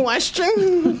got a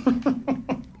question.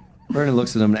 Vernon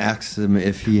looks at him and asks him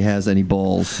if he has any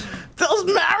balls. Does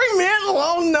Mary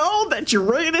Manilow know that you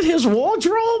raided his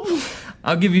wardrobe?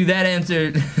 I'll give you that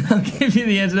answer. I'll give you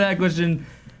the answer to that question,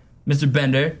 Mr.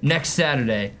 Bender, next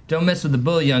Saturday. Don't mess with the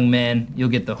bull, young man. You'll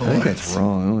get the horns. I think that's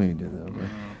wrong. I don't think he did that. But...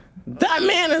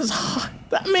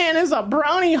 That man is a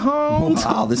brownie hound.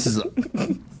 Wow, this is...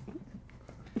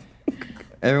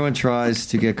 Everyone tries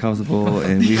to get comfortable,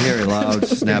 and we hear a loud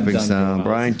snapping sound.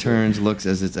 Brian turns, looks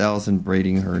as it's Allison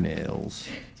braiding her nails.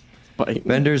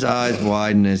 Bender's eyes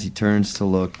widen as he turns to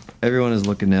look. Everyone is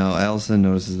looking now. Allison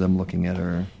notices them looking at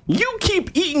her. You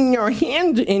keep eating your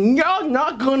hand, and you're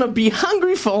not gonna be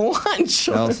hungry for lunch.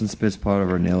 Allison spits part of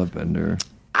her nail at Bender.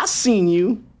 I seen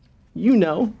you. You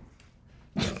know.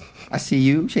 I see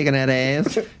you shaking that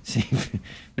ass.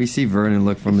 We see Vernon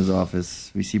look from his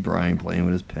office. We see Brian playing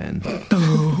with his pen.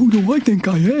 Who do I think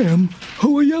I am?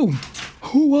 Who are you?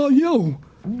 Who are you?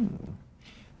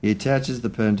 He attaches the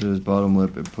pen to his bottom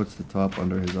lip and puts the top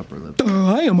under his upper lip.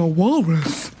 I am a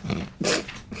walrus.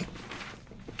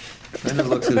 Bender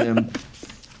looks at him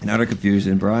in utter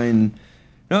confusion. Brian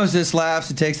notices this, laughs,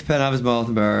 and takes the pen out of his mouth,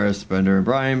 embarrassed. Bender and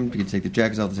Brian can take their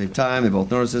jackets off at the same time. They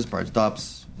both notice this. Brian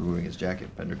stops, removing his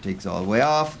jacket. Bender takes it all the way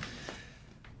off.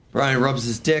 Brian rubs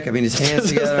his hands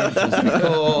together. It's supposed to be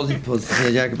cold. He pulls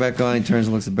his jacket back on. He turns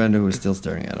and looks at Bender, who is still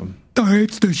staring at him.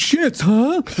 It's the shits,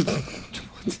 huh?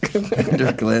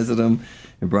 Bender glares at him,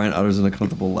 and Brian utters an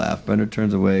uncomfortable laugh. Bender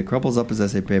turns away, crumples up his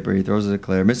essay paper. He throws it at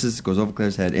Claire. Misses, goes over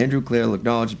Claire's head. Andrew, Claire look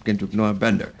acknowledge and begin to ignore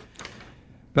Bender.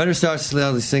 Bender starts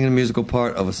loudly singing a musical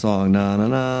part of a song. Na na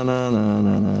na na na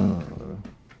na na.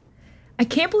 I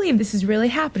can't believe this is really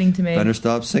happening to me. Bender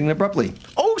stops singing abruptly.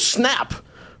 Oh, snap!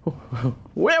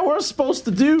 Where we're supposed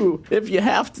to do if you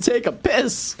have to take a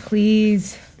piss.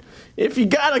 Please. If you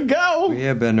gotta go.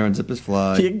 Yeah, Bender unzip his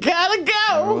fly. You gotta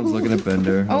go. Everyone's looking at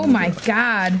Bender. Oh my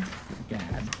God.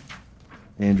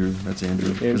 Andrew, that's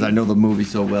Andrew. Because I know the movie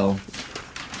so well.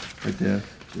 Right there.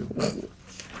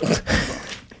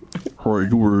 Hey,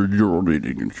 you were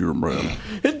urinating into your man.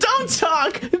 Don't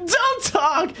talk! Don't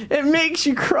talk! It makes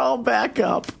you crawl back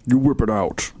up. You whip it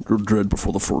out. You're dead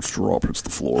before the first drop hits the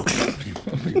floor.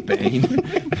 Bane.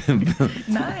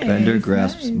 Nice. Bender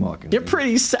grasps mockingly. You're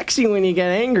pretty sexy when you get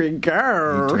angry,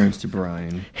 girl. He turns to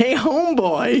Brian. Hey,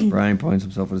 homeboy. Brian points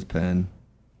himself with his pen.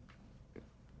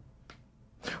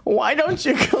 Why don't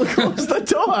you close the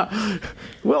door?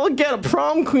 We'll get a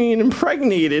prom queen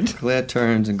impregnated. Claire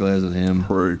turns and glares at him.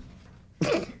 Hey.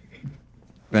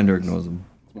 Bender ignores him.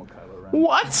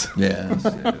 What? Yeah.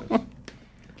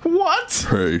 What?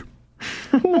 Hey.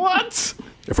 What?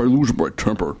 If I lose my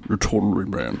temper, you're totally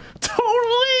man.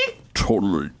 Totally?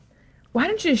 Totally. Why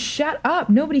don't you just shut up?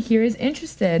 Nobody here is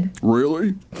interested.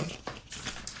 Really?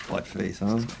 Butt face,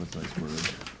 huh? That's a nice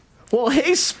word. Well,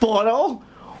 hey, Sporto.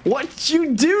 What'd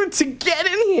you do to get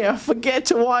in here? Forget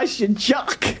to wash your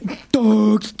junk.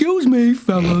 Excuse me,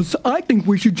 fellas. I think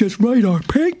we should just write our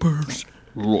papers.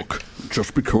 Look,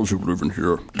 just because you live in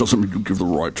here doesn't mean you give the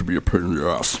right to be a pain in the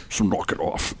ass, so knock it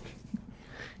off.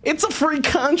 It's a free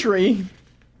country.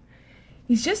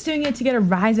 He's just doing it to get a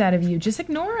rise out of you. Just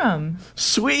ignore him.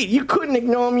 Sweet, you couldn't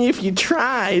ignore me if you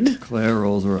tried. Claire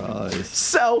rolls her eyes.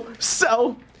 So,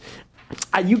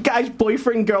 are you guys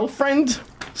boyfriend, girlfriend?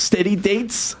 Steady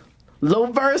dates?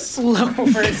 Lovers?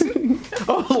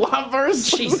 Oh,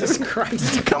 lovers? Jesus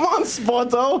Christ. Come on,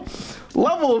 Sporto.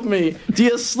 Level with me. Do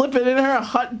you slip it in her a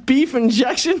hot beef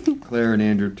injection? Claire and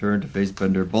Andrew turn to face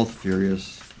Bender, both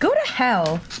furious. Go to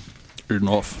hell.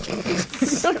 Enough.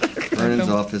 Vernon's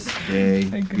office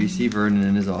today. We see Vernon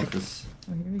in his office.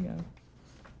 Oh, here we go.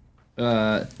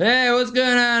 Hey, what's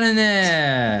going on in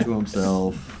there? To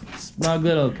himself. Smug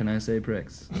little, can I say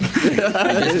pricks?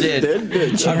 I just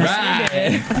did. All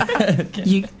right.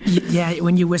 Yeah,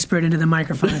 when you whisper it into the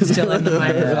microphone, it's still in the They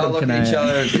microphone. all look at each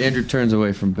other as Andrew turns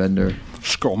away from Bender.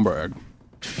 Scumbag.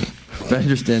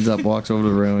 Bender stands up, walks over to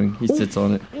the railing. He sits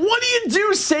on it. What do you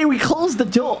do? Say we close the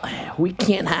door. We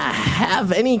can't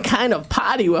have any kind of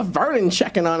party with Vernon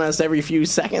checking on us every few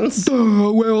seconds.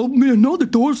 Well, man, no, the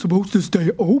door's supposed to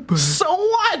stay open. So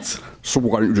what? So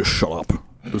why don't you just shut up?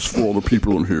 There's 4 other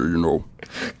people in here, you know.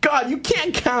 God, you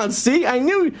can't count. See, I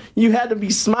knew you had to be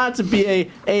smart to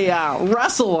be a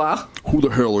wrestler. Who the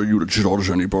hell are you to judge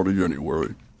anybody anyway?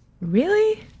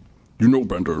 Really? You know,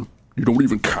 Bender, you don't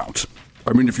even count.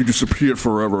 I mean, if you disappeared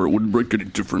forever, it wouldn't make any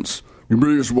difference. You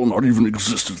may as well not even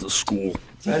exist at the school.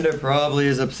 Bender probably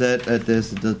is upset at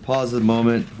this. It does pause a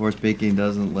moment before speaking,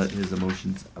 doesn't let his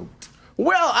emotions out.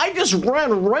 Well, I just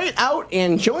ran right out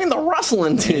and joined the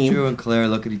wrestling team. Andrew and Claire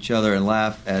look at each other and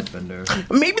laugh at Bender.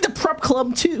 Maybe the prep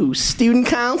club too. Student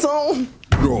council.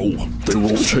 No, they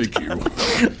won't take you.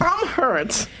 I'm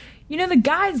hurt. You know, the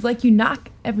guys like you knock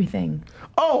everything.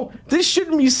 Oh, this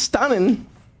shouldn't be stunning.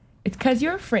 It's because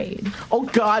you're afraid. Oh,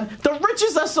 God. The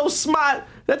riches are so smart.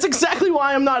 That's exactly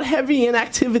why I'm not heavy in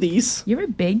activities. You're a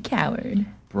big coward.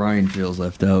 Brian feels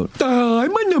left out.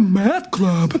 I'm in the math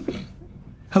club.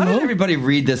 How did everybody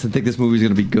read this and think this movie's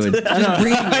going to be good?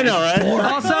 I know, right?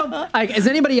 Also, is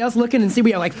anybody else looking and see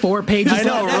we have like 4 pages? I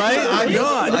know, right?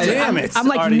 God damn it. I'm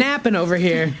like Arty. napping over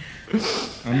here.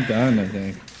 I'm done, I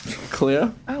think.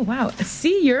 Clear? Oh, wow.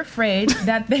 See, you're afraid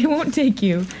that they won't take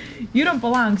you. You don't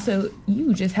belong, so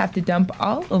you just have to dump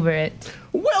all over it.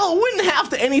 Well, it wouldn't have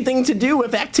to anything to do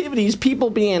with activities, people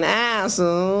being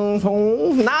assholes.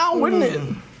 Now, wouldn't it?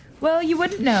 Well, you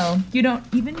wouldn't know. You don't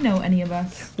even know any of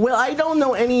us. Well, I don't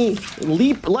know any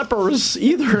lepers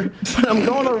either, but I'm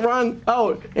going to run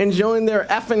out and join their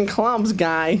effing clubs,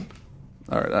 guy.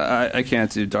 All right, I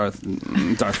can't do Darth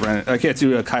Ren. I can't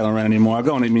do Kylo Ren anymore. I'm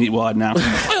going to meet Wad now.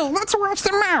 Hey, let's watch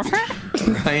the mouth,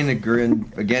 huh? Brian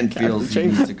again feels he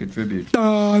needs to contribute.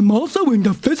 I'm also in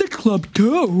the physics club,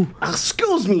 too.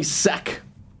 Excuse me, sec.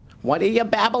 What are you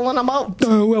babbling about?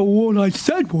 Well, what I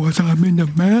said was I'm in the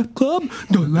math club,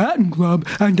 the Latin club,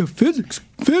 and the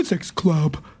physics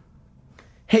club.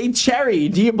 Hey, Cherry,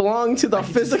 do you belong to the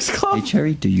physics club? Hey,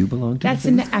 Cherry, do you belong to That's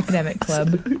an academic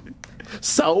club.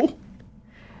 So?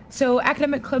 So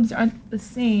academic clubs aren't the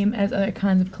same as other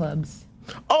kinds of clubs.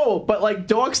 Oh, but like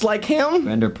dorks like him?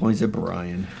 Bender points at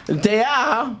Brian. They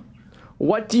are.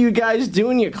 What do you guys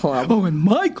do in your club? Oh, in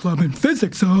my club in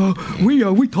physics,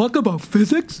 we talk about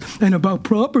physics and about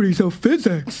properties of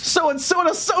physics. So it's sort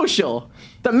of social.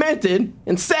 Demented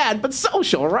and sad, but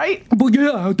social, right? Well,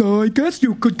 yeah, I guess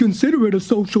you could consider it a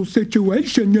social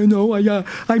situation, you know.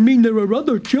 I mean, there are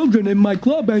other children in my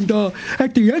club, and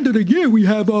at the end of the year, we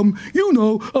have,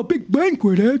 a big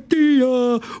banquet at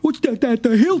the, at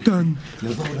the Hilton.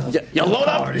 You load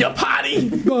up your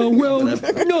party? Well,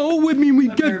 no, I mean, we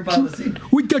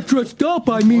get dressed up,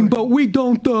 but we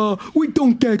don't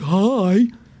get high.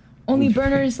 Only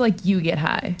burners like you get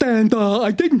high. And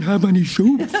I didn't have any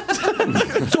shoes.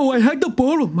 So I had to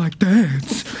borrow my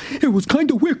dad's. It was kind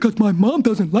of weird because my mom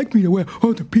doesn't like me to wear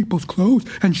other people's clothes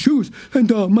and shoes. And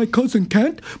my cousin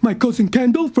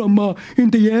Kendall from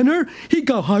Indiana, he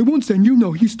got high once and,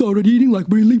 he started eating like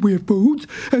really weird foods.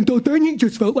 And then he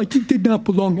just felt like he did not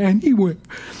belong anywhere.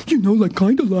 Like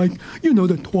kind of like,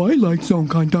 the Twilight Zone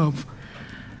kind of.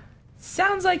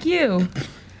 Sounds like you.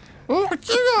 Look,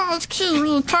 you guys keep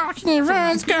me talking.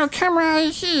 Everyone's gonna come right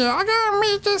here. I'm gonna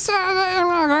meet this other and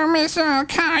I'm gonna make some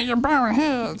kind of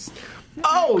boneheads.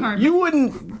 Oh, you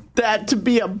wouldn't that to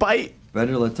be a bite?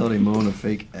 Bender lets out a moan of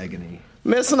fake agony.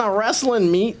 Missing a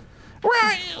wrestling meet?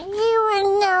 Well, you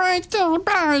wouldn't know anything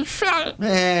about it, fella.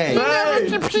 Hey! You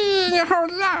never competed in your whole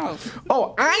life.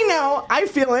 Oh, I know. I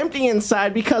feel empty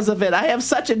inside because of it. I have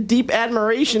such a deep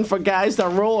admiration for guys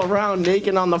that roll around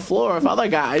naked on the floor with other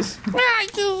guys. Well,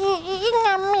 you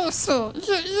don't miss it.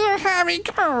 You know how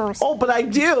it goes. Oh, but I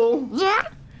do. Yeah?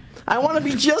 I want to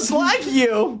be just like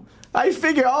you. I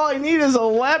figure all I need is a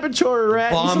laboratory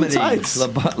rat and some tights.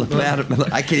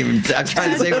 I can't even. I'm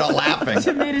trying to say it without laughing.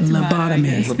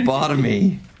 Lobotomy.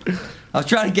 Lobotomy. I was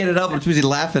trying to get it up, but too busy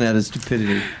laughing at his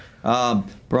stupidity.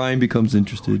 Brian becomes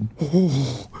interested.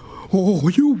 Oh,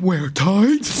 you wear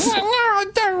tights? No, I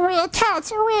don't wear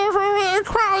tights. I wear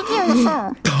quiet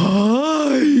uniform.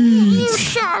 Tights! You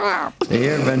shut up. They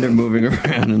hear Bender moving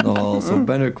around in the hall, so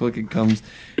Bender quickly comes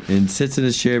and sits in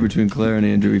his chair between Claire and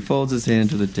Andrew. He folds his hand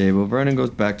to the table. Vernon goes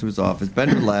back to his office.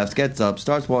 Bender laughs, gets up,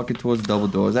 starts walking towards the double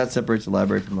doors. That separates the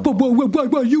library from the hall.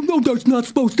 But you know there's not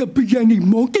supposed to be any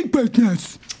monkey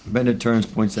business. Bender turns,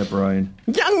 points at Brian.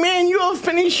 Young man, you have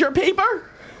finished your paper?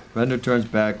 Bender turns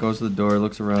back, goes to the door,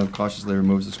 looks around, cautiously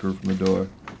removes the screw from the door.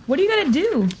 What are you gonna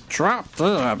do? Drop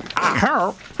dead. I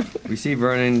hope. We see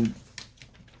Vernon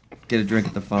get a drink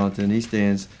at the fountain. He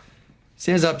stands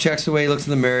up, checks away, looks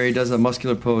in the mirror, he does a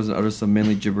muscular pose and utters some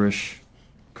manly gibberish.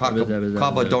 Kaba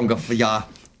donga fya.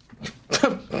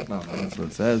 No, that's what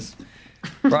it says.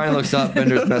 Brian looks up,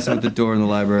 Bender's messing with the door in the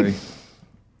library.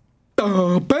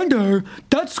 Bender,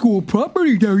 that school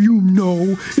property there,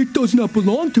 it does not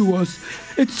belong to us.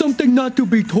 It's something not to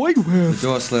be toyed with. The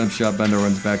door slams shut, Bender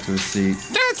runs back to his seat.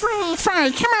 That's really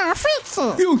funny. Come on, fix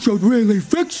it. You should really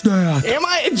fix that. Am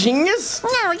I a genius?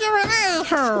 No, you're an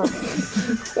a-hole.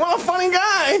 What a funny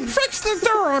guy. Fix the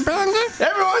door, Bender.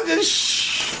 Everyone just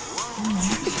shh.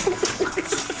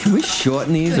 Can we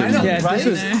shorten these? I know, right? this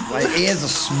is, my ears are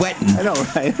sweating. I know,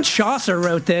 right? Chaucer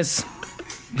wrote this.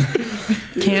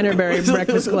 Canterbury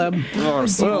Breakfast Club.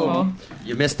 Well,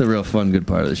 You missed the real fun, good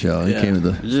part of the show. You came with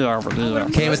the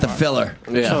came with the filler.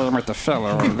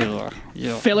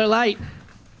 Filler light.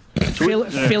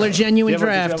 Filler genuine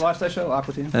draft. Did you watch that show,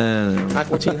 Aqua Teen?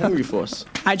 Aqua Teen Hungry Force.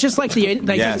 I just like the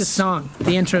Yes. song,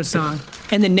 the intro song,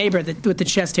 and the neighbor with the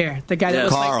chest hair, the guy that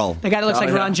looks Carl. like the guy that looks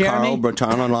like Ron Jeremy. Carl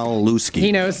Bertanowski.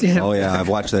 He knows. Yeah. Oh yeah, I've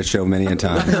watched that show many a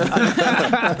time.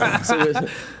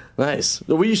 Nice.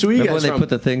 So where you Remember guys when they from? put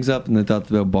the things up and they thought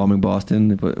they were bombing Boston?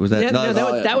 They put, was that? Yeah,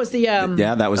 no, that was the. Yeah,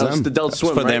 that was That was them. the Adult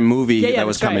Swim, for right? their movie Yeah, that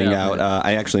was that's right. coming out.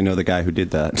 I actually know the guy who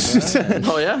did that.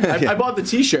 Oh yeah? I bought the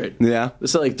T-shirt. Yeah.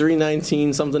 It's like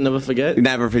 319 something. Never forget.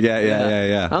 Never forget.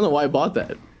 Yeah. I don't know why I bought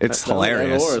that. It's I might have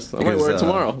hilarious. I might wear it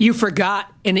tomorrow. You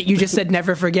forgot, and you just said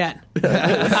never forget. I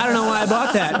don't know why I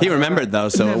bought that. He remembered though,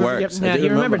 so it Never works. forget- Yeah,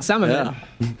 you remembered some of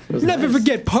it. Never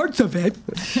forget parts of it.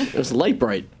 It was Light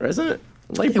Bright, isn't it?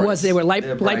 Light It was. They were light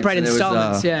bright and it was,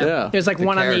 installments. yeah. There's like the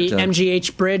one character. on the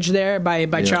MGH bridge there by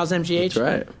Charles MGH. That's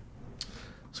right.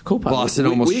 It's a cool pilot. Boston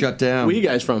almost shut down. Where you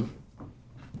guys from?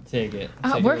 Take it.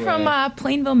 we're from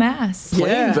Plainville, Mass.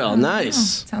 Plainville.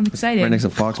 Nice. Sounds exciting. Right next to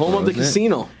Foxborough. Home of the isn't it?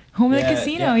 casino. Home of the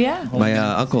casino, yeah. My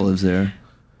uncle lives there.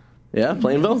 Yeah,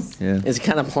 Plainville. Yeah. Is it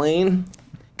kind of plain?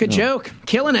 Good joke.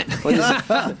 Killing it.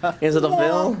 Is it a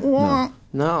Ville?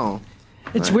 No.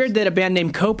 It's weird that a band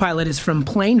named Copilot is from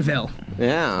Plainville.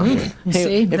 Yeah. You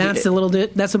see, that's a little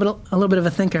bit of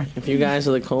a thinker. If you guys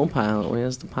are the co-pilot,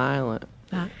 where's the pilot?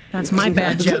 That's my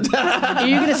bad joke.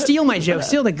 You're gonna steal my joke.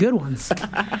 Steal the good ones.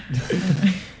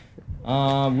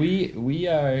 We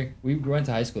went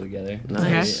to high school together.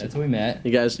 Nice. That's how we met.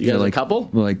 You guys a couple?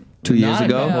 Like 2 years Not a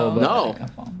ago? couple, but No. a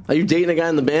couple. Are you dating a guy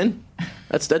in the band?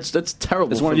 That's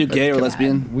terrible. Is one of you gay or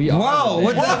lesbian? We are. Whoa!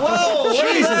 What the? Whoa!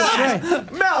 Jesus Christ.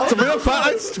 It's a real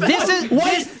question.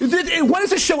 When is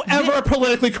this show ever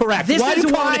politically correct? This Why is do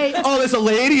you call why- it, oh, there's a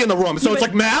lady in the room, so it's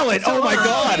like Mallet. Oh my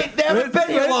God! Never been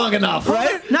here long enough,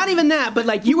 Right? Not even that, but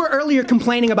like you were earlier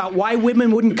complaining about why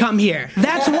women wouldn't come here.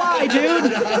 That's why,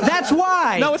 dude. That's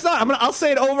why. No, it's not. I'll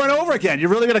say it over and over again. You're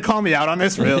really gonna call me out on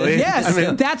this, really? Yes, I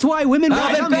mean, that's why women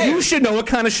won't come here. you should know what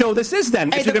kind of show this is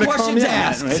then. Hey, if you're the gonna call me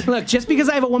question's out, asked. right? Look, just because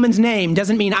I have a woman's name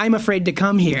doesn't mean I'm afraid to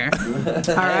come here.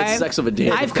 All right? sex of a day.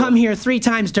 I've come here 3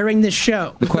 times during this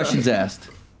show. The question's asked.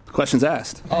 Questions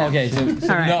asked. Oh, okay. So All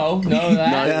right. no,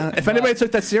 that. Yeah. If anybody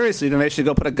took that seriously, then they should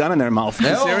go put a gun in their mouth.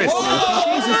 Seriously.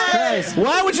 Jesus Christ.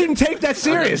 Why would you take that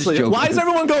seriously? joking. Why is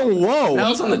everyone going, whoa?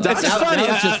 Now it's on the dock. It's just funny.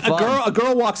 now it's just fun. A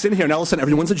girl walks in here, and all of a sudden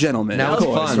everyone's a gentleman. Now of it's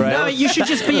course, fun. right? No, you should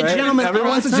just be a Right? gentleman.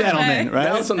 Everyone's a gentleman, Now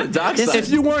right? it's on the dock This- side. If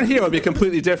you weren't here, it would be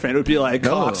completely different. It would be like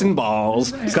cocks and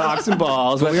balls, cocks and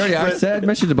balls. Well, we already I said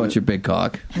mentioned about your big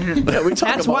cock. Yeah, we talk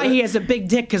That's about why it. he has a big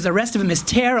dick, because the rest of him is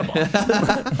terrible.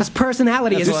 His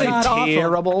personality is Did you say god awful.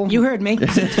 terrible? You heard me.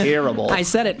 Terrible. I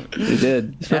said it. You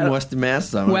did. He's from Western Mass,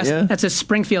 somewhere. West, Yeah. That's a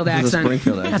Springfield This is a accent.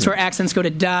 Springfield accent. That's where accents go to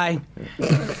die.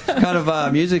 What kind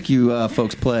of music you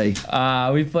folks play?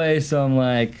 We play some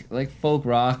like folk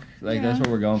rock. That's what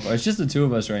we're going for. It's just the two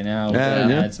of us right now. Yeah, We'll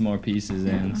yeah. add some more pieces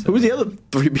in. So. Who's the other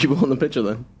 3 people in the picture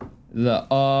then?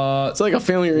 It's like a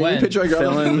family reunion when? picture I grabbed.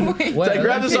 Filling. I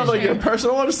grabbed this off like your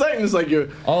personal website and it's like your.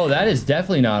 Oh, that is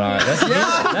definitely not art. That's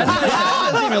That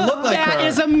doesn't even look like That her.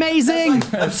 is amazing.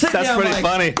 That's pretty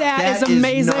funny. That is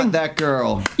amazing. Not that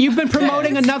girl. You've been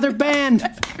promoting another band.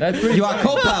 That's pretty You are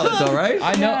co-pilot though, right?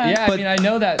 I know. Yeah, But- I mean, I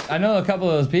know that. I know a couple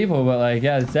of those people, but like,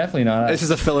 yeah, it's definitely not art. It's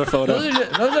just a filler photo.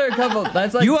 Those are a couple.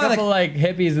 That's like You a are the- couple like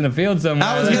hippies in a field somewhere.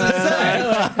 I was gonna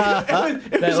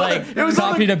say. that like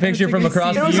copied a picture from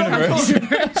across the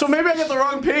universe. So maybe I got the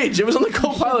wrong page. It was on the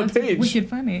co-pilot page. Wicked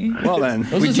funny. Well then.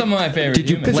 Those are some of my favorite. Did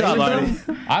you humans. play with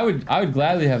them? I would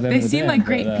gladly have them. They in the seem band, like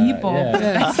great but, people.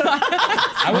 Yeah.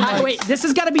 I would like, Wait, this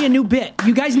has got to be a new bit.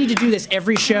 You guys need to do this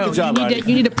every show. Good job,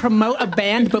 you need to promote a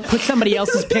band, but put somebody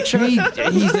else's picture. He's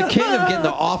the king of getting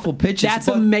the awful pitches. That's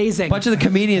amazing. A bunch of the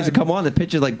comedians that come on, the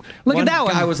pitches like Look at one that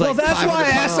one. guy was Well, like, that's why I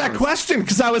 500 asked that pounds. question,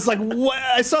 because I was like, what?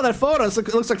 I saw that photo. It's like,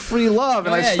 it looks like free love,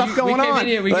 and there's stuff going on.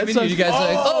 We Right? came So- in, you guys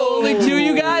are like, oh, only 2 of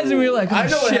you guys, and we were like, oh, I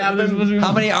know what shit, happened.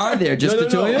 How many are there? Just the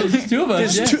two of you? Just 2 of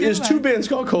us. Yeah. There's two bands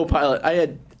called co-pilot. I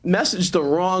had messaged the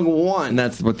wrong one. And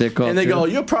that's what they're called. And they too? go,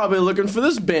 you're probably looking for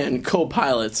this band,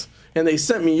 co-pilots. And they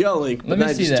sent me your link, Let but me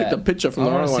I see just that. took the picture from I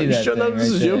the wanna wrong one. see You that sure thing that this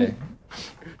right is you? there.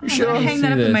 Sure. Hang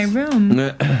that up in my room.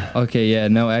 Okay, yeah,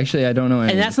 no, actually, I don't know.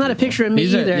 And that's not a picture of me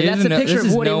either. That's a picture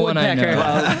of Woody Woodpecker.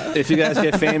 Well, if you guys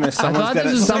get famous,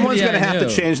 someone's gonna have to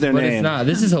change their but name. It's not.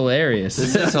 This is hilarious.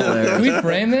 This is hilarious. Can we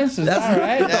frame this? Is that all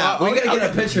right? Yeah, we gotta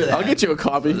get a picture of that. I'll get you a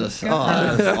copy. That's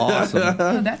awesome.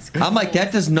 Oh, that's cool. I'm like,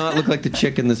 that does not look like the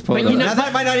chick in this photo. But you know- Now,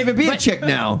 that might not even be a chick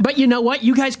now. But you know what?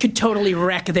 You guys could totally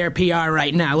wreck their PR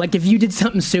right now. Like if you did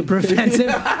something super offensive,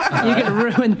 you could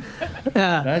ruin.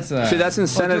 That's See, that's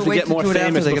incentive to wait get to more do it after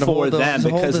famous they get a before hold of- them,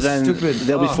 hold because the then stupid-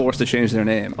 they'll be forced to change their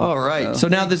name. All right. So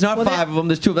now there's not five of them.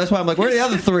 There's two. That's why I'm like, where are the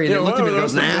other three? And they looked at me and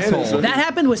goes, an asshole. That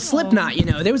happened with Slipknot. You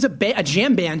know, there was a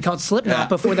jam band called Slipknot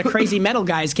before the crazy metal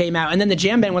guys came out, and then the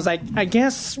jam band was like, I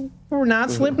guess we're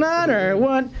not Slipknot or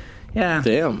what? Yeah.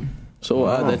 Damn. So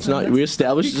that's not. We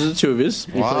established as the two of us.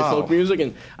 We play folk music,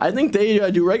 and I think they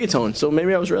do reggaeton. So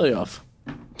maybe I was really off.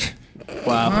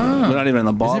 Wow. We're not even in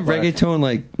the ball. Isn't reggaeton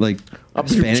like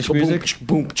Spanish music?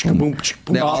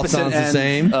 They all sounds the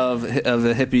same. Of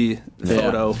the hippie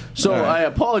photo. So I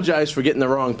apologize for getting the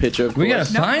wrong picture. Of We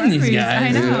course. gotta find these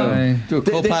guys. I know. Do a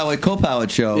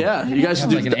co-pilot show. Yeah, you guys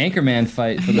Have should like do an Anchorman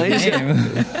fight for the Nice. game.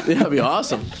 That'd be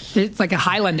awesome. It's like a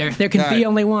Highlander. There can All be right.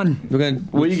 only one. We're gonna.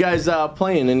 Where you guys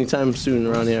playing anytime soon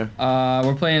around here?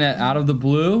 We're playing at Out of the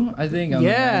Blue, I think, on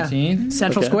Yeah. the 19th.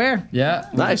 Central Okay. Square. Yeah,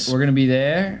 Nice. We're gonna be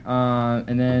there,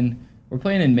 and then we're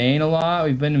playing in Maine a lot.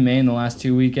 We've been in Maine the last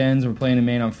 2 weekends. We're playing in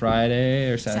Maine on Friday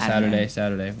or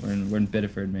Saturday. We're in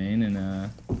Biddeford, Maine, and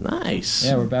Nice.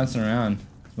 yeah, we're bouncing around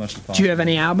as much as possible. Do you have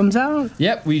any albums out?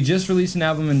 Yep, we just released an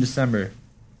album in December.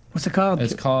 What's it called?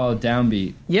 It's called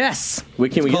Downbeat. Yes. Where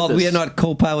can we get Called this? We Are Not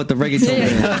Co-Pilot the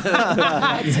Reggaeton.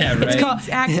 Yeah, right. It's called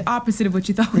exact opposite of what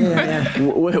you thought we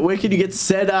were. Where can you get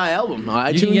said album?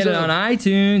 iTunes? You can get it on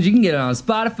iTunes. You can get it on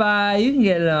Spotify. You can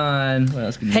get it on. What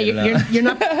else can you Hey, get it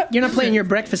on? you're not playing your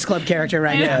Breakfast Club character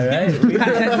right Yeah, right.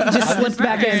 Just slipped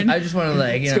back in. I just want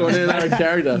to It's going in our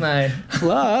character. my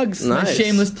Plugs. my Nice.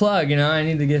 shameless plug. You know, I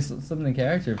need to get something in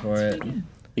character for it.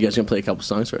 You guys gonna play a couple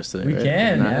songs for us today? We right?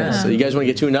 can, Nice. yeah. So you guys want to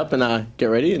get tuned up and get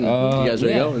ready, and you guys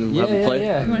ready to go and have a play?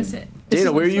 You want to sit?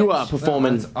 Dana, where are you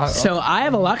performing? So I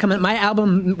have a lot coming. My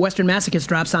album Western Masochist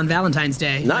drops on Valentine's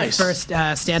Day. Nice. My first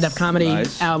stand-up comedy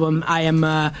Nice. album. I'm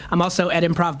also at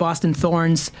Improv Boston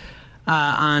Thorns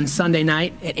on Sunday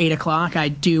night at 8:00. I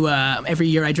do every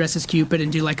year. I dress as Cupid and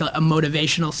do like a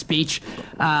motivational speech.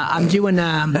 I'm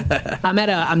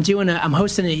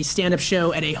hosting a stand-up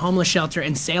show at a homeless shelter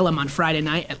in Salem on Friday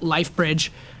night at Lifebridge.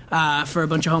 For a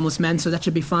bunch of homeless men, so that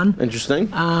should be fun. Interesting.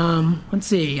 Let's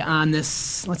see.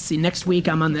 Next week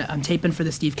I'm taping for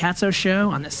the Steve Katzo show.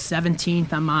 On the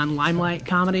 17th, I'm on Limelight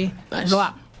Comedy. Nice. There's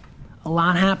a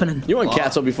lot happening. You were on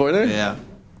Katzo before there? Yeah.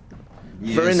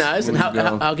 Very nice. And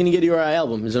how can you get your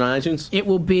album? Is it on iTunes? It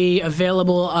will be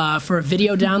available for a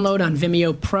video download on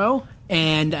Vimeo Pro,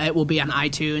 and it will be on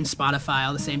iTunes, Spotify,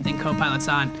 all the same thing. Co-Pilot's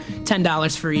on.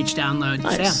 $10 for each download.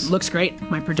 Nice. So yeah, looks great.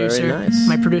 My producer,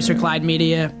 nice. Clyde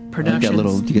Media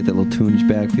Productions. You get that little tunage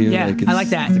back for you. Yeah, I like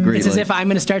that. It's as if I'm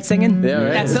going to start singing. Yeah,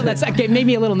 right. That's it made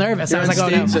me a little nervous. I was like, oh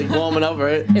no. It's like warming up,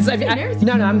 right? It's like, no,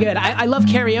 I'm good. I love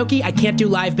karaoke. I can't do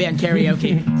live band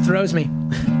karaoke. Throws me.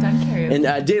 Done karaoke.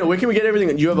 And Dana, where can we get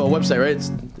everything? You have a website, right?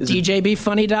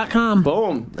 DJBfunny.com.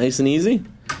 Boom. Nice and easy.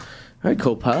 All right,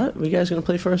 Co-Pilot. What are you guys going to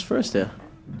play first there?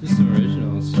 Just some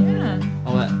originals. Yeah.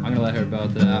 I'm gonna let her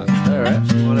belt it out. All right.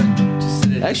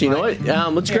 Actually, you know what?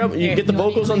 Let's grab. You get the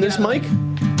vocals on this mic.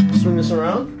 Swing this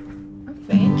around.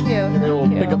 Thank you. And then we'll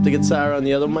pick up the guitar on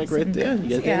the other mic right there. You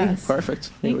get that? Yes.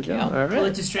 Perfect. Here we go. All Will right.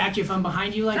 it distract you if I'm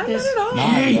behind you like this? Not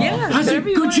at all. Yeah. I said,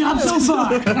 good job so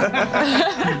far.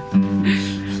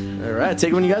 All right.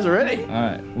 Take it when you guys are ready. All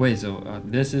right. Wait. So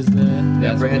this is the.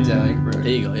 Yeah, bring it down. There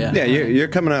you go. Yeah. Yeah, you're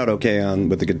coming out okay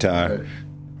with the guitar.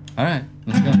 All right.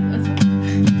 Let's go.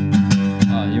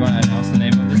 You want to announce the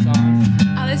name of the song?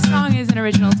 This song is an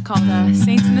original. It's called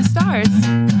Saints in the Stars.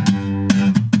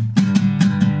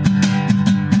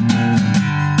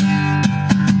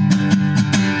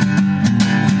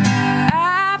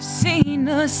 I've seen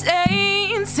the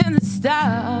saints in the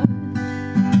stars.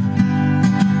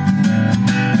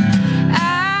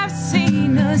 I've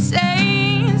seen the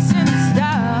saints in the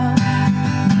stars.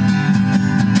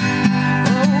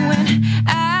 Oh, and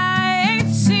I ain't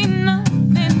seen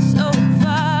nothing so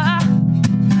far.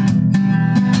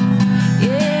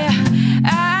 Yeah, I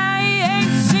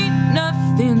ain't seen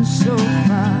nothing so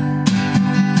far.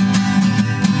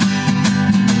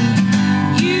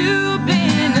 You've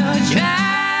been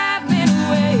driving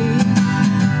away.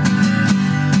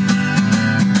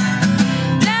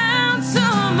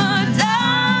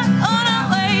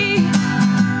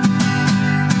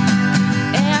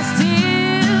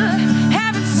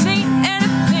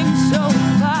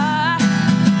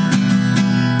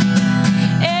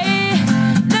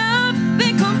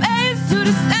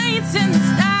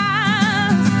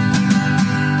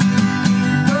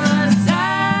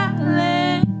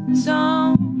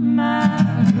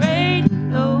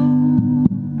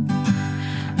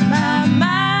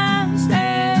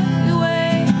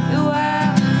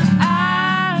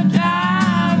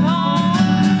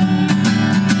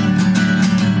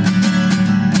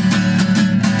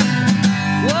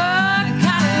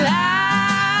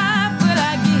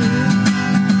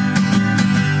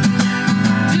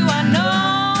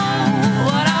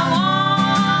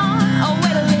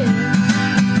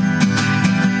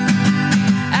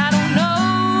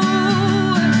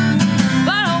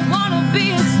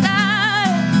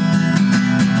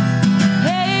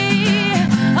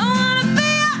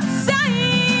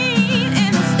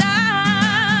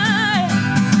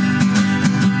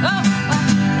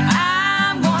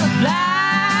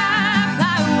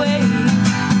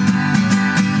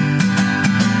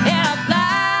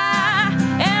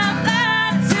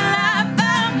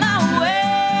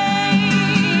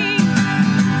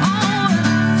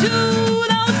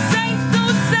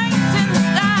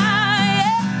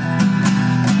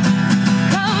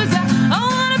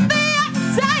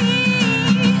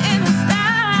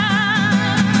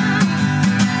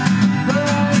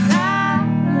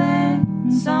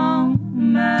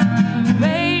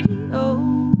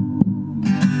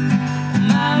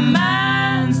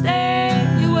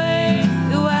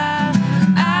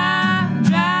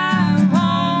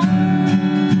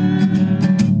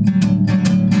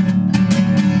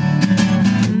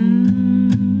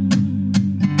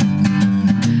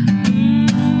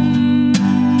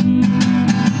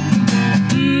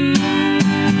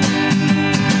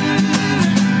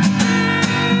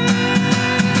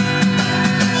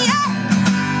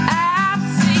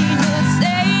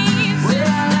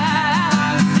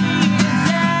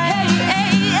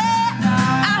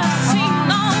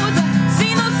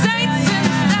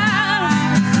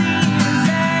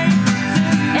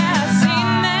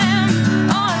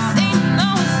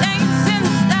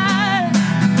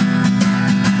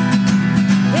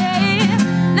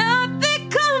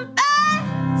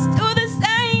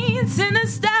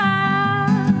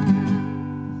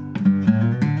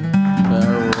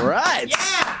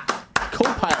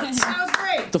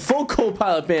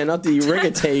 co-pilot band, not the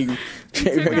reggaeton.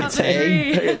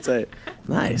 Reggaeton.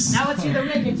 Nice. Now let's hear the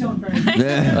reggaeton version.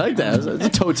 I like that. It's a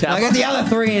toe tap. I got the other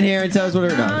three in here and tell us what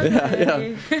they're doing.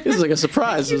 Yeah. This is like a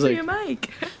surprise. It was like, your mic.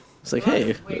 it's like,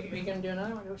 hey. Wait, are we going to do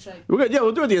another one? We'll do it at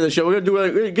the end of the show. We're gonna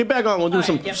do get back on. We'll do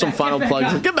some final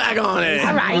plugs. Get back on it.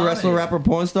 All right. Wrestler, rapper,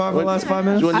 porn star for the last 5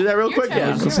 minutes? You want to do that real quick?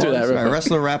 Yeah, let's do that. All right,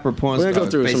 wrestler, rapper, porn We're star. gonna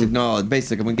go through basic. some- No,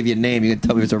 basic. I'm gonna give you a name. You can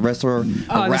tell me if it's a wrestler, a this is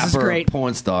rapper, or great.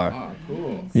 porn star. Oh,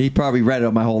 cool. He probably read it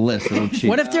on my whole list. So don't cheat.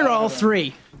 What if they're all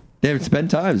three? They've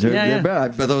spent times. They're, Yeah, they're yeah.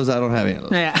 bad, but those I don't have any of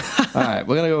those. Yeah. All right,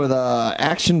 we're gonna go with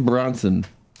Action Bronson.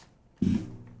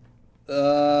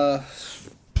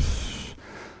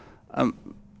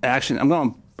 Action. I'm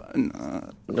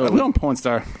going porn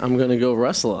star. I'm gonna go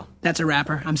wrestler. That's a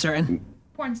rapper, I'm certain.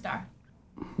 Porn star.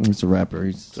 He's a rapper.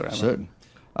 He's certain.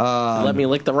 Let me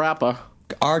lick the rapper.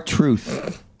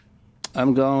 R-Truth.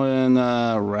 I'm going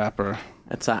rapper.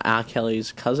 That's R.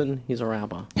 Kelly's cousin. He's a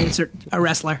rapper. It's a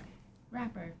wrestler.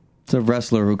 Rapper. It's a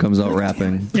wrestler who comes out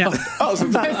rapping. Yeah.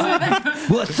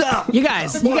 What's up? You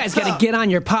guys got to get on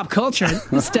your pop culture.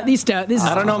 This is I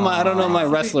don't know my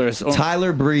wrestlers.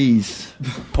 Tyler Breeze.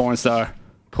 Porn star.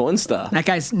 Porn star. That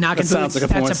guy's knocking That sounds boots.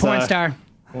 like a porn That's a porn star.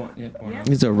 star.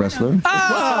 He's a wrestler.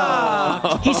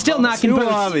 Oh! He's still knocking Too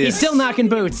boots. obvious. He's still knocking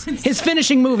boots. His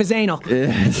finishing move is anal. Where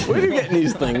are you getting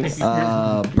these things?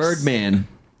 Birdman.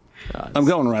 I'm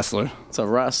going wrestler. It's a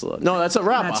wrestler. No, that's a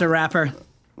rapper. That's a rapper.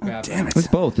 Damn it. It's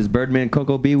both. Is Birdman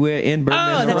Coco Beware and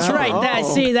Birdman? Oh, that's a rapper? right. That,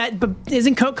 see that, but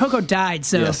isn't Coco died?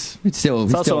 So Yes. It's still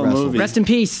also a wrestling. movie. rest in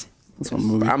peace. That's one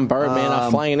movie. I'm Birdman. I'm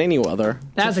flying in any weather.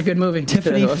 That was a good movie.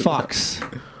 Tiffany Fox.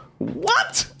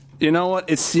 What? You know what?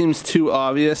 It seems too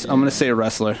obvious. I'm going to say a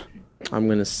wrestler. I'm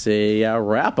gonna say a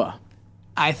rapper.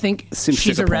 I think Seems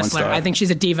she's like a a porn wrestler. star. I think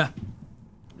she's a diva.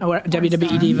 A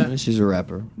WWE diva. She's a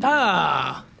rapper.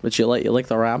 Ah, But you like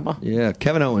the rapper? Yeah,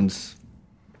 Kevin Owens.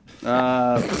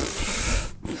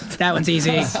 that one's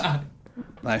easy.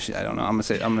 Actually, I don't know. I'm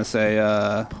gonna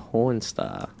say Porn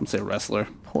star. I'm gonna say wrestler.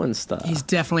 Porn star. He's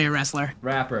definitely a wrestler.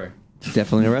 Rapper.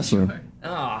 Definitely a wrestler.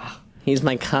 Ah. He's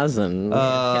my cousin.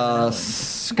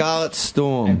 Scarlet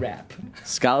Storm. Rap.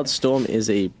 Scarlet Storm is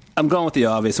a. I'm going with the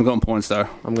obvious. I'm going porn star.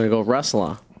 I'm gonna go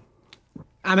wrestler.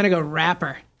 I'm gonna go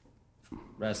rapper.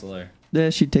 Wrestler. Yeah,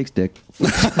 she takes dick.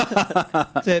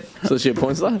 That's it. So is she a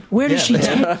porn star? Where does she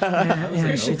take?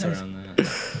 Yeah, she takes. around that.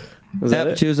 Was that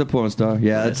Yep, it? she was a porn star.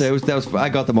 Yeah, that was. I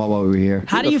got them all while we were here.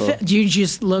 How do you do? You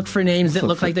just look for names that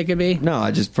look like they could be? No, I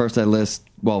list.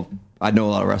 Well, I know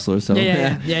a lot of wrestlers, so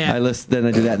Yeah. I list. Then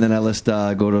I do that, and then I list.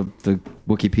 Go to the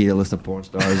Wikipedia list of porn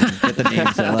stars and get the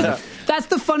names I like. That's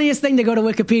the funniest thing to go to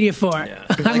Wikipedia for.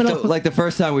 Like the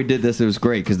first time we did this, it was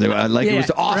great because it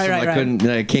was awesome. Right.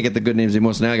 I can't get the good names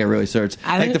anymore, so now I got to really search.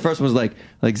 I Like think- the first one was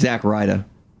like Zack Ryder.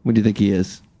 What do you think he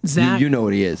is? Zach- you know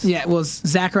what he is. Yeah, well,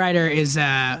 Zack Ryder is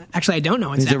actually I don't know.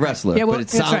 What He's Zack a wrestler, Yeah, well, but it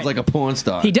that's sounds right. like a porn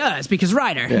star. He does because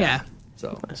Ryder. Yeah.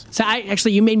 So So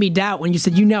you made me doubt when you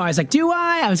said I was like, do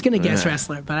I? I was gonna guess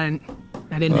wrestler, but I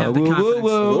didn't have the confidence.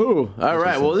 Ooh. All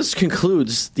right. Well, this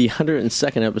concludes the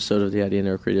 102nd episode of the Idea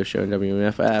Network Radio Show in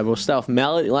WMF. We'll start off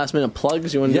Mallet. Last minute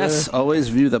plugs. You want to Yes, always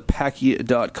view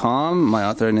thepacky.com. My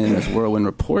author name is Whirlwind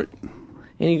Report.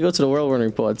 And you can go to the Whirlwind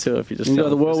Report too if you just You can go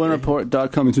to tell them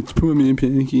thewhirlwindreport.com. It's poor me and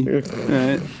Pinky. All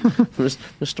right.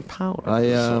 Mr. Power.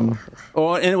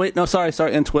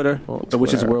 And Twitter,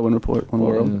 which is Whirlwind Report. One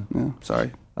world. Yeah,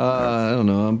 sorry. I don't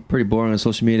know. I'm pretty boring on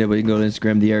social media, but you can go to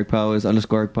Instagram, the Eric Powers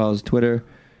 _ Eric Powers, Twitter,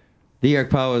 the Eric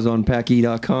Powers on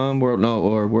Packy.com or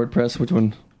WordPress. Which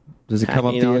one does it come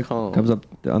up? Comes up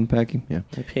on Packing.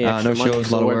 Yeah. No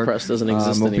shows, a lot of work. WordPress doesn't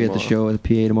exist won't be at the anymore. show at the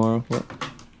PA tomorrow. What?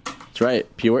 That's right.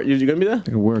 You gonna be there? I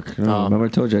can work. Remember I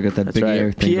told you I got that That's big right.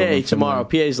 air thing. going PA on tomorrow.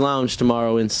 PA's Lounge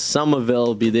tomorrow in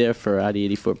Somerville. Be there for Arty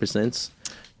 84 Presents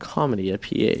Comedy at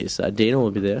PA's. Dana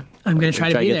will be there. I'm gonna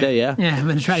try to be get there. Yeah, I'm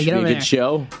gonna try to get Should over be a there. good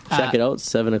show. Check it out.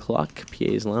 7 o'clock.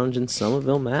 PA's Lounge in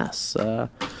Somerville, Mass.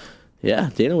 Yeah,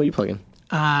 Dana, what are you plugging?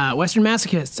 Western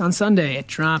Masochists on Sunday. It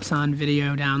drops on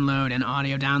video download and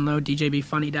audio download.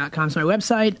 DJBfunny.com is my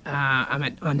website.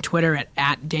 I'm on Twitter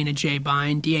at Dana J.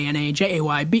 Bine,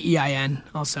 DanaJayBein.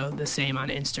 Also the same on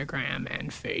Instagram and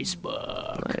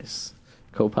Facebook. Nice.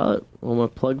 Co-pilot, one more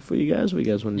plug for you guys? What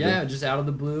you guys want to do? Yeah, just out of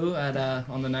the blue at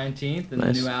on the 19th, and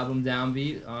Nice. the new album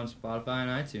Downbeat on Spotify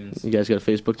and iTunes. You guys got a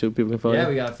Facebook too? People can follow Yeah, you?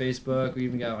 we got a Facebook. We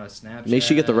even got a Snapchat. Make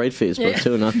sure you get the right Facebook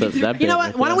too, not that. You know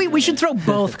what? Why don't we should throw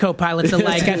both co-pilots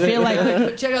alike? I feel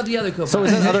like Check out the other co-pilot. So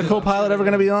is that other co-pilot ever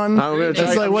going to be on? I'm gonna try-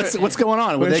 It's like, what's going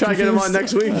on? We're Were gonna they try to get him on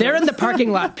confused? next week. they're in the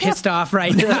parking lot pissed off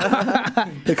right now.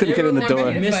 They couldn't get in the door.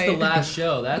 Missed the last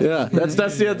show. That's Yeah, that's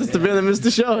the man that missed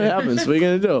the show. It happens. What are you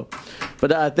gonna do?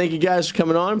 But thank you guys for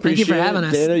coming on. Thank you Appreciate for having it.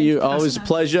 us. Dana, you always a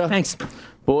pleasure. Thanks.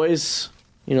 Boys,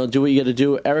 do what you got to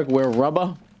do. Eric, wear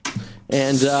rubber.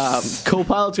 And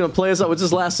Co-Pilot's going to play us out. What's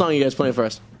this last song you guys playing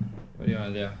first? What do you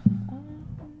want to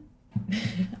do?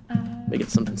 Make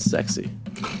it something sexy.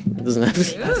 It doesn't have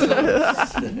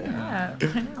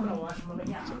to.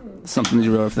 Something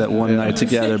you wrote for that one night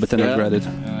together, but then regretted.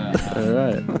 All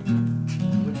right.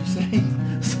 What'd you say?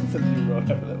 Something you wrote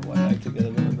after that one night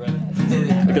together, but regretted.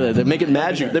 Look at that. They're making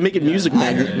magic. They're making music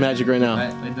magic right now.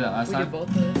 We did that last time.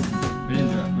 We did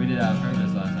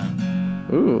Purpose last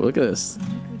time. Ooh, look at this.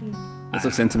 This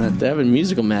looks intimate. They're having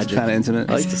musical magic. Kind of intimate.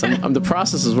 I like this. The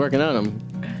process is working out. I'm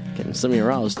getting some of you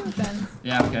aroused.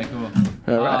 Yeah, okay, cool.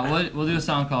 All right. We'll do a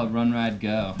song called Run, Ride,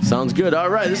 Go. Sounds good. All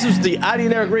right. This is the Arty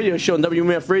and Eric radio show on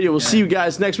WMF Radio. We'll see you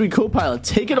guys next week. Co-Pilot,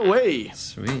 take it away.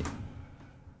 Sweet.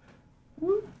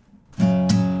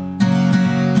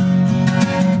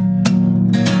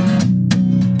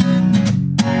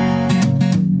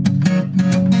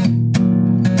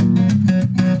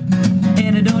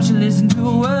 And don't you listen to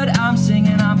a word I'm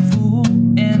singing, I'm a fool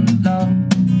in love.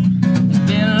 It's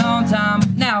been a long time,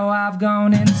 but now I've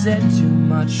gone and said too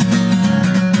much.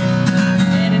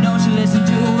 And don't you listen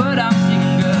to a word I'm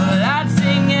singing, girl, I'd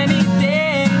sing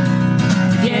anything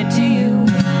to get to you.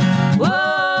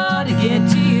 Whoa, to get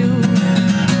to you.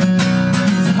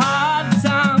 It's a hard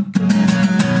time,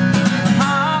 my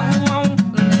heart won't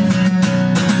listen.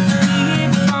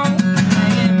 Keep on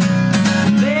playing,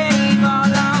 babe, all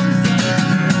I'm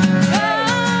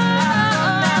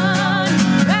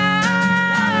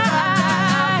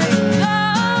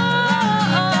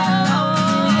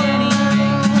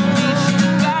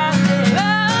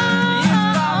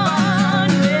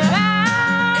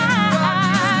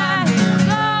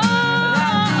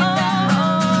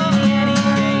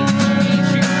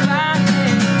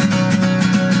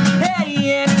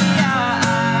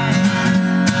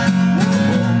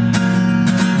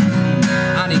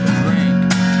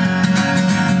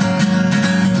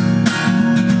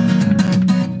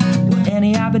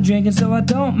I've been drinking, so I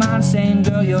don't mind saying,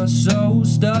 girl, you're so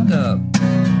stuck up.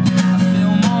 I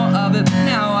feel more of it, but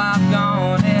now I've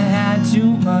gone and had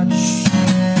too much.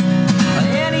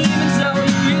 And even so,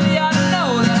 you really ought to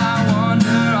know that I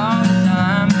wonder all the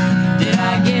time, did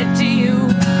I get to you?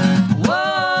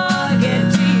 Whoa, get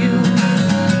to you.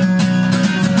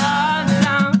 It's a hard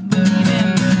time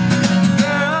believing,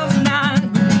 girls not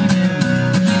believing.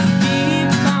 You keep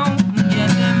on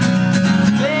forgetting,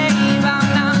 babe, I'm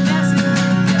not messing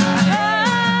with you.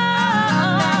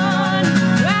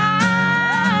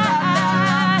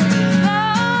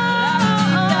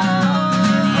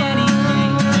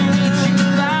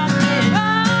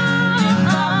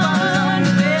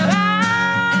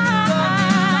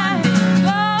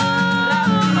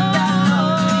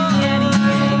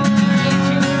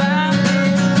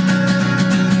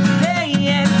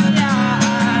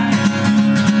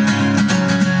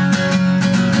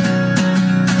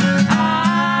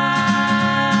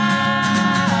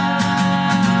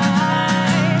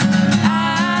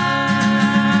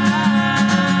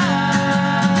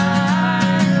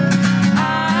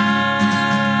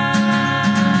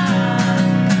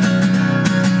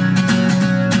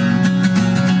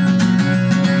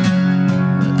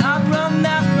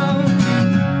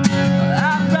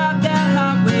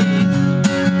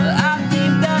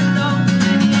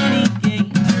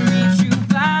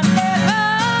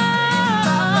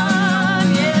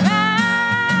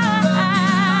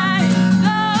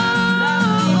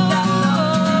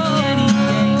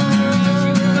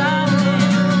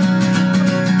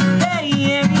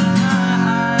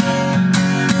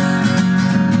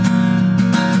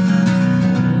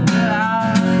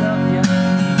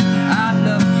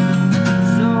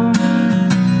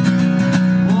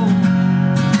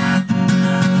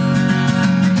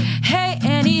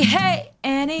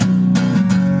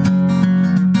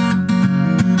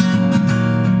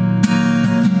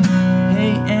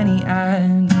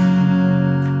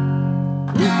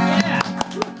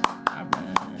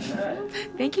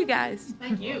 Thank you guys.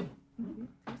 Thank you.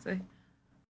 Seriously.